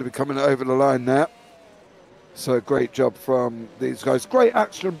 This is going to be coming over the line now. So great job from these guys. Great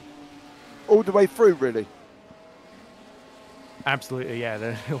action all the way through, really. Absolutely, yeah.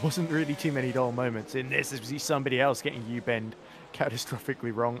 There wasn't really too many dull moments in this. You see somebody else getting U-bend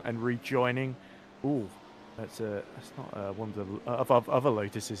catastrophically wrong and rejoining. Ooh, that's not one of the other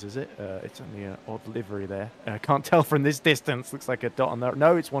Lotuses, is it? It's only an odd livery there. I can't tell from this distance. Looks like a dot on there.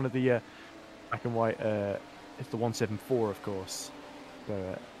 No, it's one of the black and white. It's the 174, of course.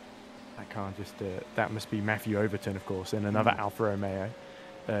 So that car just that must be Matthew Overton, of course, and another Alfa Romeo.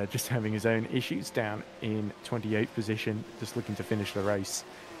 Just having his own issues down in 28th position, just looking to finish the race.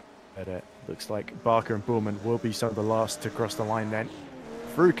 But looks like Barker and Boorman will be some of the last to cross the line then.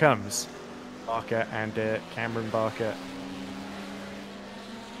 Through comes Barker and Cameron Barker.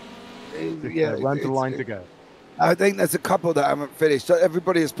 Yeah, run to the line to go. I think there's a couple that haven't finished.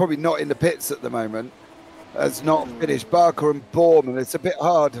 Everybody is probably not in the pits at the moment. Has not finished. Barker and Boorman. It's a bit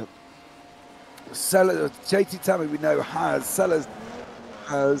hard. JT Tammy we know has. Sellers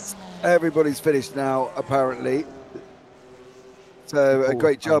has. Everybody's finished now, apparently. So a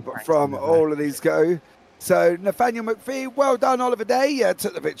great job from all of these go. So Nathaniel McPhee, well done. Oliver Day, yeah,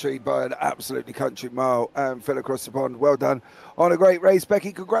 took the victory by an absolutely country mile and fell across the pond. Well done on a great race.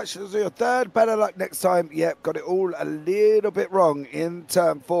 Becky, congratulations on your third. Better luck next time. Yep, got it all a little bit wrong in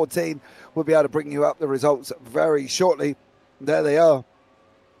turn 14. We'll be able to bring you up the results very shortly. There they are.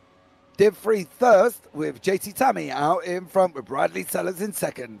 Div 3 Thirst with JT Tammy out in front with Bradley Sellers in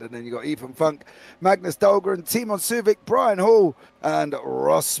second. And then you got Ethan Funk, Magnus Dahlgren, Timon Suvic, Brian Hall and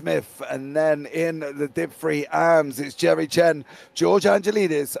Ross Smith. And then in the Div 3 AMS, it's Jerry Chen, George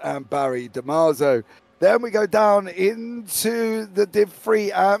Angelidis and Barry DiMarzo. Then we go down into the Div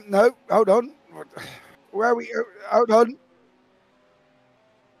 3 AMS. No, hold on. Where are we? Hold on.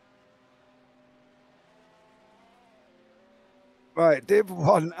 Right, Div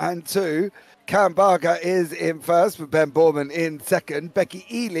 1 and 2. Cam Barker is in first with Ben Boorman in second. Becky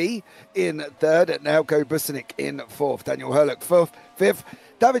Ely in third. And Nelko Busanic in fourth. Daniel Herlock fifth.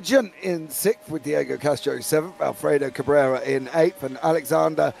 David Junt in sixth with Diego Castro seventh. Alfredo Cabrera in eighth. And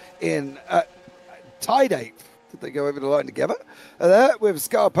Alexander in tied eighth. Did they go over the line together? There with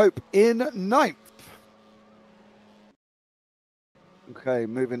Scar Pope in ninth. Okay,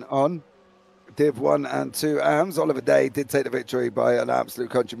 moving on. Div 1 and 2 AMS. Oliver Day did take the victory by an absolute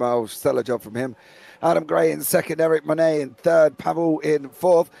country mile. Stellar job from him. Adam Gray in second. Eric Monet in third. Pavel in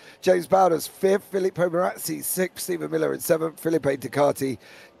fourth. James Bowders fifth. Filippo Marazzi sixth. Stephen Miller in seventh. Felipe Ducati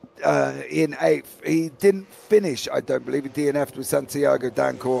in eighth. He didn't finish, I don't believe. He DNF'd with Santiago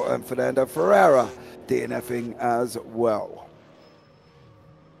Dancourt and Fernando Ferreira DNFing as well.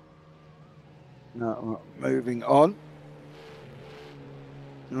 Now, moving on.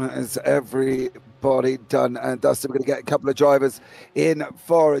 Is everybody done and dusted? We're going to get a couple of drivers in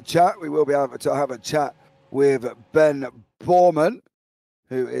for a chat. We will be able to have a chat with Ben Boorman,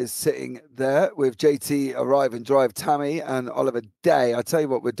 who is sitting there with JT Arrive and Drive Tammy and Oliver Day. I tell you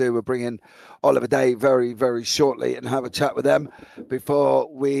what we'll do. We'll bring in Oliver Day very, very shortly and have a chat with them before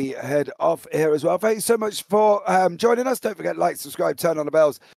we head off here as well. Thank you so much for joining us. Don't forget, like, subscribe, turn on the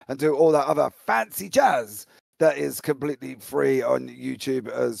bells and do all that other fancy jazz. That is completely free on YouTube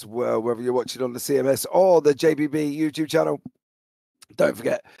as well, whether you're watching on the CMS or the JPB YouTube channel. Don't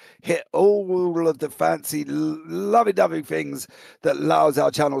forget, hit all of the fancy, lovey-dovey things that allows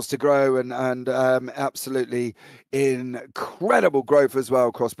our channels to grow and absolutely incredible growth as well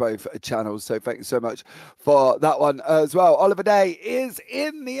across both channels. So thank you so much for that one as well. Oliver Day is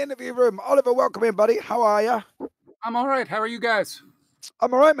in the interview room. Oliver, welcome in, buddy. How are you? I'm all right. How are you guys?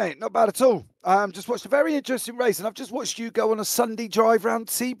 I'm all right, mate. Not bad at all. Just watched a very interesting race, and I've just watched you go on a Sunday drive round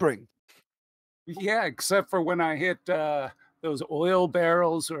Sebring. Yeah, except for when I hit those oil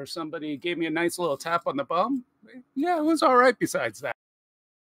barrels or somebody gave me a nice little tap on the bum. Yeah, it was all right besides that.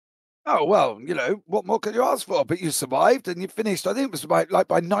 Oh, well, you know, what more could you ask for? But you survived and you finished, I think it was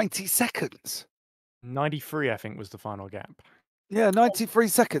by 90 seconds. 93, I think, was the final gap. Yeah, 93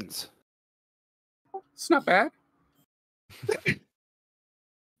 seconds. It's not bad.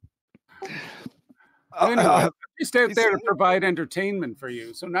 Anyway, I just out there to provide entertainment for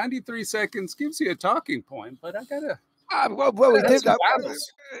you. So 93 seconds gives you a talking point, but I gotta. Well, we did that.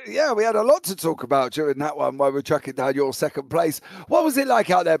 Yeah, we had a lot to talk about during that one while we're tracking down your second place. What was it like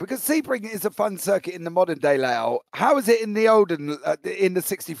out there? Because Sebring is a fun circuit in the modern day layout. How is it in the olden, in the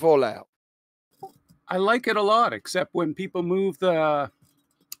 64 layout? I like it a lot, except when people move the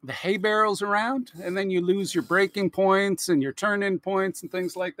the hay barrels around, and then you lose your braking points and your turn-in points and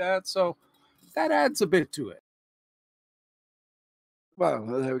things like that. So that adds a bit to it. Well,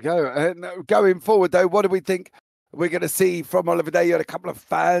 there we go. And going forward, though, what do we think we're going to see from Oliver Day? You had a couple of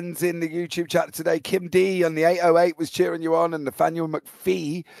fans in the YouTube chat today. Kim D on the 808 was cheering you on, and Nathaniel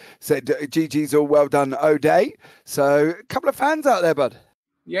McPhee said, GG's all well done, O'Day. So a couple of fans out there, bud.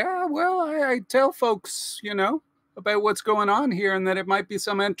 Yeah, well, I tell folks, you know, about what's going on here and that it might be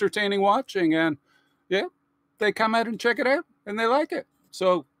some entertaining watching. And yeah, they come out and check it out and they like it.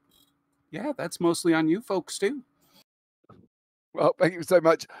 So yeah, that's mostly on you folks too. Well, thank you so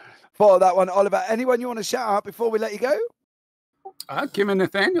much for that one, Oliver. Anyone you want to shout out before we let you go? Kim and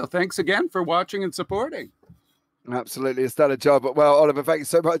Nathaniel, thanks again for watching and supporting. Absolutely, a stellar job. Well, Oliver, thank you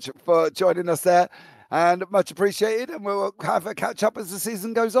so much for joining us there, and much appreciated. And we'll have a catch up as the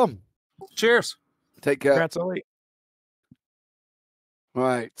season goes on. Cheers. Take care. Congrats, Ollie.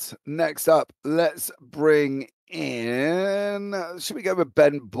 Right, next up, let's bring in, should we go with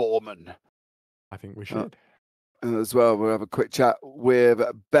Ben Borman? I think we should. As well, we'll have a quick chat with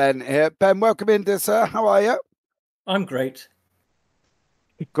Ben here. Ben, welcome in, dear sir. How are you? I'm great.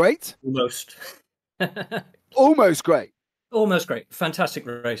 Great? Almost. Almost great. Almost great. Fantastic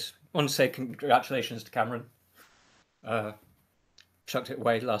race. I want to say congratulations to Cameron. Chucked it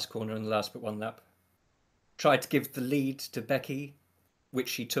away last corner in the last but one lap. Tried to give the lead to Becky, which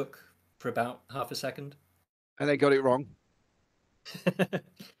she took for about half a second. And they got it wrong.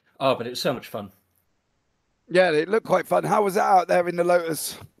 Oh, but it was so much fun. Yeah, it looked quite fun. How was it out there in the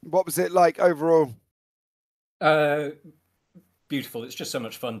Lotus? What was it like overall? Beautiful. It's just so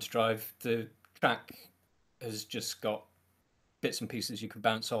much fun to drive. The track has just got bits and pieces you can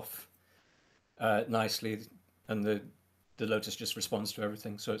bounce off nicely, and the Lotus just responds to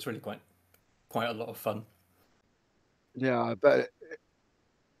everything. So it's really quite a lot of fun. Yeah, I bet.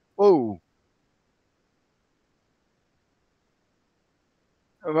 Oh.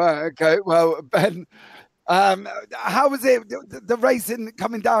 Right. Okay. Well, Ben. How was it, the racing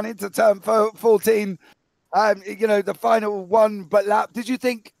coming down into turn 14? You know, the final one but lap. Did you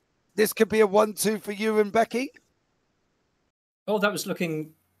think this could be a 1-2 for you and Becky? Oh, that was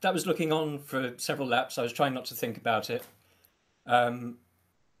looking on for several laps. I was trying not to think about it.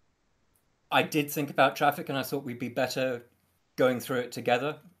 I did think about traffic, and I thought we'd be better going through it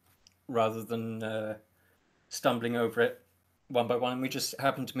together rather than stumbling over it one by one. And we just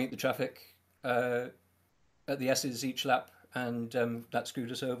happened to meet the traffic at the S's each lap, and that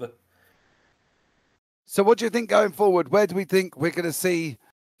screwed us over. So what do you think going forward? Where do we think we're going to see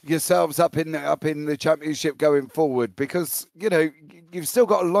yourselves up in the championship going forward? Because, you know, you've still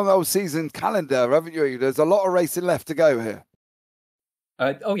got a long old season calendar, haven't you? There's a lot of racing left to go here.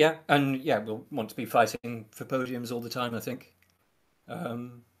 Oh, yeah. And, yeah, we'll want to be fighting for podiums all the time, I think.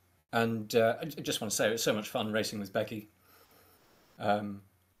 And I just want to say it was so much fun racing with Becky. And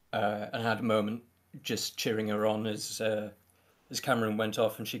I had a moment just cheering her on as Cameron went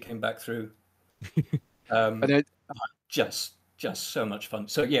off and she came back through. Just so much fun.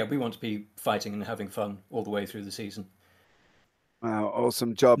 So yeah, we want to be fighting and having fun all the way through the season. Wow,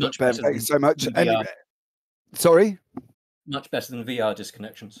 awesome job, Much Ben. better Thank you so much. VR. Sorry? Much better than VR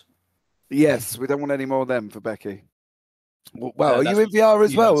disconnections. Yes, we don't want any more of them for Becky. Well, are you in That's VR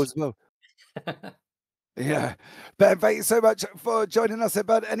as you well? guys. Yeah. Ben, thank you so much for joining us.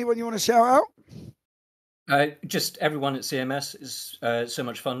 Ben, anyone you want to shout out? Just everyone at CMS is so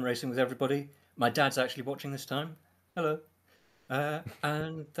much fun racing with everybody. My dad's actually watching this time. Hello.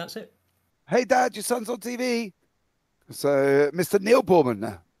 And that's it. Hey, Dad, your son's on TV. So, Mr. Neil Borman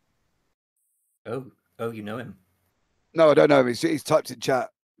now. Oh, you know him. No, I don't know him. He's typed in chat,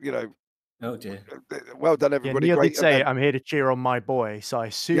 you know. Oh, dear. Well done, Yeah, everybody. Neil Great did say, event. I'm here to cheer on my boy. So I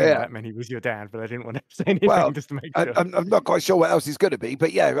assume that meant he was your dad, but I didn't want to say anything just to make sure. I'm not quite sure what else he's going to be,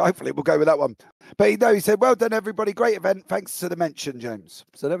 but yeah, hopefully we'll go with that one. But he said, well done, everybody. Great event. Thanks for the mention, James.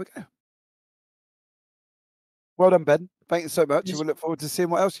 So there we go. Well done, Ben. Thank you so much. Yes. And we look forward to seeing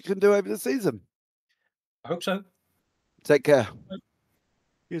what else you can do over the season. I hope so. Take care.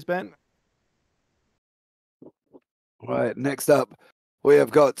 Here's Ben. Right, next up, we have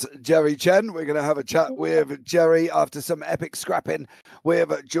got Jerry Chen. We're going to have a chat with Jerry after some epic scrapping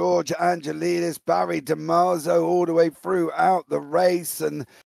with George Angelidis, Barry DiMarzio all the way throughout the race, and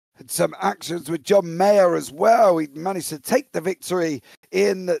some actions with John Mayer as well. He managed to take the victory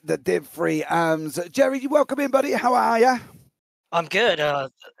in the Div 3 AMS. Jerry, you welcome in, buddy. How are you? I'm good.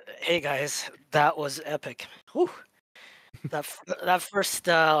 Hey, guys. That was epic. Whew. That first,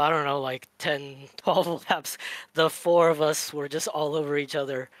 I don't know, like 10, 12 laps, the four of us were just all over each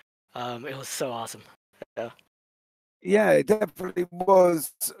other. It was so awesome. Yeah. Yeah, it definitely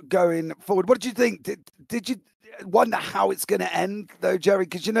was going forward. What did you think? Did you wonder how it's going to end, though, Jerry?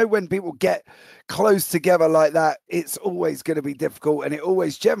 Because you know, when people get close together like that, it's always going to be difficult, and it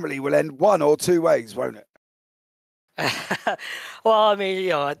always generally will end one or two ways, won't it? Well, I mean,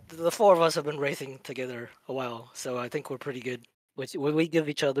 the four of us have been racing together a while, so I think we're pretty good. We give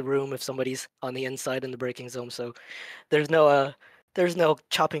each other room if somebody's on the inside in the braking zone, so there's no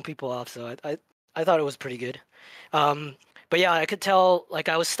chopping people off. So I thought it was pretty good. But yeah, I could tell, like,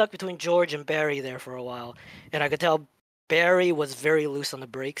 I was stuck between George and Barry there for a while, and I could tell Barry was very loose on the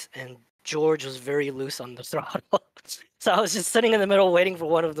brakes and George was very loose on the throttle. So I was just sitting in the middle waiting for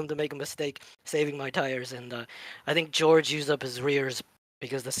one of them to make a mistake, saving my tires. And I think George used up his rears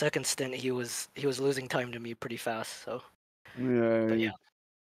because the second stint he was losing time to me pretty fast. So but yeah.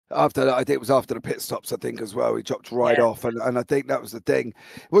 After that, I think it was after the pit stops, I think, as well. He dropped right Yeah. off, and I think that was the thing.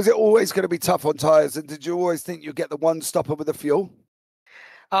 Was it always going to be tough on tires, and did you always think you'd get the one stopper with the fuel?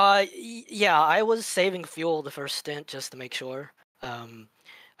 Yeah, I was saving fuel the first stint just to make sure.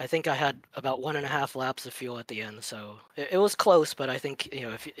 I think I had about 1.5 laps of fuel at the end, so it was close. But I think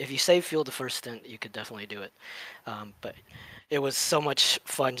if you save fuel the first stint, you could definitely do it. But it was so much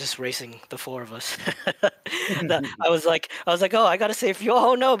fun just racing the four of us. That I was like, oh, I gotta save fuel.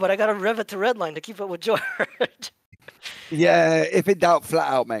 Oh no, but I gotta rev it to redline to keep up with George. Yeah, if in doubt,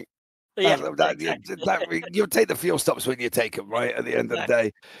 flat out, mate. Yeah, You'll take the fuel stops when you take them, right? At the end of the Exactly.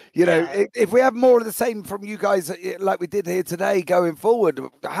 day, you know, Yeah. if we have more of the same from you guys, like we did here today, going forward,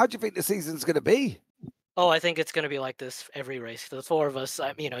 how do you think the season's going to be? Oh, I think it's gonna be like this every race. The four of us,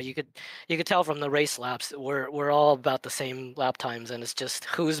 you could tell from the race laps, we're all about the same lap times, and it's just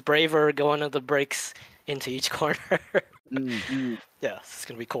who's braver going to the brakes into each corner. Yeah, it's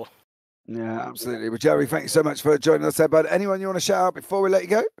gonna be cool. Yeah, absolutely. Well, Jerry, thank you so much for joining us there, bud. Anyone you want to shout out before we let you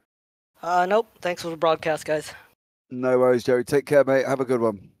go? Nope. Thanks for the broadcast, guys. No worries, Jerry. Take care, mate. Have a good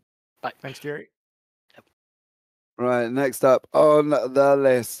one. Bye. Thanks, Jerry. Right, next up on the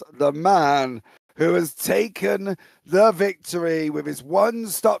list, the man who has taken the victory with his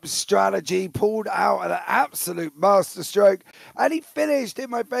one-stop strategy, pulled out an absolute masterstroke, and he finished in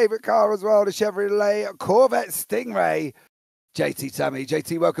my favorite car as well, the Chevrolet Corvette Stingray. JT Sammy.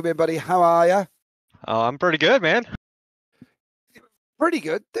 JT, welcome in, buddy. How are you? Oh, I'm pretty good, man. Pretty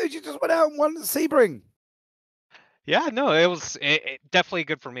good. Dude, you just went out and won the Sebring. Yeah, no, it was definitely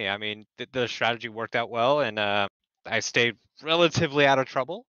good for me. I mean, the strategy worked out well, and I stayed relatively out of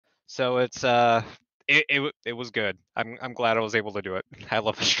trouble. So it was good. I'm glad I was able to do it. I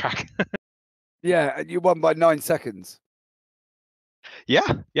love this track. Yeah, and you won by 9 seconds. Yeah.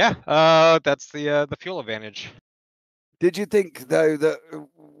 That's the fuel advantage. Did you think, though, that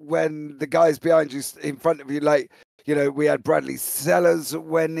when the guys behind you, in front of you, like, you know, we had Bradley Sellers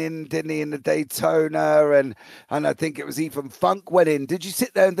went in, didn't he, in the Daytona, and I think it was Ethan Funk went in. Did you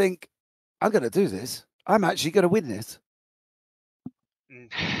sit there and think, I'm going to do this? I'm actually going to win this?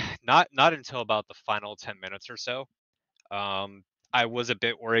 Not until about the final 10 minutes or so. I was a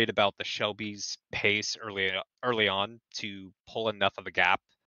bit worried about the Shelby's pace early on to pull enough of a gap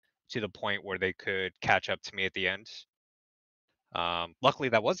to the point where they could catch up to me at the end. Luckily,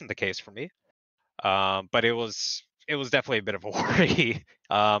 that wasn't the case for me. But it was definitely a bit of a worry.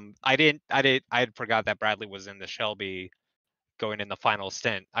 I had forgot that Bradley was in the Shelby going in the final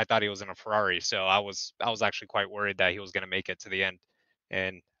stint. I thought he was in a Ferrari, so I was actually quite worried that he was going to make it to the end.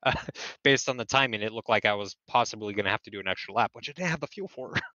 And based on the timing, it looked like I was possibly going to have to do an extra lap, which I didn't have the fuel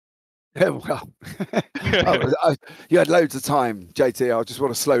for. Yeah, well, you had loads of time, JT. I just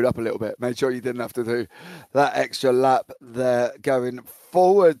want to slow it up a little bit. Make sure you didn't have to do that extra lap there going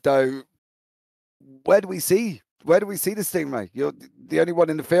forward, though. Where do we see the Stingray? You're the only one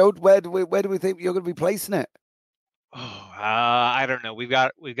in the field. Where do we think you're going to be placing it? Oh, I don't know. We've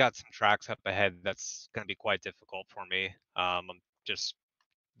got some tracks up ahead that's going to be quite difficult for me. Just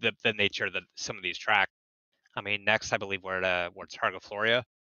the nature of some of these tracks. I mean, next I believe we're at Targa Floria.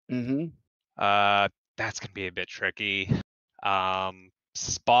 Mm-hmm. That's going to be a bit tricky.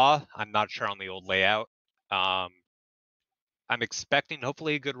 Spa, I'm not sure on the old layout. I'm expecting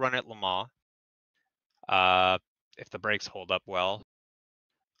hopefully a good run at Le Mans. If the brakes hold up well.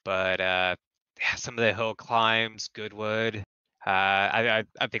 But yeah, some of the hill climbs, Goodwood, I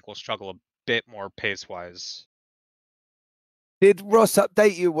think we'll struggle a bit more pace-wise. Did Ross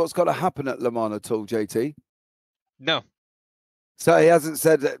update you what's got to happen at Le Mans at all, JT? No. So he hasn't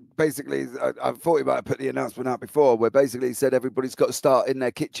said that. Basically, I thought he might have put the announcement out before, where basically he said everybody's got to start in their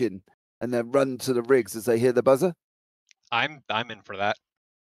kitchen and then run to the rigs as they hear the buzzer. I'm in for that.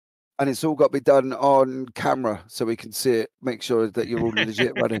 And it's all got to be done on camera so we can see it, make sure that you're all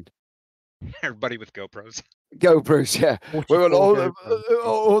legit running. Everybody with GoPros. GoPros, yeah. We're on 44 all GoPros.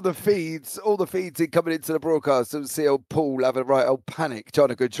 all the feeds coming into the broadcast. And see old Paul having a right old panic trying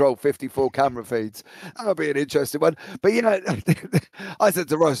to control 54 camera feeds. That'll be an interesting one. But I said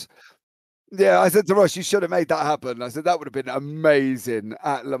to Ross, you should have made that happen. I said that would have been amazing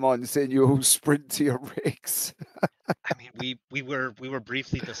at Le Mans, seeing you all sprint to your rigs. I mean, we were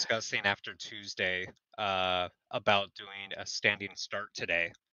briefly discussing after Tuesday about doing a standing start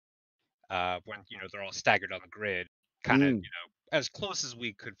today. When they're all staggered on the grid, kind of as close as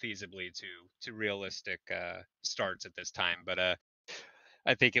we could feasibly to realistic starts at this time. But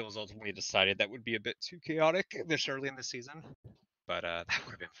I think it was ultimately decided that would be a bit too chaotic this early in the season. But that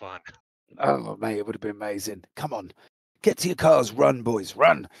would have been fun. Oh mate, it would have been amazing. Come on, get to your cars, run, boys,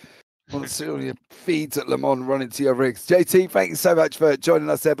 run. Want to see all your feeds at Le Mans running to your rigs. JT, thank you so much for joining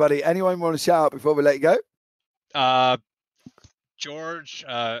us there, buddy. Anyone want to shout out before we let you go? George,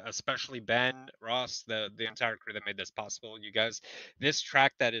 especially Ben, Ross, the entire crew that made this possible. You guys, this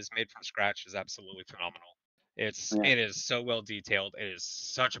track that is made from scratch is absolutely phenomenal. It is so well detailed. It is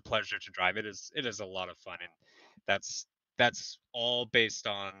such a pleasure to drive. It is a lot of fun, and that's all based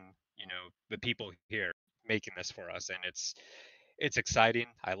on the people here making this for us, and it's exciting.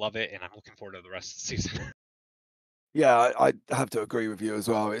 I love it, and I'm looking forward to the rest of the season. Yeah, I have to agree with you as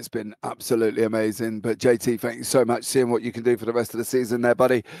well. It's been absolutely amazing. But JT, thank you so much. Seeing what you can do for the rest of the season there,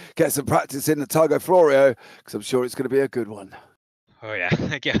 buddy. Get some practice in the Targa Florio, because I'm sure it's going to be a good one. Oh, yeah.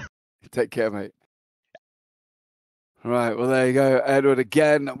 Thank you. Take care, mate. Right, well, there you go, Edward.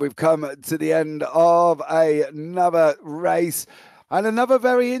 Again, we've come to the end of another race. And another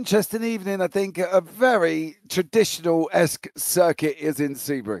very interesting evening, I think. A very traditional-esque circuit is in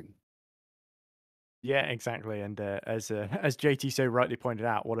Sebring. Yeah, exactly. And as JT so rightly pointed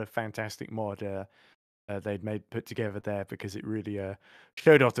out, what a fantastic mod they'd put together there, because it really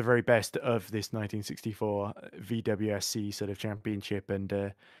showed off the very best of this 1964 VWSC sort of championship.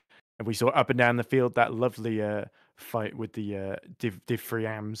 And we saw up and down the field that lovely fight with the Div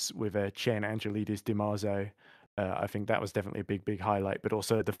Friams with Chen Angelidis DiMarzo. I think that was definitely a big highlight, but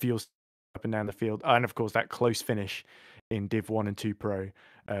also the field up and down the field. And of course, that close finish in Div 1 and 2 Pro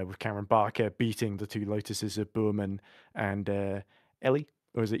with Cameron Barker beating the two Lotuses of Boorman and Ellie.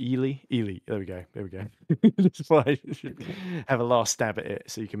 Or is it Ely? Ely. There we go. That's why I should have a last stab at it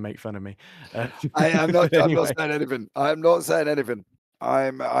so you can make fun of me. I'm not saying anything. I'm not saying anything.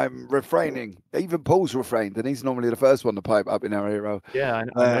 I'm refraining. Even Paul's refrained, and he's normally the first one to pipe up in our hero. Yeah,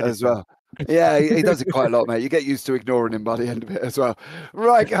 I as well. Yeah, he does it quite a lot, mate. You get used to ignoring him by the end of it as well.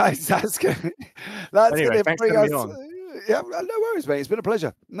 Right, guys, that's going to bring us. Yeah, no worries, mate. It's been a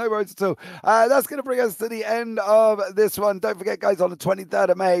pleasure. No worries at all. That's going to bring us to the end of this one. Don't forget, guys, on the 23rd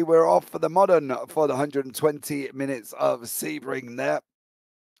of May, we're off for the Modern for the 120 minutes of Sebring there.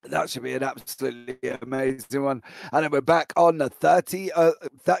 That should be an absolutely amazing one. And then we're back on the 30th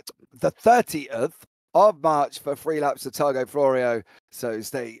of March for 3 laps of Targa Florio. So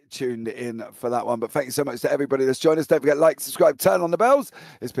stay tuned in for that one. But thank you so much to everybody that's joined us. Don't forget, like, subscribe, turn on the bells.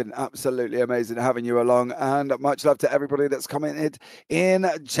 It's been absolutely amazing having you along. And much love to everybody that's commented in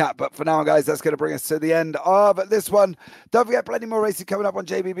chat. But for now, guys, that's going to bring us to the end of this one. Don't forget, plenty more racing coming up on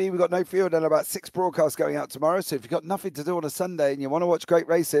JBB. We've got no field and about 6 broadcasts going out tomorrow. So if you've got nothing to do on a Sunday and you want to watch great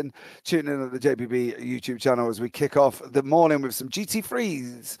racing, tune in at the JPB YouTube channel as we kick off the morning with some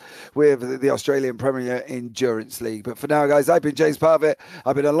GT3s with the Australian Premier Endurance League. But for now, guys, I've been James Parvitt.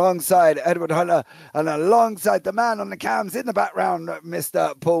 I've been alongside Edward Hunter and alongside the man on the cams in the background,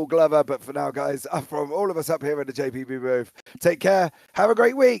 Mr. Paul Glover. But for now, guys, from all of us up here at the JPB booth, take care, have a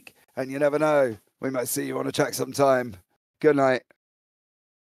great week, and you never know, we might see you on a track sometime. Good night.